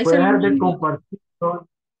 Ahí Voy a se lo dejar de mando. compartir todo.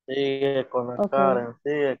 Sigue con la Ok. Karen,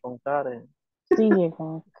 sigue con Karen. Sigue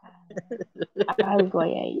con algo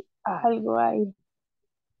hay ahí. Algo hay.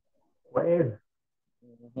 Pues,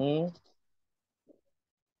 Ujú.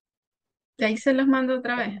 Y ahí se los mando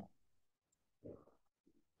otra vez.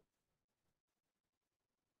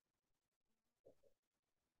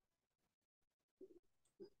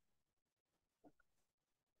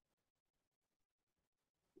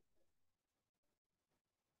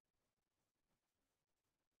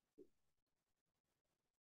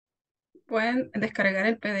 Pueden descargar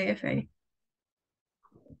el PDF ahí.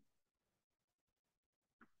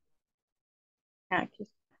 Aquí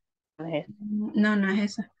está. No, no es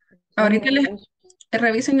esa. Ahorita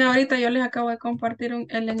revisen ahorita, yo les acabo de compartir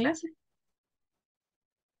el enlace.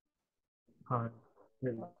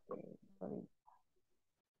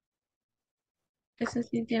 Ese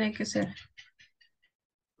sí tiene que ser.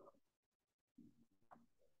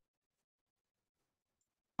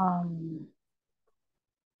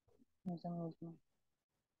 Ese mismo.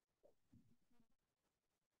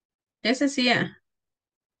 Ese sí es.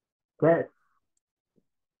 pues,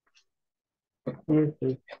 sí,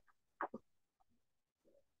 sí.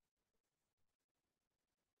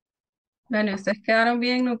 Bueno, ustedes quedaron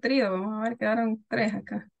bien nutridos. Vamos a ver, quedaron 3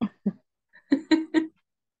 acá.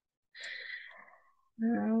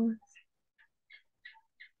 Ah,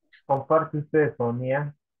 Comparte usted,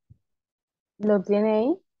 Sonia. ¿Lo tiene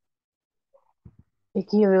ahí? Es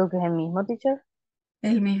que yo veo que es el mismo, teacher.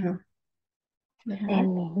 el mismo. Déjame El ver.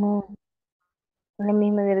 mismo. La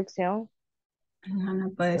misma dirección. No, no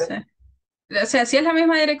puede ser. O sea, sí es la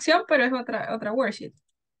misma dirección, pero es otra worksheet.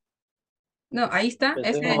 No, ahí está.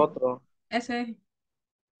 Ese es otro. Ese,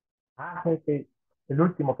 Ah, el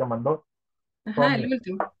último que mandó, ajá, el Sonia.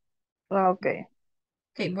 último. Ah, ok.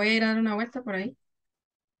 Ok, voy a ir a dar una vuelta por ahí.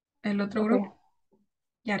 El otro Ok. grupo.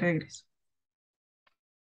 Ya regreso.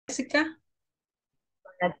 Jessica.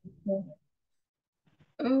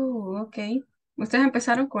 Ok. Ustedes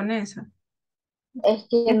empezaron con esa. Es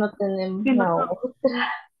que no tenemos Que no la todo.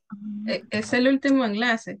 otra. Es el último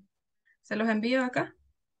enlace. ¿Se los envío acá?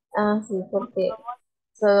 Ah, sí, porque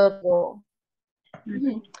solo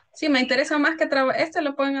Ujú. Sí, me interesa más que trabajar. Este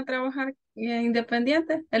lo pueden a trabajar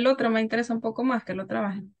independiente. El otro me interesa un poco más que lo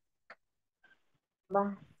trabajen.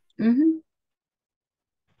 va. Ujú.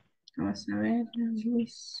 Vamos a ver,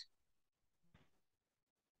 Luis.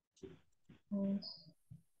 No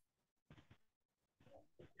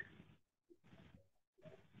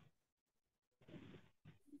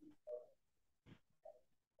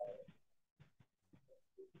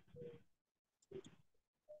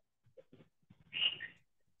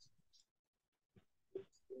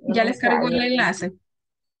Ya me les cargó el sale. enlace.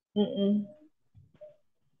 Mm,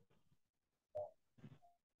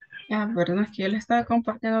 Ah, perdón, es que yo le estaba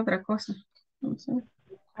compartiendo otra cosa. Vamos a ver.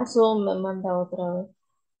 Zoom me manda otra vez.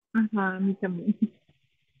 Ajá, a mí también.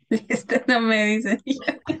 Este no me dice.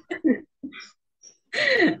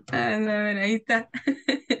 Ah, no, a ver, ahí está.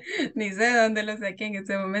 Ni sé dónde lo saqué en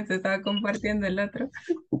ese momento. Estaba compartiendo el otro.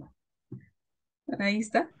 Ahí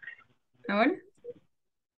está. Ahora.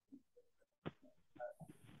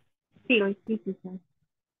 Sí, hoy sí, sí, sí.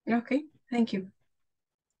 Ok, thank you.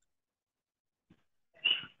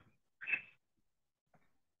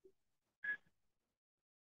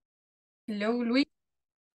 Hello, Luis.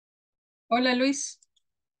 Hola, Luis.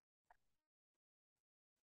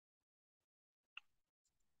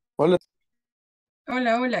 Hola,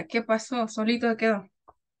 Hola, hola. ¿Qué pasó? Solito quedó.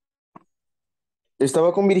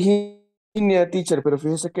 estaba con Virginia, teacher, pero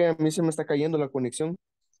fíjese que a mí se me está cayendo la conexión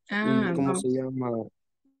y Ah, ¿cómo se vamos. llama?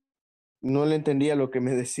 No le entendía lo que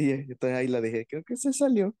me decía, entonces ahí la dejé, creo que se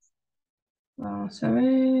salió. Vamos a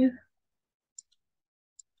ver.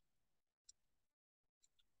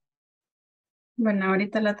 Bueno,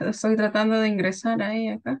 ahorita estoy tratando de ingresar ahí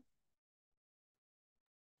acá.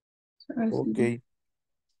 A ver Ok,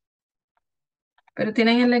 pero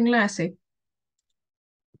tienen el enlace.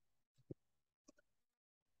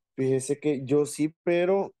 fíjese que yo sí,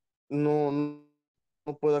 pero no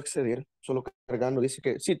puedo acceder, solo cargando, dice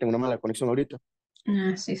que sí, tengo una mala conexión ahorita.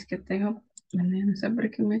 Así es que tengo, no sé por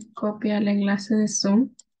qué me copia el enlace de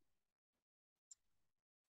Zoom.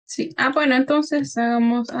 Sí, bueno, entonces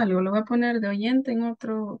hagamos algo. Lo voy a poner de oyente en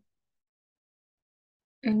otro,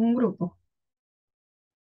 en un grupo.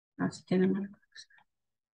 Así tiene más.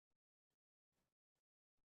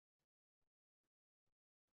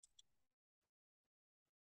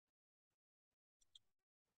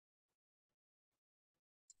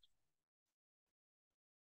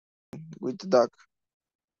 With the dog.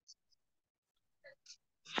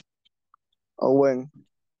 O when.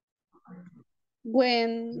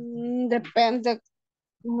 When depende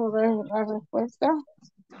cómo ves la respuesta.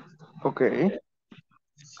 Okay.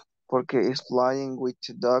 Porque is flying with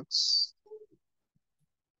the dogs.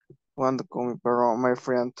 Cuando con mi perro, my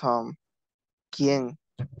friend Tom. ¿Quién?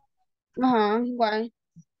 Ajá, igual.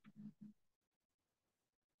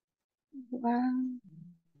 Igual.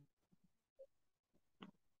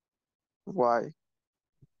 Why?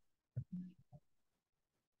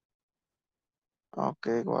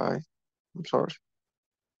 Okay, why? I'm sorry.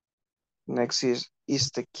 Next is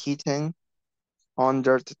the kitten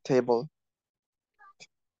under the table?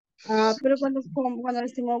 Pero cuando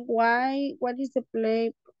decimos why, what is the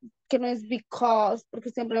play, que no es because,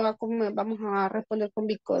 porque siempre vamos a responder con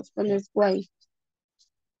because, cuando es why.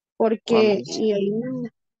 Cuando Porque, es- y ahí,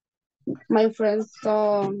 my friends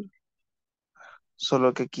son,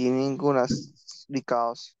 Solo que aquí ninguna es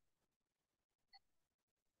because.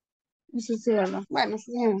 eso sí, ¿verdad? Bueno,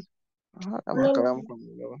 sí. Ajá, No, acabamos con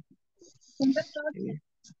luego.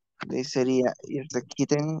 Y sería is the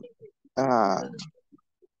kitten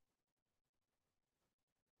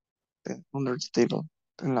under the table,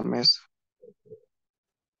 en la mesa.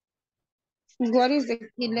 what is the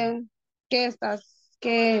killer? ¿Qué estás,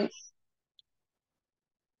 qué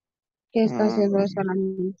está haciendo eso Mm, a la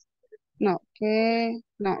misma?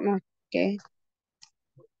 No, no, ¿qué?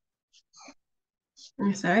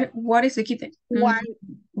 Vamos a ver, what is the kitten? Why,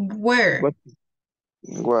 Where? what?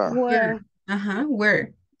 Where? where, Ajá,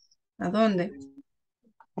 where. ¿A dónde?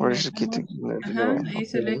 Where is the kitten? Ajá, ahí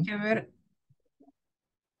se le hay que ver.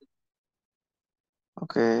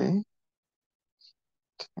 Okay.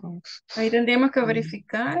 Ahí tendríamos que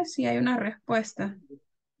verificar si hay una respuesta.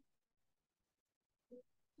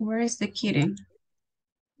 Where is the kitten?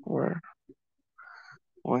 Where?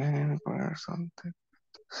 When? Where? Something.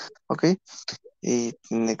 Okay.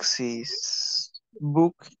 Next is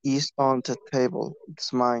book is on the table.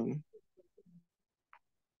 It's mine.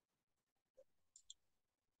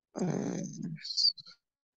 Uh,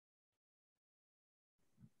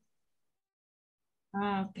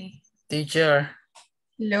 Ok. Teacher,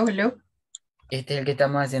 Hello. este es el que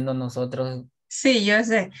estamos haciendo nosotros. Sí, yo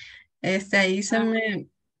sé. Ahí Ah,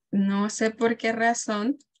 no sé por qué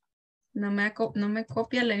razón, no me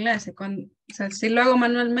copia el enlace. O sea, sí lo hago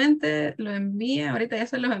manualmente, lo envía, ahorita ya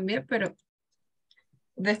se los envié, pero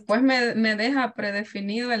después me deja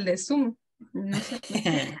predefinido el de Zoom. No sé por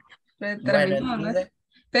qué. Bueno, Predeterminado, ¿no? entonces,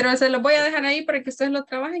 Pero se los voy a dejar ahí para que ustedes lo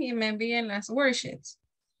trabajen y me envíen las worksheets.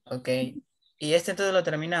 ok. Y este todo lo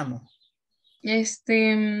terminamos.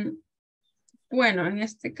 Bueno, en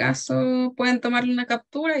este caso pueden tomarle una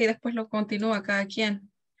captura y después lo continúa cada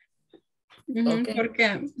quien. Ok,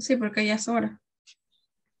 Porque ya es hora.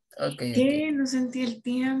 ok. ¿qué? No sentí el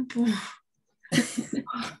tiempo.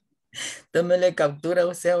 Tómele captura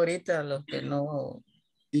usted ahorita a los que no.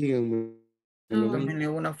 díganme. No, Tómenle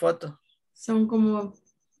una foto. son como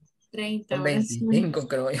 30 Son oraciones. 25,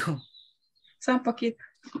 creo yo. Son poquitos.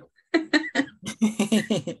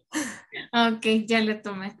 Ok, ya le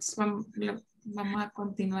tomé. Vamos a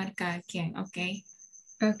continuar cada quien, ok.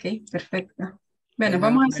 Ok, perfecto. Bueno, Bueno,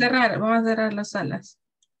 vamos a cerrar las salas.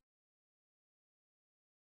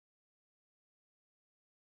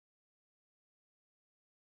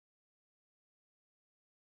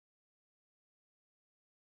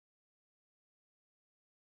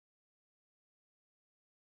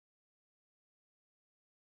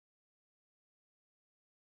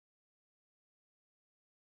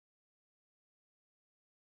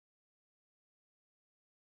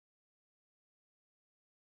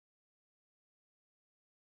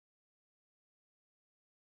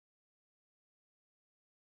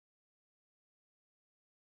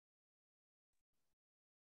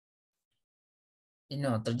 y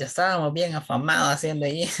nosotros ya estábamos bien afamados haciendo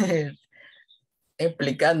ahí,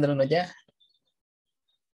 explicándonos ya.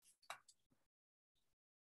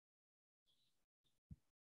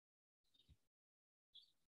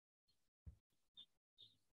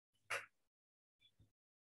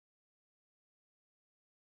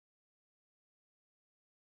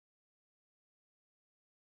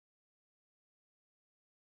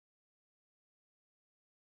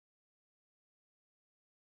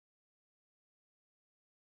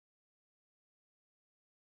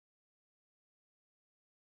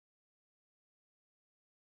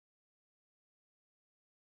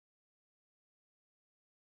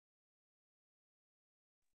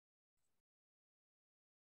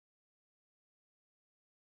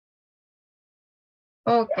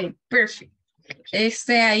 Ok, perfecto.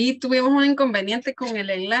 Ahí tuvimos un inconveniente con el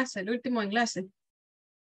enlace, el último enlace.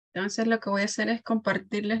 Entonces lo que voy a hacer es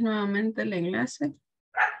compartirles nuevamente el enlace.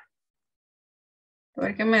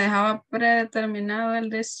 Porque me dejaba predeterminado el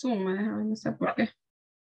de Zoom, no sé por qué.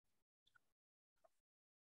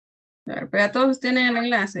 A ver, pero ya todos tienen el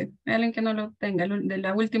enlace. Hay alguien que no lo tenga, el de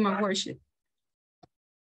la última worksheet.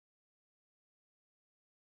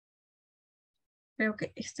 Creo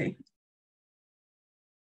que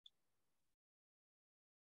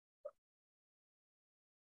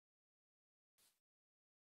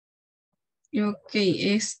Ok,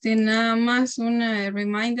 nada más una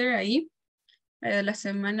reminder ahí. De la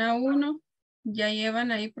semana 1 ya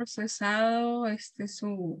llevan ahí procesado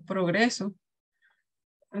su progreso.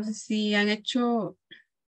 Entonces, si han hecho,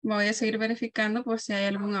 voy a seguir verificando por si hay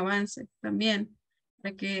algún avance también,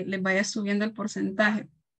 para que les vaya subiendo el porcentaje.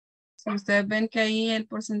 Si ustedes ven que ahí el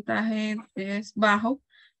porcentaje es bajo,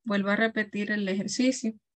 vuelvo a repetir el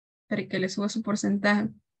ejercicio para que le suba su porcentaje.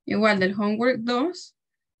 Igual del homework 2,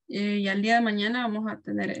 y al día de mañana vamos a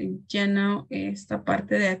tener lleno esta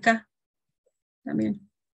parte de acá también.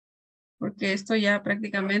 Porque esto ya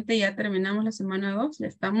prácticamente ya terminamos la semana 2, ya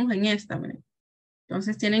estamos en esta, ¿verdad?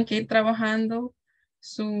 Entonces tienen que ir trabajando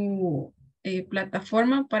su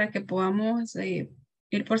plataforma para que podamos ir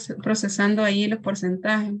procesando ahí los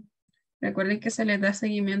porcentajes. Recuerden que se les da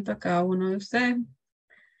seguimiento a cada uno de ustedes.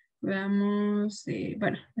 Veamos,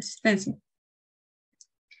 bueno, asistencia.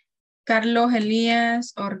 Carlos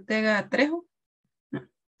Elías Ortega Trejo. No.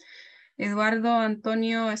 Eduardo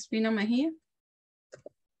Antonio Espino Mejía.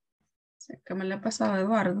 ¿Qué me le ha pasado a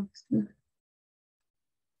Eduardo?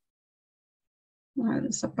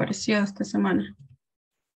 Desapareció esta semana.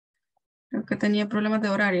 Creo que tenía problemas de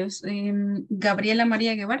horarios. Gabriela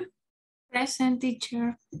María Guevara. Present,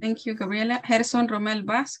 teacher. Thank you, Gabriela. Gerson Romel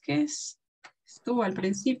Vázquez. Estuvo al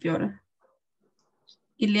principio ahora.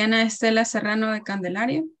 Ileana Estela Serrano de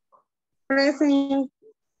Candelaria. Present.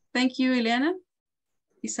 Thank you, Ileana.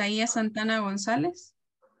 Isaías Santana González.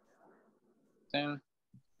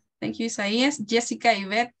 Thank you, Isaías. Jessica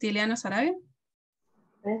Ivette Tiliano Sarabia.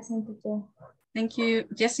 Present, teacher. Thank you,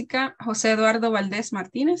 Jessica. José Eduardo Valdés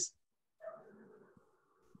Martínez.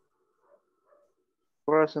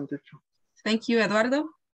 Present, teacher. Thank you, Eduardo.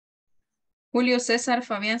 Julio César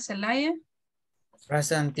Fabián Zelaya.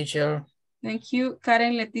 Present, teacher. Thank you.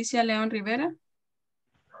 Karen Leticia León Rivera.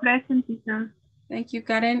 Present, teacher. Thank you,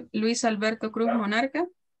 Karen. Luis Alberto Cruz Monarca.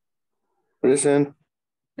 Present.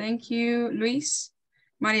 Thank you, Luis.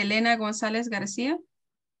 María Elena González García.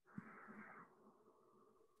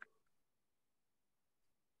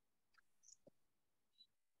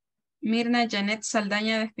 Mirna Janet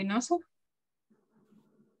Saldaña de Espinosa.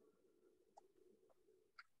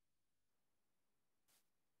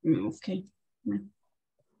 Ok.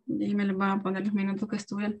 Y me les van a poner los minutos que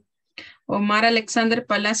estuvieron. Omar Alexander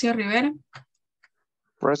Palacio Rivera.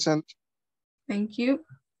 Present. Thank you.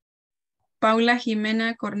 Paula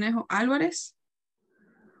Jimena Cornejo Álvarez.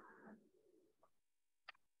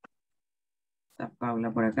 Está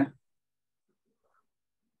Paula por acá.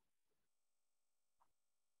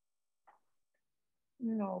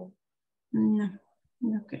 No. No.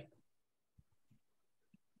 Ok.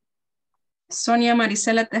 Sonia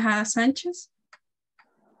Marisela Tejada Sánchez.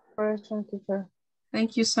 Present, teacher.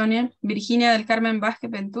 Thank you, Sonia. Virginia del Carmen Vázquez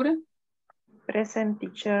Ventura. Present,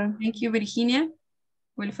 teacher. Thank you, Virginia.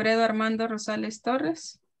 Wilfredo Armando Rosales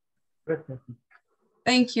Torres. Present.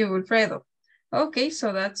 Thank you, Wilfredo. Okay,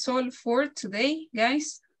 so that's all for today,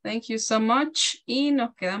 guys. Thank you so much. Y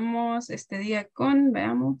nos quedamos este día con,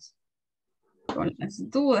 veamos, con las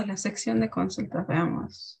dudas, la sección de consultas,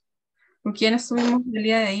 veamos. ¿Con quién estuvimos el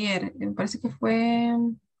día de ayer? Me parece que fue...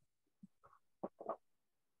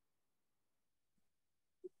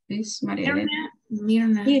 Es María Elena.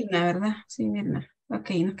 Mirna. Mirna, ¿verdad? Sí, Mirna.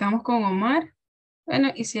 Ok, nos quedamos con Omar.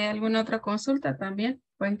 Bueno, y si hay alguna otra consulta también,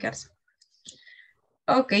 pueden quedarse.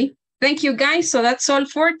 Ok, thank you guys. So that's all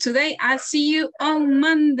for today. I'll see you on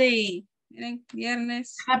Monday. Miren,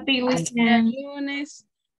 viernes. Happy weekend. Lunes.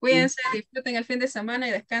 Cuídense, disfruten el fin de semana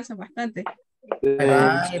y descansen bastante. Bye,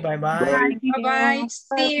 bye, bye. Bye. Bye bye.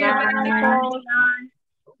 See you. Bye.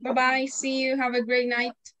 Bye bye. See you. Have a great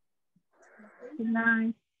night. Good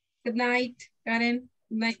night. Good night, Karen.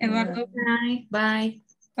 Good night, Eduardo. Good night. Bye.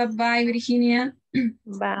 Bye bye, Virginia.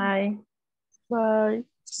 Bye. Bye.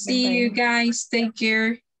 See you guys. Take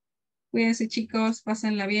care. Cuídense, chicos.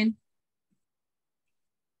 Pásenla bien.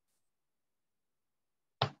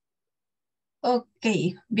 Ok,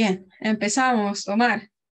 bien. Empezamos.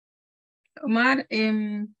 Omar. Omar,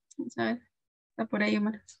 vamos a ver. Está por ahí,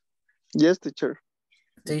 Omar. Yes, teacher.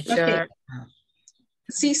 Teacher.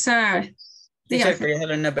 Sí, sir. Teacher, Dígame. quería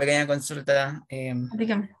hacerle una pequeña consulta.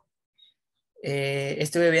 Dígame.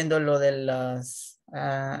 Estuve viendo lo de las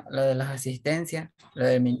asistencias, lo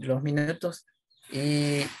de los minutos,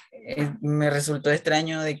 y me resultó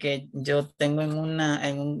extraño de que yo tengo en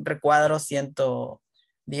un recuadro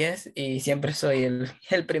 110 y siempre soy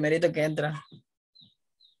el primerito que entra.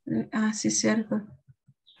 Ah, sí, cierto.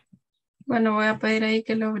 Bueno, voy a pedir ahí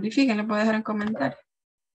que lo verifiquen, lo puedo dejar en comentarios.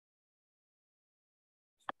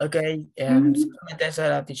 Ok, solamente eso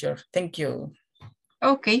era, teacher. Thank you.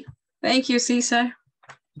 Ok, thank you, Cesar.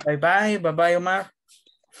 Bye bye, Omar.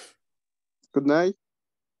 Good night.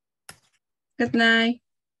 Good night.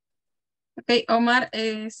 Ok, Omar,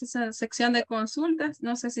 esta es la sección de consultas.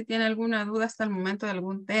 No sé si tiene alguna duda hasta el momento de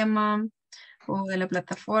algún tema o de la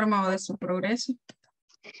plataforma o de su progreso.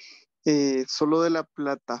 Solo de la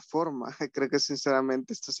plataforma. Creo que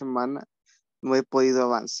sinceramente esta semana no he podido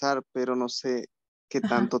avanzar, pero no sé qué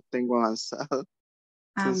tanto tengo avanzado,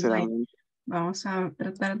 Bueno, sinceramente. vamos a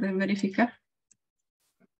tratar de verificar.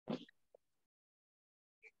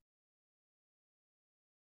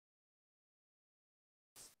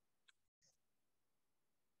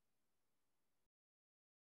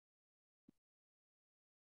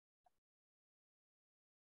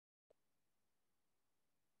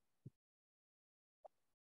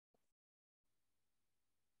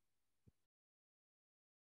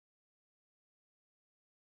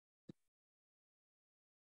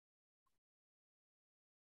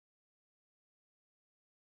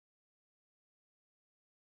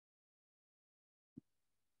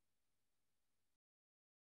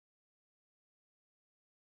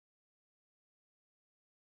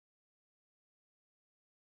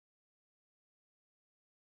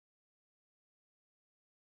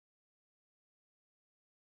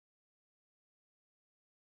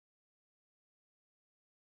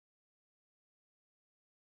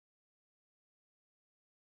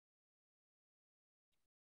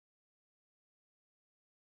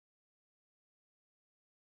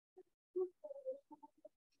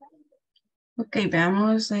 Ok,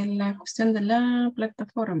 veamos la cuestión de la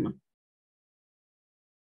plataforma.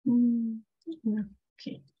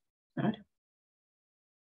 Ok, ahora.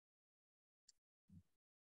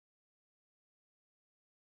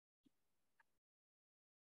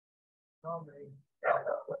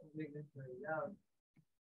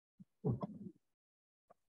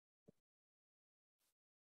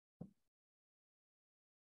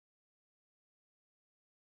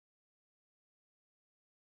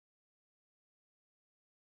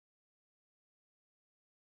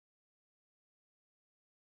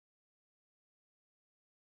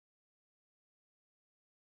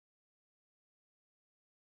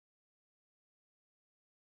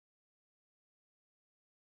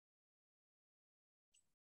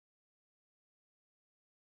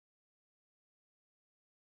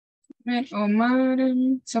 Omar,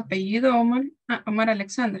 su apellido Omar. Ah, Omar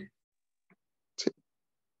Alexander.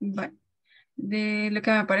 Vale. De lo que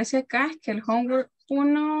me aparece acá es que el homework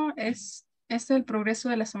 1 este es el progreso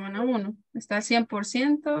de la semana 1. Está al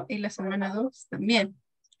 100% y la semana 2 también.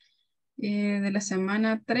 De la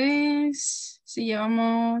semana 3 sí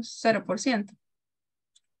llevamos 0%.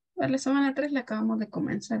 De la semana 3 la acabamos de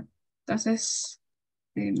comenzar. Entonces,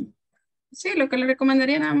 sí, lo que le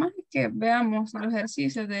recomendaría nada más es que veamos los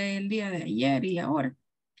ejercicios del día de ayer y ahora.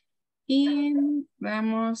 Y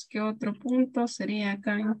veamos qué otro punto sería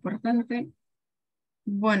acá importante.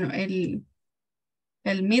 Bueno, el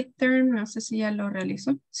midterm, no sé si ya lo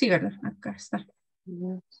realizó. Sí, ¿verdad? Acá está.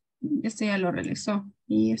 Este ya lo realizó.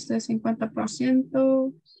 Y este es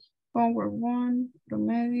 50%. Homework 1,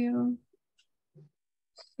 promedio.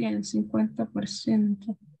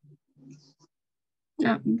 50%.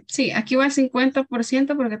 Ah, sí, aquí va el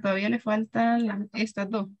 50% porque todavía le faltan estas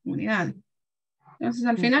dos unidades. Entonces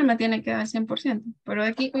al final me tiene que dar 100%. Pero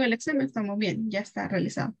aquí con el examen estamos bien, ya está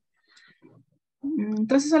realizado.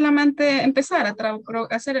 Entonces solamente empezar a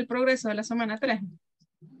hacer el progreso de la semana 3.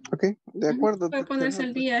 Ok, de acuerdo. Puede ponerse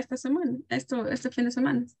al día esta semana, este fin de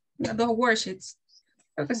semana. Las dos worksheets.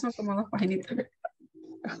 Creo que son como 2 paginitas.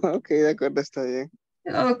 Ok, de acuerdo, está bien.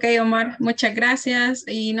 Ok, Omar, muchas gracias.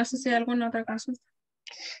 Y no sé si hay alguna otra consulta.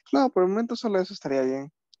 No, por el momento solo eso estaría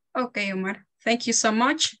bien. Ok, Omar. Thank you so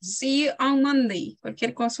much. See you on Monday.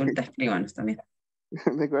 Cualquier consulta, escríbanos también.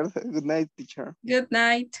 De acuerdo. Good night, teacher. Good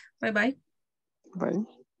night. Bye bye.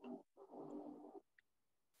 Bye.